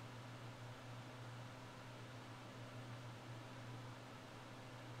weekend.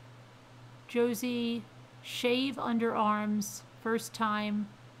 Josie, shave underarms, first time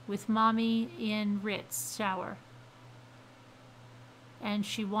with mommy in Ritz shower. And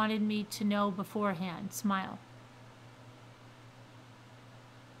she wanted me to know beforehand. Smile.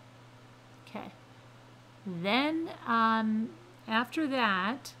 Okay. Then, after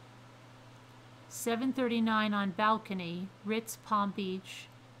that, 7:39 on balcony, Ritz, Palm Beach.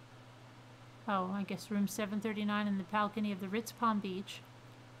 Oh, I guess room 739 in the balcony of the Ritz, Palm Beach.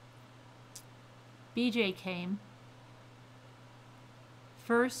 BJ came.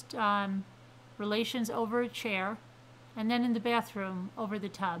 First, relations over a chair, and then in the bathroom over the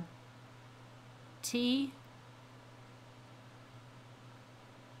tub. T,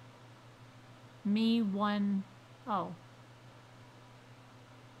 me, 1, oh.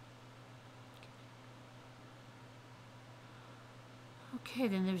 Okay,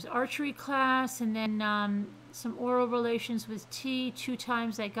 then there's archery class, and then some oral relations with T. 2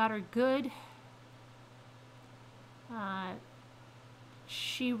 times I got her good.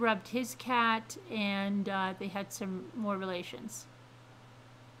 She rubbed his cat, and they had some more relations.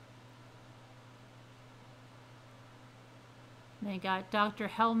 They got Dr.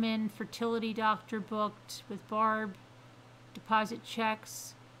 Hellman, fertility doctor booked with Barb, deposit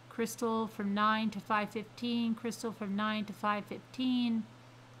checks, Crystal from 9 to 5:15, Crystal from 9 to 5:15.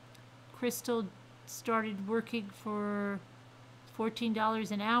 Crystal started working for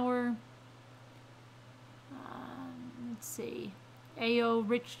 $14 an hour. Let's see. AO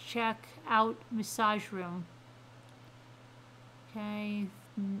rich check out massage room. Okay,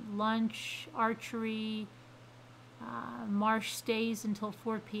 lunch, archery. Marsh stays until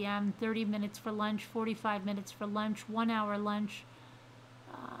 4 p.m. 30 minutes for lunch, 45 minutes for lunch, 1 hour lunch.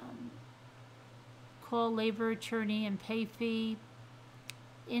 Call labor attorney and pay fee.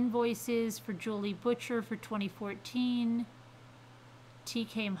 Invoices for Julie Butcher for 2014. T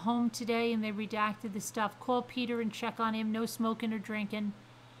came home today and they redacted the stuff. Call Peter and check on him. No smoking or drinking.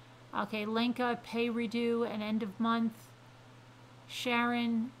 Okay, Lenka, pay redo and end of month.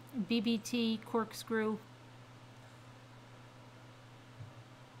 Sharon, BBT, corkscrew.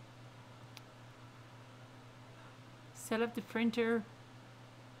 Set up the printer.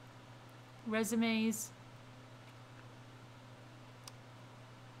 Resumes.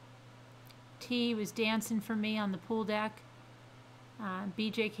 T was dancing for me on the pool deck.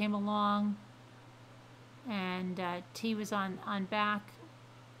 BJ came along, and T was on back,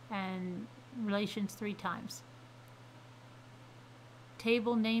 and relations 3 times.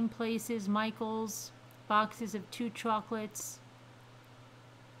 Table name places, Michael's, boxes of 2 chocolates.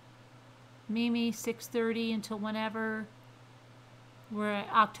 Mimi, 6:30 until whenever. We're at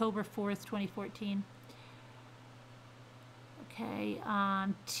October 4th, 2014. Okay,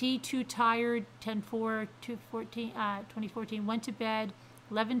 T too tired, 10/4, 2014, went to bed,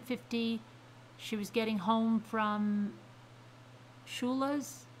 11:50. She was getting home from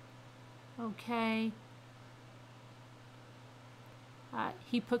Shula's. Okay.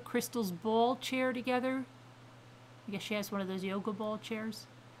 He put Crystal's ball chair together. I guess she has one of those yoga ball chairs.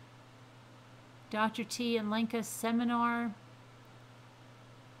 Dr. T and Lenka seminar.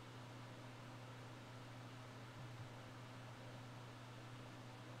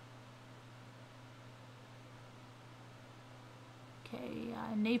 Okay,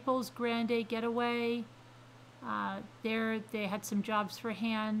 Naples Grande getaway. There they had some jobs for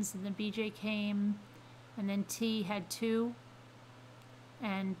hands, and then BJ came, and then T had 2,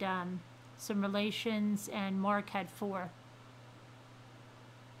 and some relations, and Mark had 4.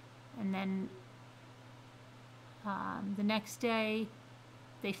 And then the next day,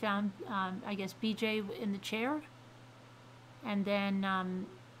 they found, I guess, BJ in the chair, and then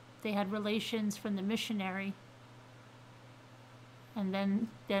they had relations from the missionary, and then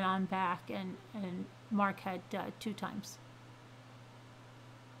on back, and Mark had 2 times.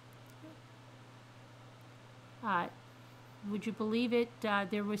 would you believe it,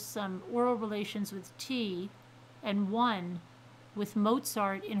 there was some oral relations with T and one with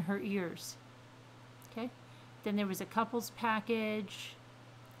Mozart in her ears. Okay? Then there was a couples package,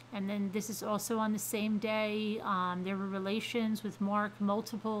 and then this is also on the same day. There were relations with Mark,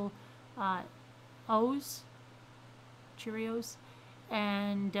 multiple O's, Cheerios,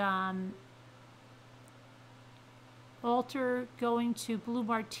 and Alter going to Blue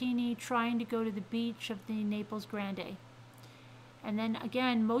Martini, trying to go to the beach of the Naples Grande. And then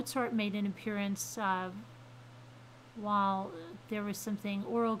again, Mozart made an appearance while there was something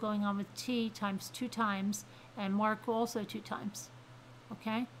oral going on with T times 2 times, and Mark also 2 times.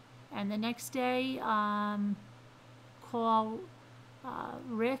 Okay? And the next day, call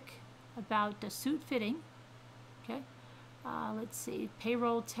Rick about the suit fitting. Okay? Let's see,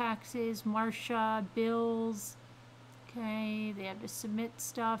 payroll, taxes, Marcia, bills. Okay, they have to submit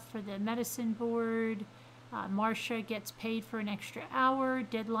stuff for the medicine board. Marcia gets paid for an extra hour.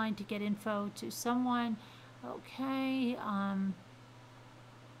 Deadline to get info to someone. Okay.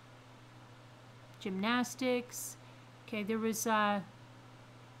 Gymnastics. Okay, there was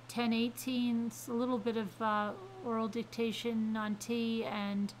 10:18, a little bit of oral dictation on T,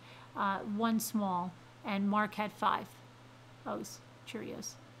 and 1 small. And Mark had 5 O's,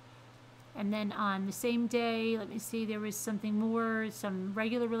 Cheerios. And then on the same day, let me see, there was something more, some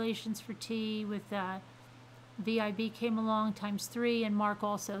regular relations for T with VIB came along times 3, and Mark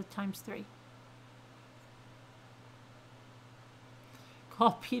also times 3.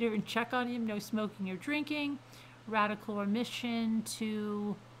 Call Peter and check on him, no smoking or drinking. Radical remission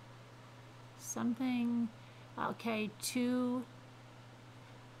to something. Okay, 2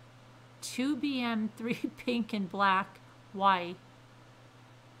 BM, 3 pink and black, Y.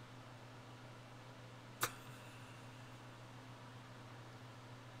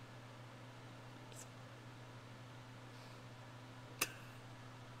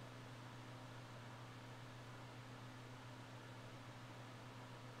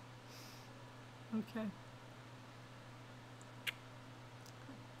 Okay.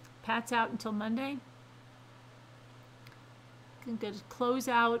 Pat's out until Monday. Going to close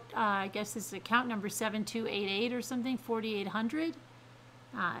out, I guess this is account number 7288 or something, 4800.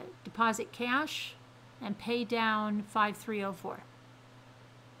 Deposit cash and pay down 5304.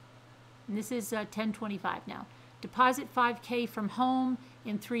 And this is 1025 now. Deposit 5K from home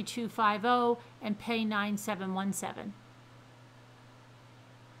in 3250 and pay 9717.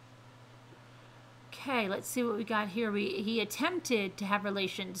 Okay, let's see what we got here. He attempted to have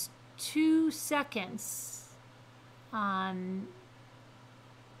relations 2 seconds. It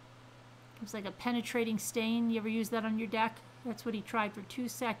was like a penetrating stain. You ever use that on your deck? That's what he tried for 2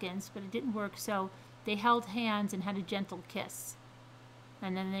 seconds, but it didn't work, so they held hands and had a gentle kiss.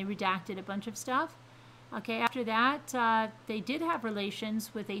 And then they redacted a bunch of stuff. Okay, after that, they did have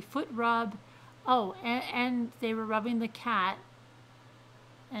relations with a foot rub. Oh, and they were rubbing the cat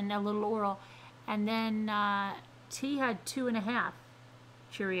and a little oral. And then T had 2.5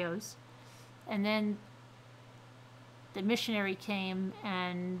 Cheerios. And then the missionary came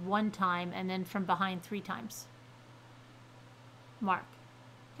and 1 time, and then from behind 3 times. Mark.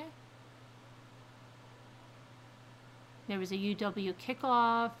 Okay. There was a UW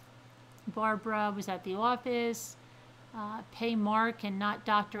kickoff. Barbara was at the office. Pay Mark and not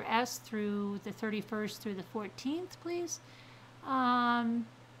Dr. S through the 31st through the 14th, please.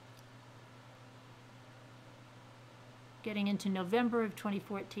 Getting into November of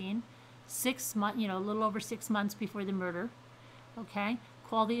 2014, 6 months, a little over 6 months before the murder. Okay,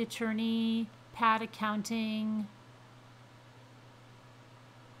 call the attorney, Pat accounting,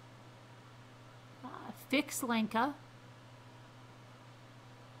 fix Lenka,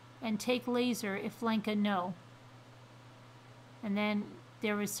 and take laser if Lenka no. And then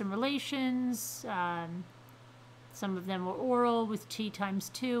there was some relations. Some of them were oral with T times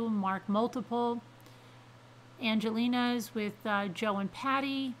 2, Mark multiple. Angelina's with Joe and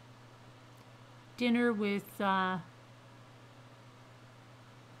Patty. Dinner with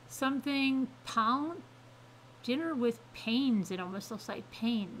something pound. Dinner with Pains. It almost looks like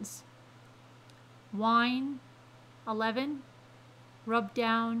Pains. Wine. 11. Rub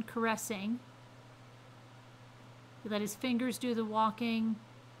down, caressing. He let his fingers do the walking.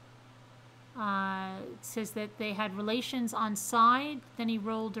 It says that they had relations on side. Then he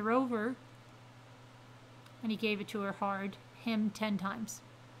rolled her over. And he gave it to her hard, him 10 times.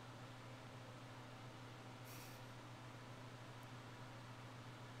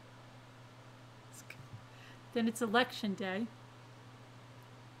 Then it's election day.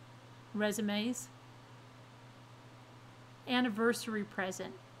 Resumes. Anniversary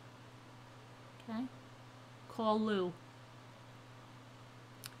present. Okay. Call Lou.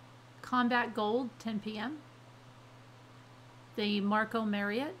 Combat Gold, 10 p.m. The Marco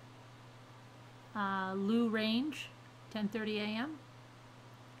Marriott, Lou Range, 10:30 a.m.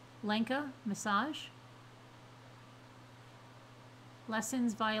 Lenka Massage.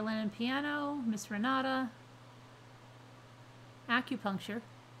 Lessons, violin and piano, Miss Renata. Acupuncture.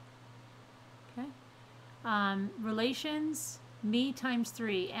 Okay. Relations, me times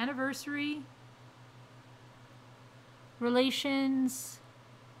 3. Anniversary. Relations.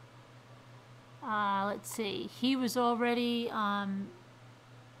 Let's see. He was already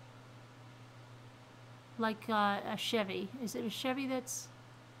like a Chevy. Is it a Chevy that's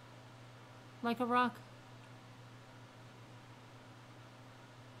like a rock?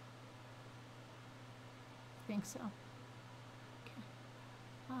 I think so. Okay.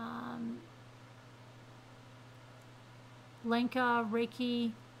 Lenka,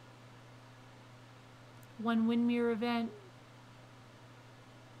 Reiki, one Windmere event.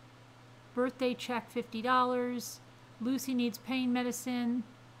 Birthday check, $50. Lucy needs pain medicine.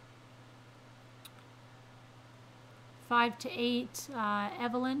 5 to 8,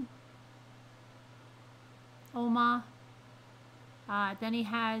 Evelyn. Oma. Then he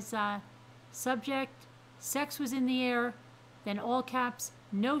has subject, sex was in the air, then all caps,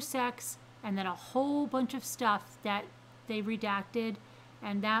 no sex, and then a whole bunch of stuff that they redacted.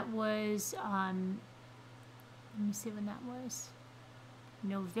 And that was, let me see when that was.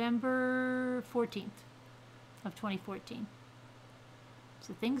 November 14th of 2014.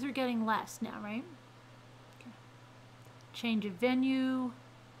 So things are getting less now, right? Okay. Change of venue.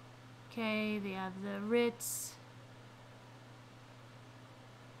 Okay, they have the Ritz.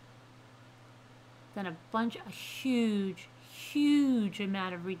 Then a huge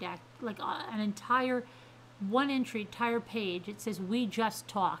amount of redact, like an entire entire page. It says we just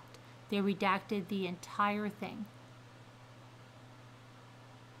talked. They redacted the entire thing.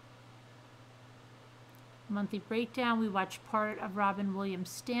 Monthly breakdown. We watched part of Robin Williams'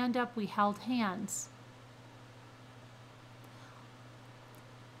 stand-up. We held hands.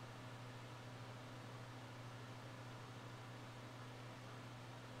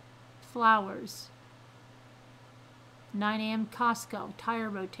 Flowers. 9 a.m. Costco. Tire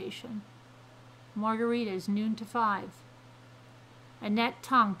rotation. Margaritas, noon to 5. Annette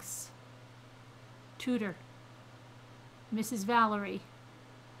Tonks. Tutor. Mrs. Valerie.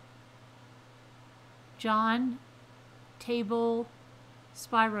 John, table,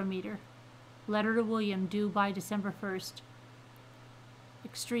 spirometer. Letter to William, due by December 1st.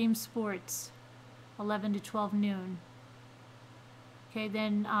 Extreme sports, 11 to 12 noon. Okay,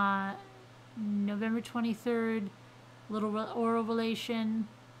 then November 23rd, little oral relation.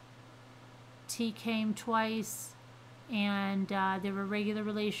 T came twice, and there were regular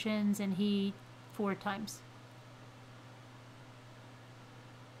relations, and he 4 times.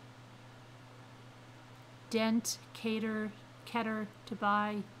 Dent, Keter to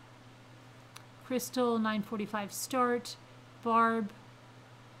buy. Crystal, 9:45 start. Barb,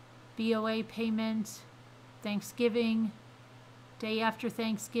 BOA payment. Thanksgiving, day after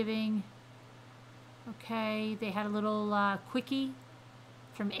Thanksgiving. Okay, they had a little quickie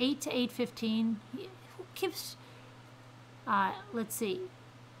from 8 to 8:15. Who gives? Let's see.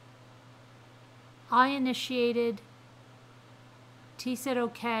 I initiated. T said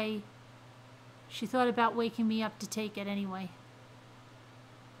okay. She thought about waking me up to take it anyway.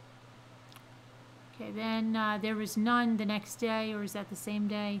 Okay, then there was none the next day, or is that the same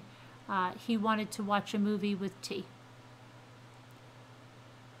day? He wanted to watch a movie with T.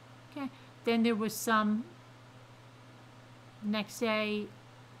 Okay, then there was some. Next day,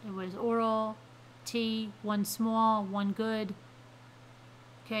 it was oral, T, 1 small, 1 good.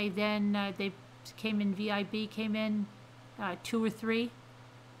 Okay, then they came in, VIB came in, 2 or 3.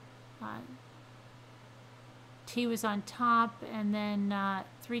 T was on top, and then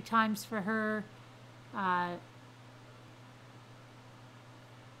 3 times for her.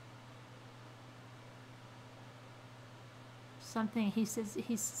 Something he says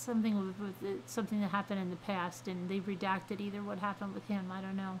he's something with something that happened in the past, and they redacted either what happened with him. I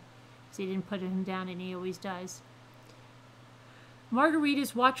don't know, because he didn't put him down, and he always does.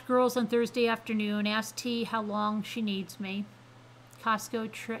 Margaritas, watch girls on Thursday afternoon. Ask T how long she needs me.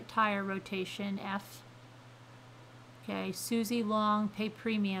 Costco tire rotation, F. Okay, Susie Long, pay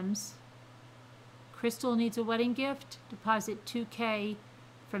premiums. Crystal needs a wedding gift. Deposit $2K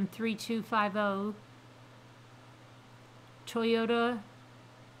from 3250. Toyota,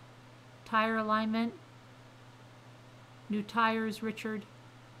 tire alignment. New tires, Richard.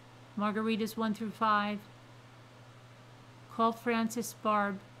 Margaritas 1 through 5. Call Francis,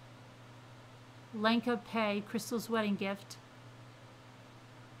 Barb. Lenka, pay. Crystal's wedding gift.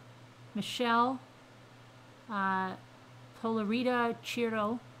 Michelle, Polarita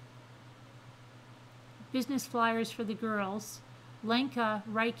Chiro, business flyers for the girls. Lenka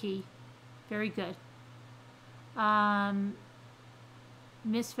Reiki, very good.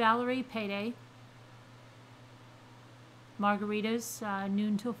 Miss Valerie, payday. Margaritas,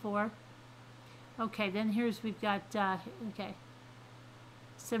 noon till 4. Okay, then we've got, okay,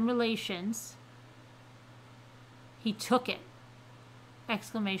 some relations. He took it!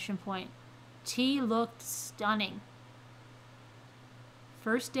 Exclamation point. T looked stunning.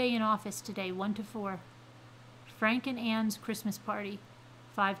 First day in office today, 1 to 4. Frank and Ann's Christmas party,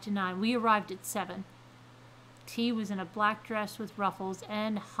 5 to 9. We arrived at 7. T was in a black dress with ruffles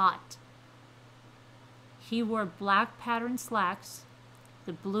and hot. He wore black patterned slacks,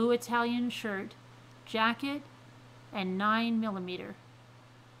 the blue Italian shirt, jacket, and 9mm.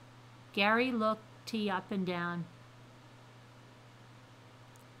 Gary looked T up and down.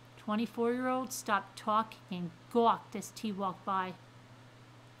 24-year-old stopped talking and gawked as T walked by.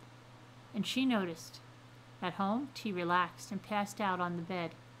 And she noticed. At home, T relaxed and passed out on the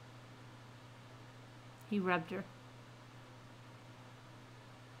bed. He rubbed her.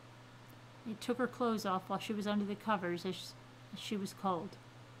 He took her clothes off while she was under the covers as she was cold.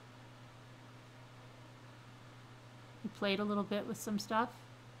 He played a little bit with some stuff,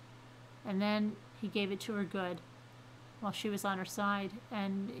 and then he gave it to her good while she was on her side,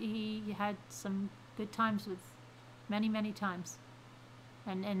 and he had some good times with many, many times,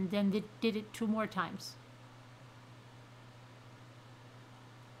 and then did it 2 more times.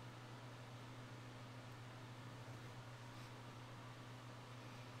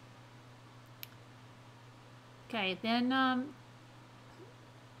 Okay, then a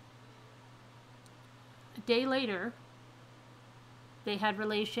day later, they had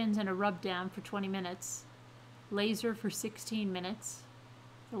relations and a rub down for 20 minutes. Laser for 16 minutes.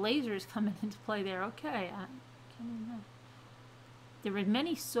 The laser is coming into play there. Okay, I can't remember. There were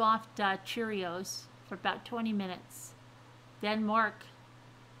many soft Cheerios for about 20 minutes. Then Mark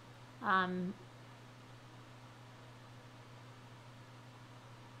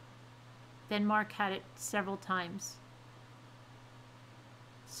had it several times.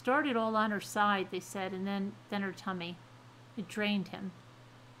 Started all on her side, they said, and then her tummy. It drained him.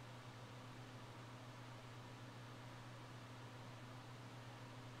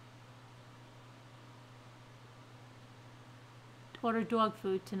 Order dog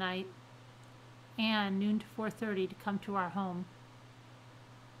food tonight. And noon to 4:30 to come to our home.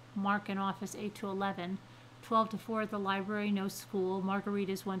 Mark in office 8 to 11. 12 to 4 at the library, no school.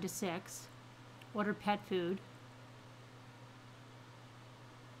 Margaritas 1 to 6. Order pet food.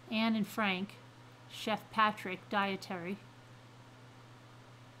 Anne and Frank. Chef Patrick, dietary.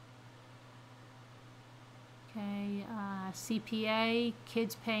 Okay, CPA,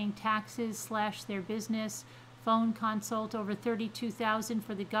 kids paying taxes / their business. Phone consult over $32,000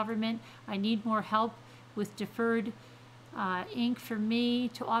 for the government. I need more help with deferred ink for me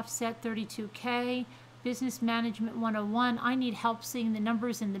to offset $32K. Business Management 101. I need help seeing the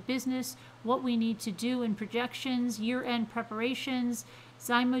numbers in the business, what we need to do in projections, year-end preparations,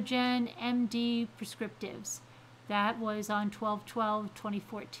 Zymogen, MD prescriptives. That was on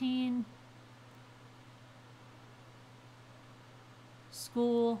 12/12/2014.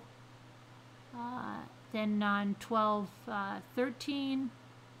 School. Then on 12/13,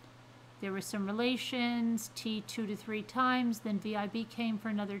 there were some relations, T 2 to 3 times, then VIB came for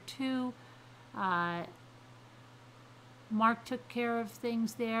another 2. Mark took care of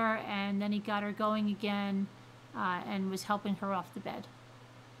things there, and then he got her going again and was helping her off the bed.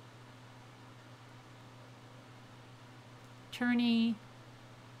 Attorney,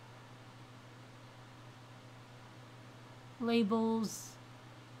 labels,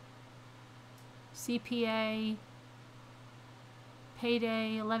 CPA,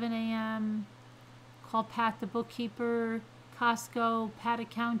 payday, 11 a.m., call Pat the bookkeeper, Costco, Pat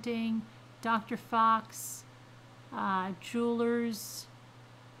accounting, Dr. Fox, jewelers,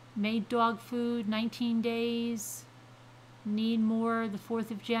 made dog food, 19 days, need more, the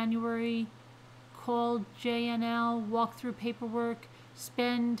 4th of January, called JNL, walk through paperwork,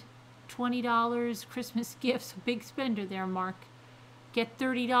 spend $20, Christmas gifts, big spender there, Mark. Get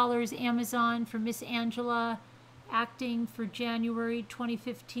 $30 Amazon for Miss Angela, acting for January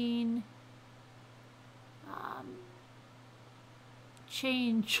 2015.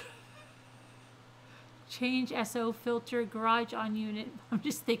 Change SO filter, garage on unit. I'm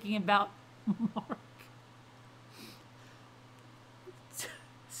just thinking about Mark.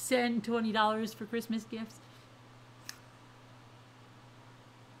 Send $20 for Christmas gifts.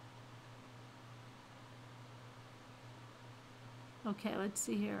 Okay, let's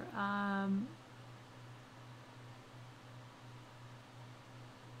see here.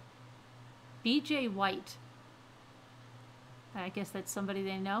 BJ White. I guess that's somebody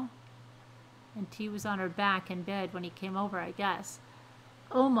they know. And T was on her back in bed when he came over, I guess.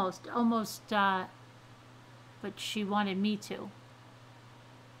 Almost, but she wanted me to.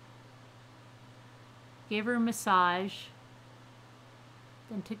 Gave her a massage.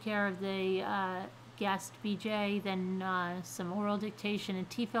 Then took care of the guest, BJ. Then some oral dictation, and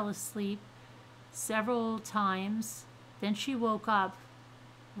T fell asleep several times. Then she woke up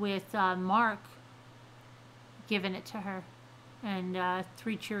with Mark giving it to her. And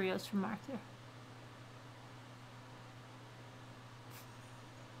 3 Cheerios from Mark there.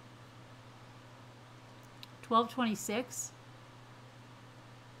 $12.26.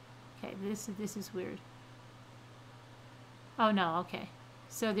 Okay, this is weird. Oh no, okay.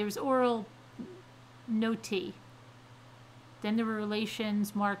 So there was oral, no tea. Then there were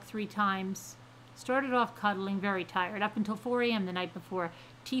relations, Mark 3 times. Started off cuddling, very tired, up until 4 a.m. the night before.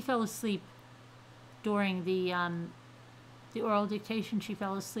 T fell asleep during the oral dictation. She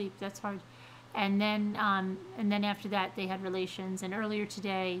fell asleep. That's hard. And then after that, they had relations. And earlier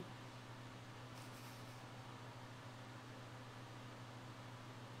today,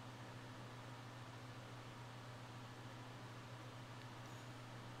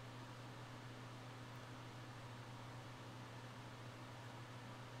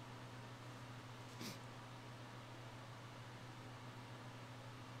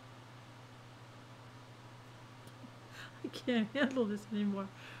 I can't handle this anymore.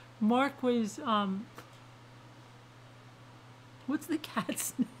 Mark was, what's the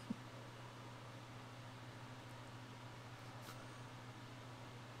cat's name?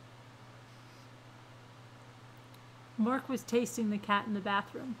 Mark was tasting the cat in the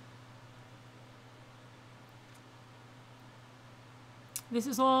bathroom. This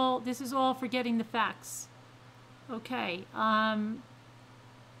is all forgetting the facts. Okay,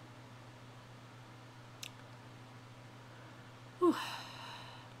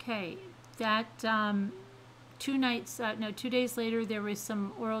 okay, that 2 days later there was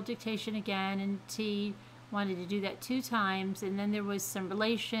some oral dictation again, and T wanted to do that 2 times, and then there was some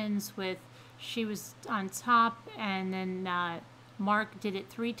relations with, she was on top, and then Mark did it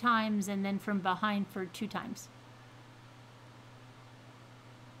 3 times, and then from behind for 2 times.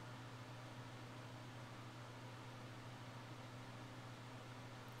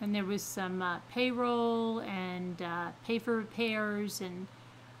 And there was some payroll and pay for repairs, and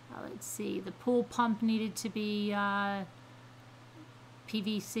let's see, the pool pump needed to be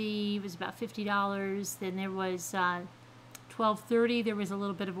PVC. It was about $50. Then there was $12.30. There was a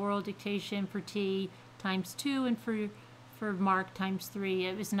little bit of oral dictation for T times 2, and for Mark times 3.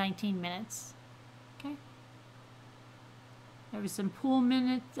 It was 19 minutes. Okay. There was some pool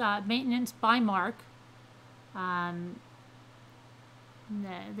maintenance by Mark.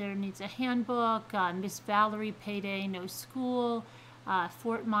 There needs a handbook, Miss Valerie payday, no school,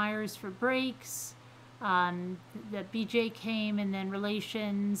 Fort Myers for breaks, the BJ came, and then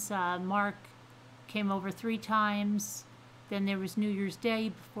relations, Mark came over 3 times, then there was New Year's Day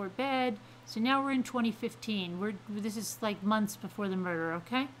before bed, so now we're in 2015, this is like months before the murder,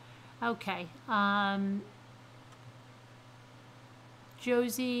 okay? Okay,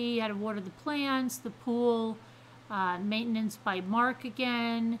 Josie had to water the plants, the pool, maintenance by Mark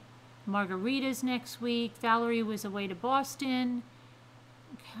again. Margarita's next week. Valerie was away to Boston.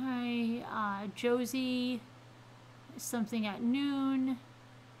 Okay. Josie, something at noon.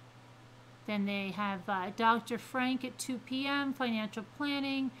 Then they have Dr. Frank at 2 p.m. Financial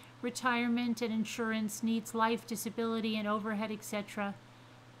planning, retirement and insurance, needs, life, disability, and overhead, etc.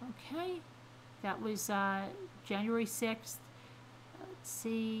 Okay. That was January 6th. Let's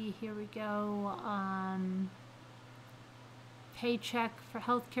see. Here we go. Paycheck for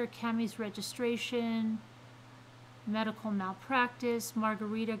healthcare, Cammy's registration, medical malpractice,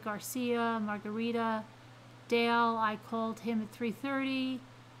 Margarita Garcia, Margarita Dale, I called him at 3:30.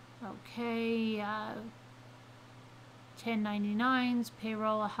 Okay, 1099s,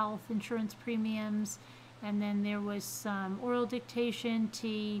 payroll, health insurance premiums, and then there was some oral dictation.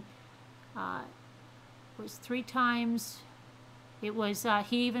 T was 3 times. It was,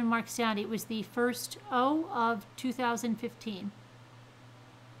 he even marks down, it was the first O of 2015.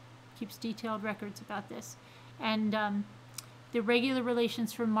 Keeps detailed records about this. And the regular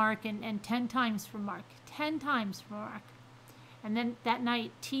relations for Mark, and 10 times for Mark. 10 times for Mark. And then that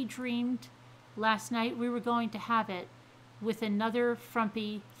night, T dreamed, last night we were going to have it with another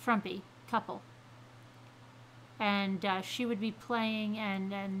frumpy couple. And she would be playing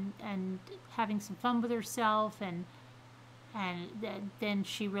and having some fun with herself, and And then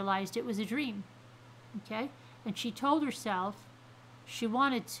she realized it was a dream. Okay? And she told herself she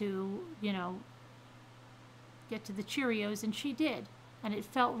wanted to, you know, get to the Cheerios, and she did. And it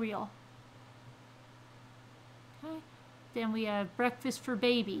felt real. Okay? Then we have breakfast for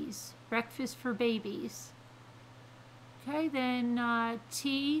babies. Breakfast for babies. Okay, then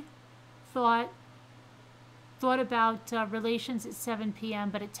T thought about relations at 7 p.m.,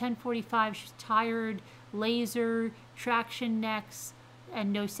 but at 10:45 she's tired, laser, traction necks,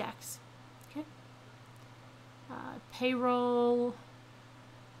 and no sex. Okay. Payroll,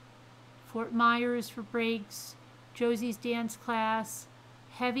 Fort Myers for breaks, Josie's dance class,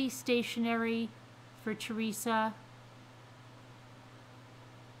 heavy stationery for Teresa,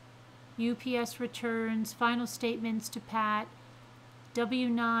 UPS returns, final statements to Pat,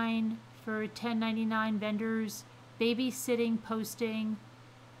 W-9 for 1099 vendors, babysitting posting.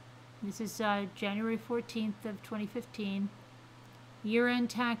 This is January 14th of 2015. Year-end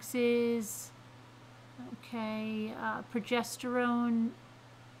taxes. Okay, progesterone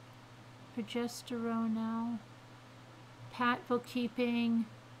now. Pat bookkeeping.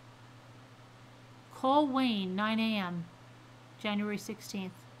 Call Wayne, 9 a.m., January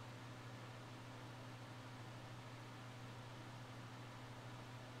 16th.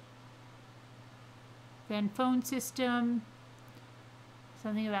 Then phone system,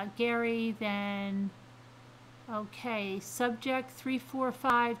 something about Gary, then, okay, subject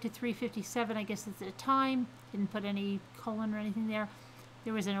 345 to 357, I guess it's the time, didn't put any colon or anything there.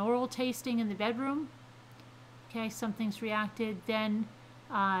 There was an oral tasting in the bedroom, okay, something's reacted, then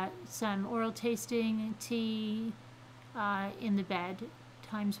some oral tasting, tea in the bed,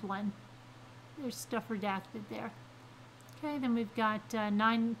 ×1. There's stuff redacted there. Okay, then we've got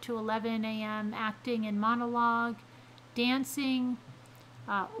 9 to 11 a.m. acting and monologue, dancing,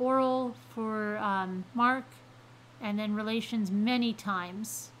 oral for Mark, and then relations many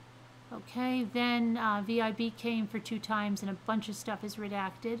times. Okay, then VIB came for 2 times, and a bunch of stuff is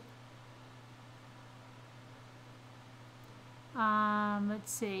redacted.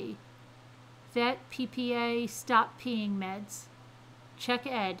 Let's see. Vet, PPA, stop peeing meds. Check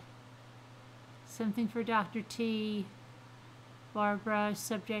Ed. Something for Dr. T. Barbara,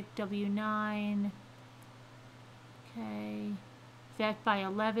 subject W9. Okay. Vet by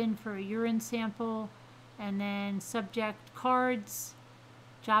 11 for a urine sample. And then subject cards,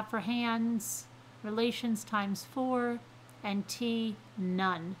 job for hands, relations ×4, and T,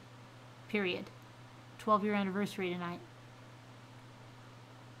 none. Period. 12-year anniversary tonight.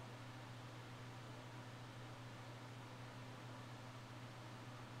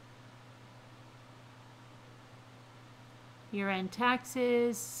 Year-end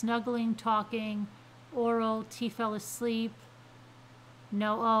taxes, snuggling, talking, oral, T fell asleep,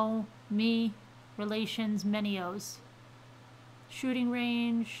 no O, me, relations, many O's. Shooting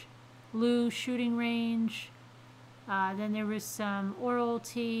range, Lou, shooting range. Then there was some oral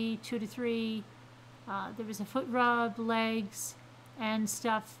T, 2 to 3. There was a foot rub, legs, and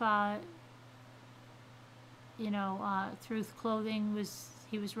stuff, through clothing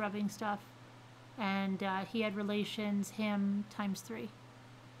he was rubbing stuff. And he had relations, him, ×3.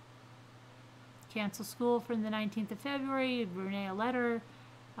 Cancel school from the 19th of February, Renee a letter,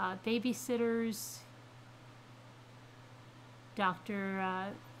 babysitters,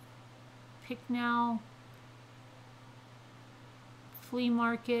 Dr. Picknell, flea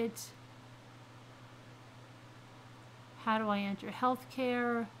market, how do I enter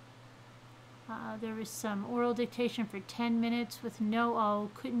healthcare? There was some oral dictation for 10 minutes with no O,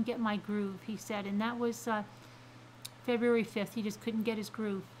 couldn't get my groove, he said, and that was February 5th, he just couldn't get his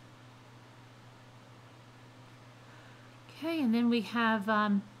groove. Okay, and then we have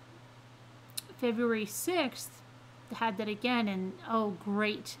February 6th, had that again, and oh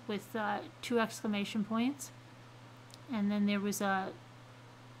great, with 2 exclamation points. And then there was a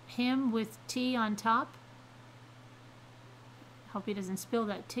him with T on top. Hope he doesn't spill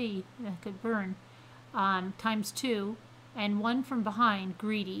that tea, that could burn. ×2, and 1 from behind,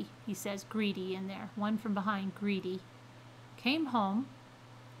 greedy. He says greedy in there. 1 from behind, greedy. Came home,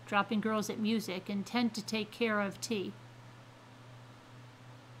 dropping girls at music, intent to take care of T.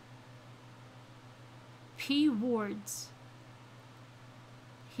 P. Wards.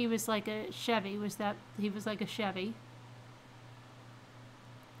 He was like a Chevy. He was like a Chevy.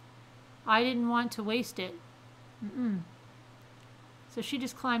 I didn't want to waste it. So she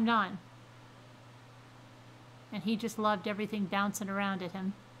just climbed on. And he just loved everything bouncing around at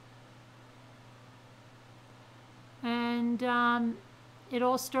him. And it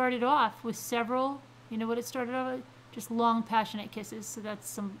all started off with several, you know what it started off with? Just long, passionate kisses. So that's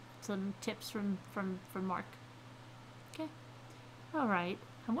some tips from Mark. Okay. All right.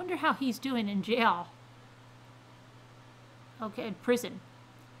 I wonder how he's doing in jail. Okay, in prison.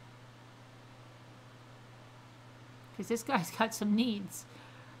 Because this guy's got some needs.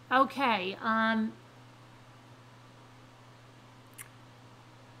 Okay,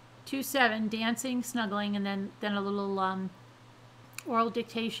 2-7, dancing, snuggling, and then a little oral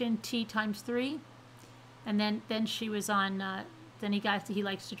dictation, tea times 3. And then she was on, then he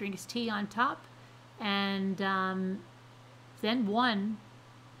likes to drink his tea on top. And then 1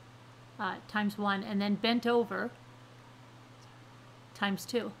 times 1, and then bent over times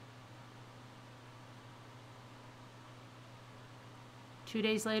 2. 2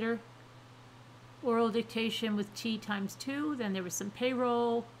 days later, oral dictation with tea times 2. Then there was some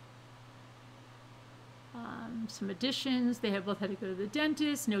payroll, some additions. They both had to go to the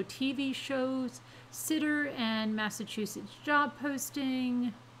dentist. No TV shows. Sitter and Massachusetts job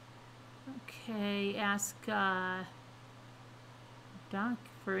posting. Okay, ask doc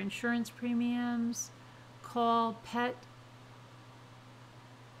for insurance premiums. Call pet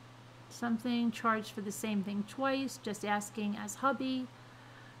something. Charged for the same thing twice. Just asking as hubby.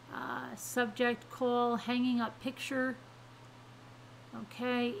 Subject call, hanging up picture.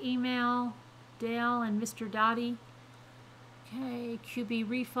 Okay, email, Dale and Mr. Dottie. Okay, QB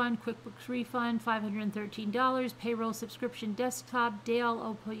refund, QuickBooks refund, $513. Payroll subscription desktop, Dale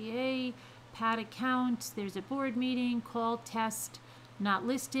Opoye. Pat account, there's a board meeting. Call test, not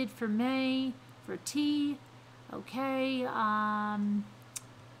listed for May, for T. Okay,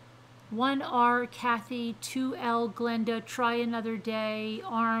 1R Kathy, 2L Glenda, try another day,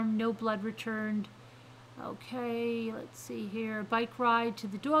 arm, no blood returned. Okay, let's see here. Bike ride to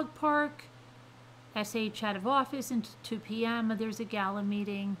the dog park. SH out of office until 2 p.m. There's a gala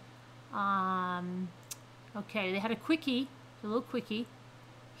meeting. Okay, they had a quickie, a little quickie.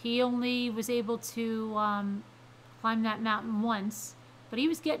 He only was able to climb that mountain once, but he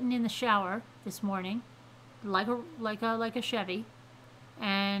was getting in the shower this morning, like a Chevy,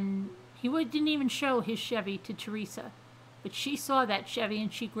 and he didn't even show his Chevy to Teresa, but she saw that Chevy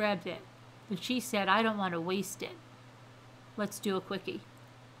and she grabbed it. And she said, I don't want to waste it. Let's do a quickie.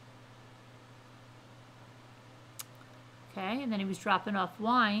 Okay, and then he was dropping off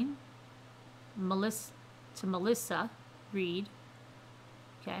wine to Melissa Reed.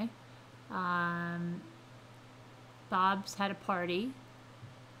 Okay. Bob's had a party.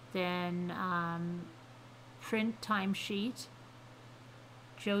 Then print timesheet.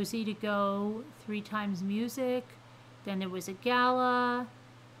 Josie to go 3 times music. Then there was a gala.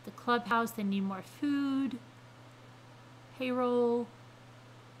 The clubhouse, they need more food. Payroll.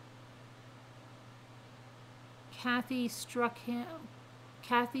 Kathy stuck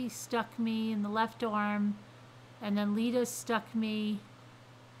me in the left arm, and then Lita stuck me.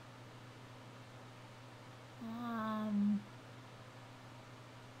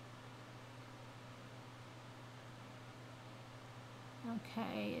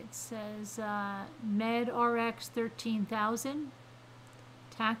 Okay, it says Med RX 13,000.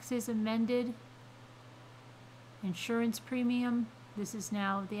 Taxes amended. Insurance premium. This is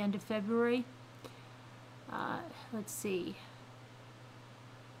now the end of February. Let's see.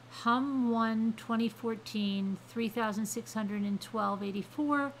 Hum 1 2014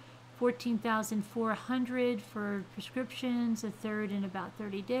 $3,612.84. 14,400 for prescriptions, a third in about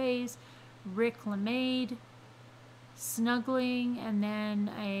 30 days. Rick LeMade, snuggling, and then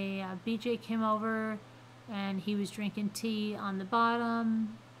a BJ came over and he was drinking tea on the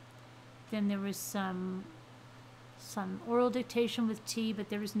bottom. Then there was some oral dictation with tea, but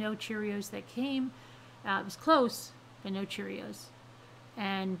there was no Cheerios that came. It was close, but no Cheerios.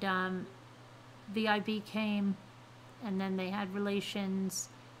 And VIB came, and then they had relations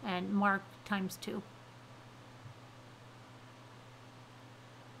and Mark times 2.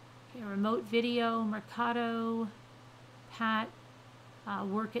 Okay, remote video, Mercado, Pat,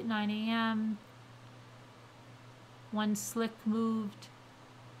 work at 9 a.m. 1 slick moved,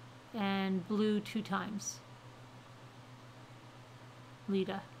 and blue 2 times.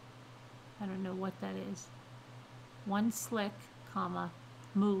 Lita. I don't know what that is. 1 slick, comma,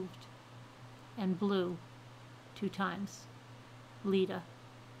 moved, and blue 2 times. Lita.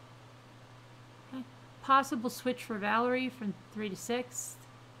 Okay. Possible switch for Valerie from 3 to 6.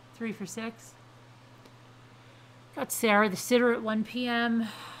 3 for 6. Got Sarah the sitter at 1 p.m.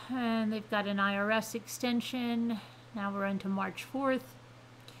 and they've got an IRS extension. Now we're into March 4th.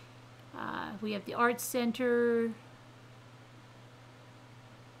 We have the Arts Center.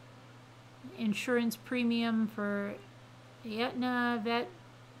 Insurance premium for Aetna Vet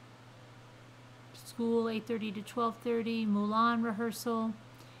School 8:30 to 12:30. Mulan rehearsal.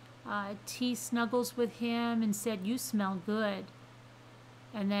 T snuggles with him and said, "You smell good."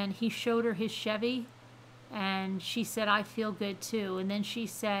 And then he showed her his Chevy, and she said, I feel good too. And then she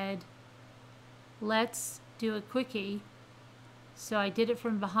said, let's do a quickie. So I did it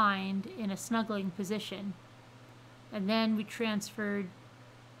from behind in a snuggling position. And then we transferred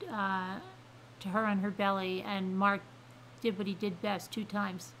to her on her belly, and Mark did what he did best 2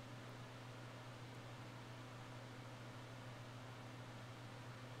 times.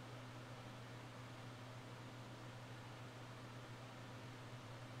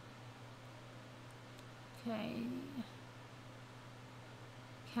 Okay.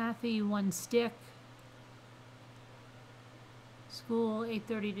 Kathy, 1 stick. School,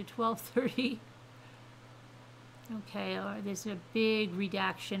 8:30 to 12:30. Okay, there's a big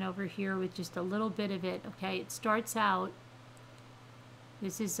redaction over here with just a little bit of it. Okay, it starts out,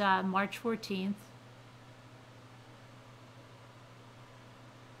 this is March 14th.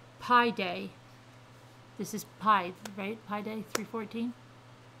 Pi Day. This is Pi, right? Pi Day, 314.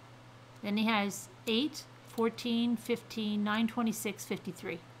 Then he has 8, 14, 15, 9, 26,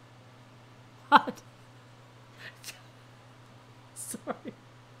 53. What? Sorry.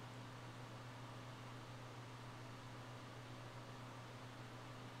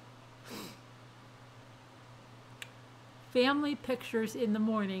 Family pictures in the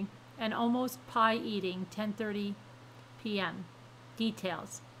morning and almost pie eating, 10:30 p.m.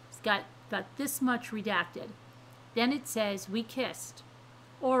 Details. It's got this much redacted. Then it says, we kissed.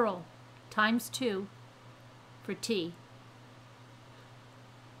 Oral, ×2 for T.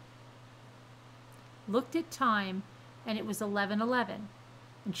 Looked at time, and it was 11:11.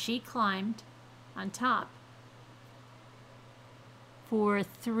 And she climbed on top for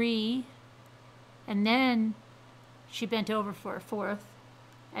 3, and then she bent over for a 4th,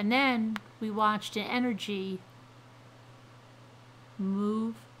 and then we watched an energy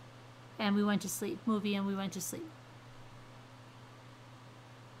move, and we went to sleep. Movie, and we went to sleep.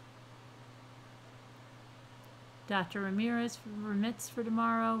 Dr. Ramirez remits for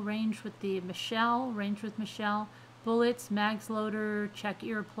tomorrow. Range with Michelle. Bullets, mags loader, check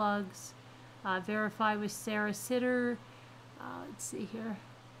earplugs. Verify with Sarah Sitter. Let's see here.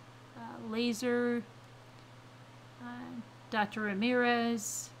 Laser. Dr.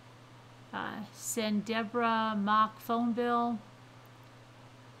 Ramirez. Send Deborah mock phone bill.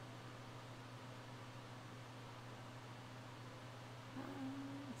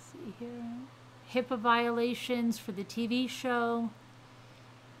 Let's see here. HIPAA violations for the TV show.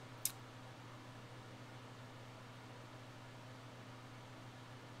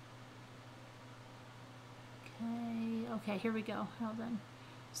 Okay, here we go. Hold on.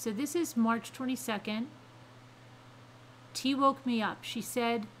 So this is March 22nd. T woke me up. She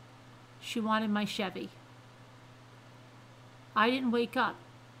said she wanted my Chevy. I didn't wake up.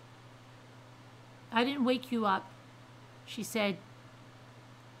 I didn't wake you up. She said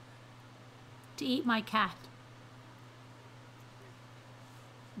to eat my cat.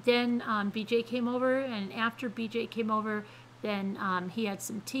 Then BJ came over, and after BJ came over, then he had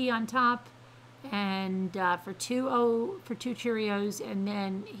some tea on top, and for two Cheerios, and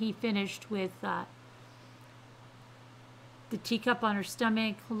then he finished with the teacup on her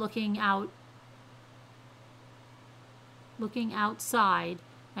stomach, looking outside.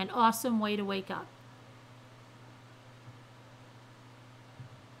 An awesome way to wake up.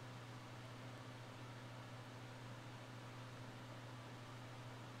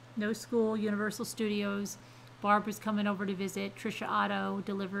 No school, Universal Studios. Barbara's coming over to visit. Trisha Otto,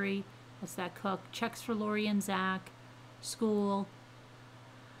 delivery. That's that cook. Checks for Lori and Zach. School.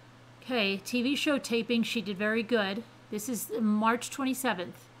 Okay, TV show taping. She did very good. This is March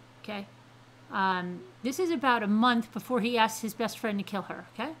 27th. Okay. This is about a month before he asked his best friend to kill her.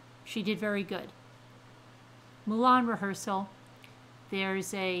 Okay. She did very good. Mulan rehearsal.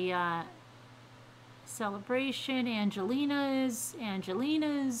 There's a celebration. Angelina's.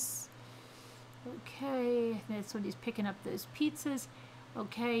 Okay, that's when he's picking up those pizzas.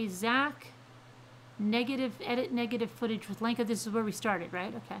 Okay, Zach. Edit negative footage with Lenka. This is where we started,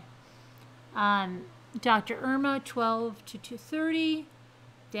 right? Okay. Dr. Irma, 12 to 2:30.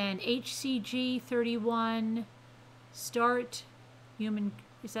 Then HCG, 31. Start.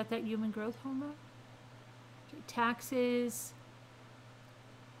 Is that human growth hormone? Okay, taxes.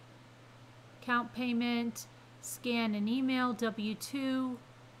 Count payment. Scan and email, W-2.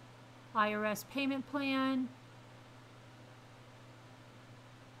 IRS payment plan.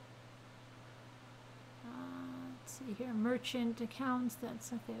 Let's see here. Merchant accounts.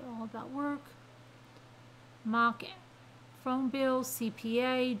 That's okay. All about work. Mock phone bill,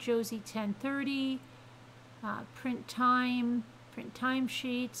 CPA, Josie 1030, print time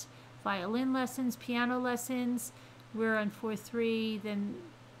sheets, violin lessons, piano lessons, We're on 4-3, then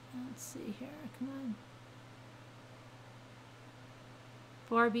let's see here, come on.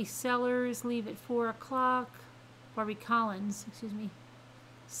 Barbie Sellers leave at 4 o'clock. Barbie Collins, excuse me.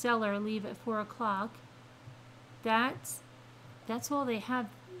 Seller leave at 4 o'clock. That's all they have.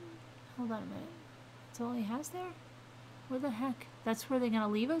 Hold on a minute. That's all he has there? Where the heck? That's where they're going to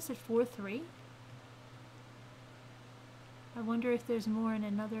leave us at 4-3? I wonder if there's more in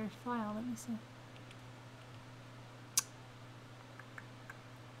another file. Let me see.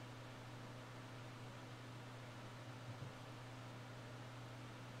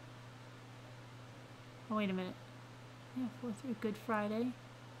 Oh, wait a minute. Yeah, 4-3. Good Friday.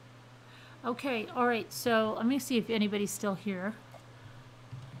 Okay, all right. So let me see if anybody's still here.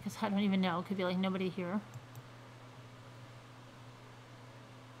 Because I don't even know. It could be like nobody here.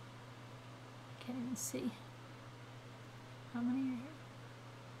 Can't even see. How many are here?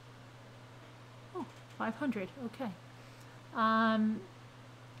 Oh, 500. Okay.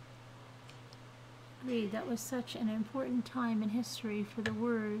 Agreed. That was such an important time in history for the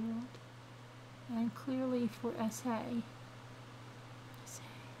world. And clearly for SA.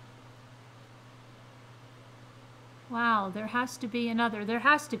 Wow, there has to be another. There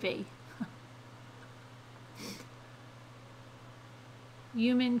has to be.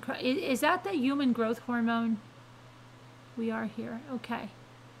 Is that the human growth hormone? We are here. Okay.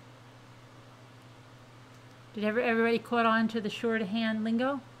 Did everybody caught on to the shorthand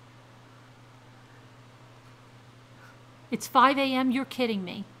lingo? It's 5 a.m. You're kidding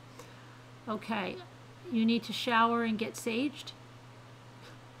me. Okay. You need to shower and get saged?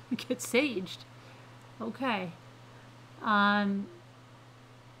 Get saged. Okay. I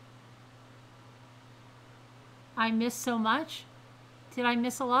missed so much. Did I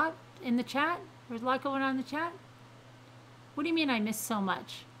miss a lot in the chat? There's a lot going on in the chat. What do you mean I missed so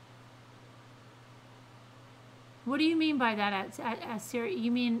much? What do you mean by that?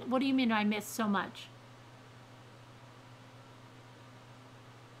 What do you mean I missed so much?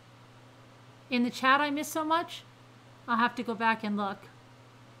 In the chat I missed so much? I'll have to go back and look.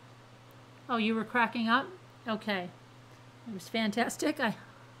 Oh, you were cracking up? Okay. It was fantastic.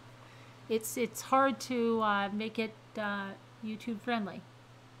 It's hard to make it YouTube friendly.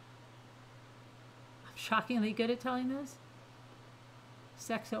 I'm shockingly good at telling those.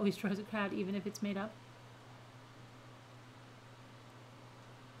 Sex always draws a crowd, even if it's made up.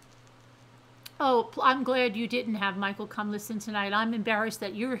 Oh, I'm glad you didn't have Michael come listen tonight. I'm embarrassed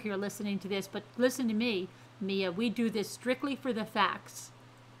that you're here listening to this, but listen to me, Mia. We do this strictly for the facts,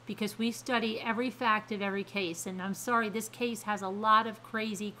 because we study every fact of every case. And I'm sorry, this case has a lot of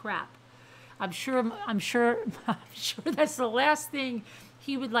crazy crap. I'm sure that's the last thing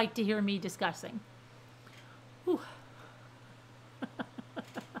he would like to hear me discussing. Whew.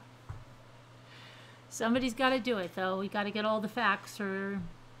 Somebody's got to do it, though. We got to get all the facts, or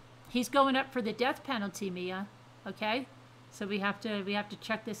he's going up for the death penalty, Mia. Okay, so we have to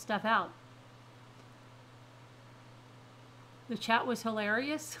check this stuff out. The chat was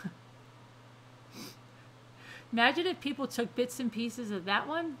hilarious. Imagine if people took bits and pieces of that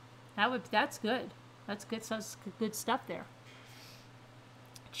one. That's good. That's good. That's good stuff there.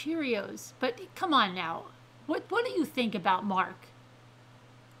 Cheerios. But come on now. What do you think about Mark?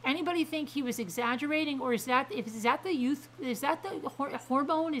 Anybody think he was exaggerating, or is that the youth? Is that the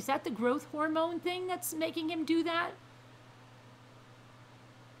hormone? Is that the growth hormone thing that's making him do that?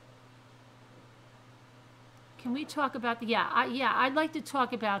 Can we talk about the, I'd like to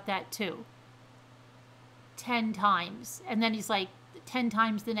talk about that too. 10 times. And then he's like 10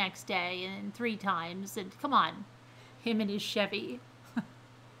 times the next day and 3 times. And come on. Him and his Chevy.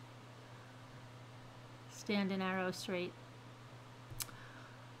 Stand an arrow straight.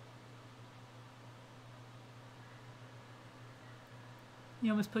 You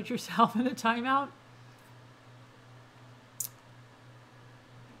almost put yourself in a timeout.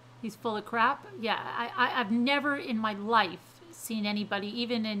 He's full of crap. Yeah, I've never in my life seen anybody,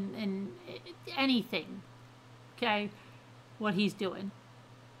 even in anything, okay, what he's doing.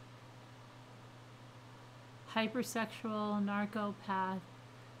 Hypersexual narcopath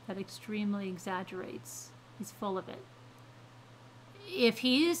that extremely exaggerates. He's full of it. If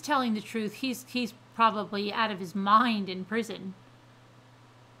he is telling the truth, he's probably out of his mind in prison.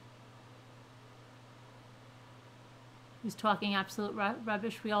 He's talking absolute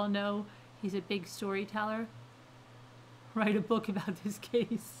rubbish. We all know he's a big storyteller. Write a book about this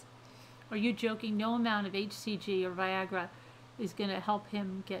case. Are you joking? No amount of HCG or Viagra is going to help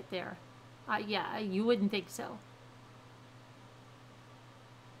him get there. Yeah, you wouldn't think so.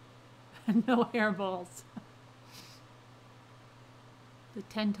 No hairballs. The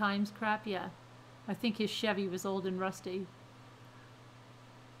 10 times crap, yeah. I think his Chevy was old and rusty.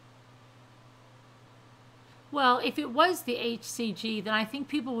 Well, if it was the HCG, then I think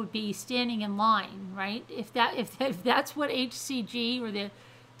people would be standing in line, right? If that's what HCG or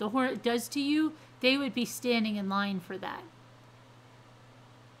the Hornet does to you, they would be standing in line for that.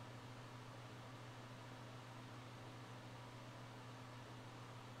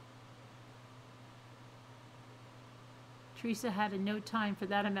 Teresa had no time for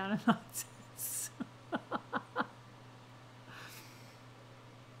that amount of nonsense.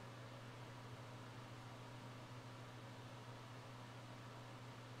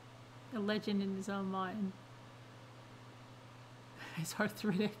 A legend in his own mind. He's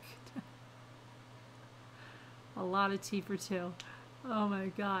arthritic. A lot of tea for two. Oh my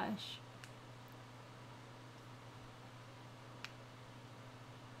gosh.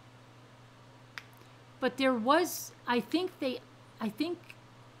 But there was, I think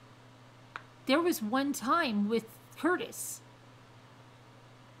there was one time with Curtis.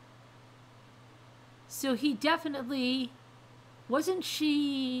 So he definitely, wasn't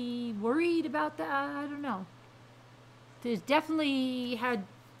she worried about that? I don't know. There's definitely had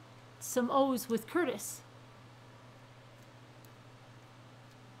some O's with Curtis.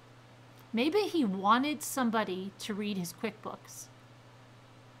 Maybe he wanted somebody to read his QuickBooks.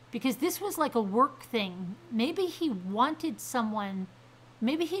 Because this was like a work thing. Maybe he wanted someone,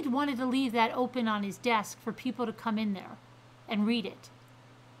 maybe he'd wanted to leave that open on his desk for people to come in there and read it.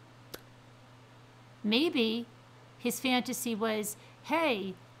 Maybe his fantasy was,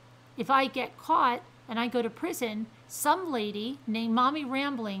 hey, if I get caught and I go to prison, some lady named Mommy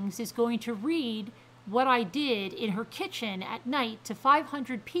Ramblings is going to read what I did in her kitchen at night to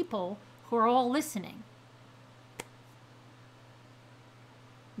 500 people who are all listening.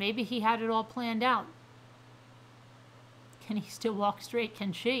 Maybe he had it all planned out. Can he still walk straight?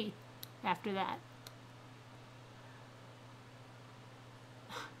 Can she after that?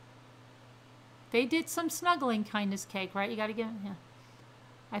 They did some snuggling kindness cake, right? You got to give him, yeah.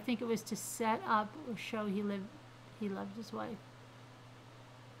 I think it was to set up or show he loved his wife.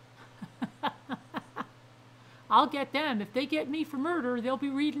 I'll get them. If they get me for murder, they'll be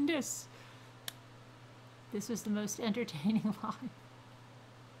reading this. This was the most entertaining line.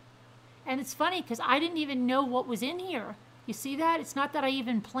 And it's funny because I didn't even know what was in here. You see that? It's not that I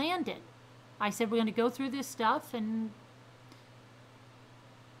even planned it. I said we're going to go through this stuff and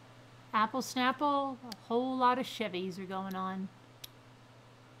apple snapple, a whole lot of Chevys are going on.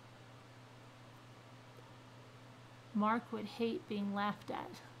 Mark would hate being laughed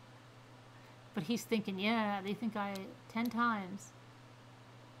at. But he's thinking, yeah, they think 10 times.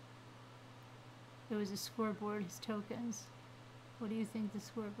 It was a scoreboard, his tokens. What do you think, the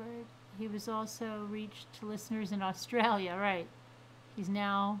scoreboard? He was also reached to listeners in Australia, right? He's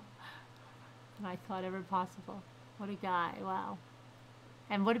now, than I thought ever possible. What a guy, wow.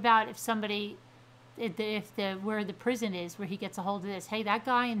 And what about if somebody, where the prison is, where he gets a hold of this? Hey, that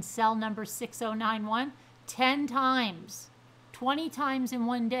guy in cell number 6091, 10 times, 20 times in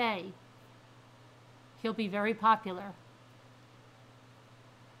one day. He'll be very popular.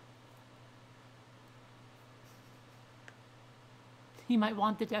 He might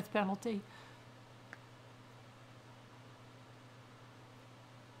want the death penalty.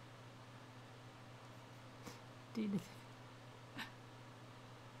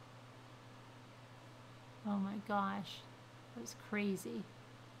 Oh my gosh, that was crazy.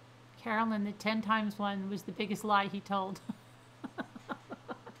 Carolyn, the 10 times one was the biggest lie he told.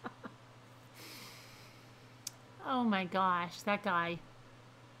 Oh my gosh, that guy.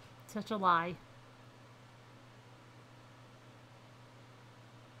 Such a lie.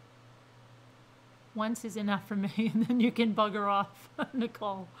 Once is enough for me, and then you can bugger off,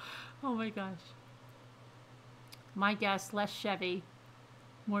 Nicole. Oh my gosh. My guess, less Chevy,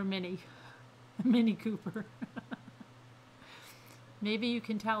 more Mini. Mini Cooper. Maybe you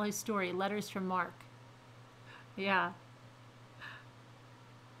can tell his story. Letters from Mark. Yeah.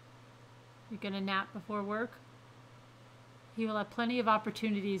 You're going to nap before work? He will have plenty of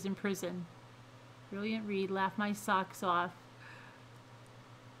opportunities in prison. Brilliant read. Laugh my socks off.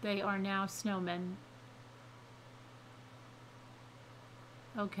 They are now snowmen.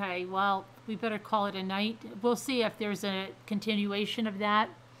 Okay, well, we better call it a night. We'll see if there's a continuation of that.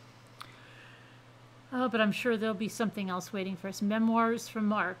 Oh, but I'm sure there'll be something else waiting for us. Memoirs from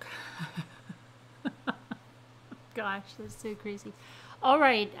Mark. Gosh, that's so crazy. All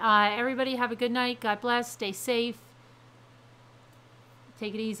right, everybody have a good night. God bless. Stay safe.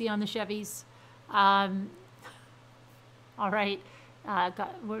 Take it easy on the Chevys. All right. I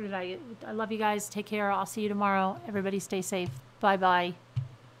love you guys. Take care. I'll see you tomorrow. Everybody stay safe. Bye-bye.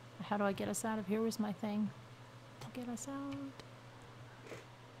 How do I get us out of here? Where's my thing? To get us out.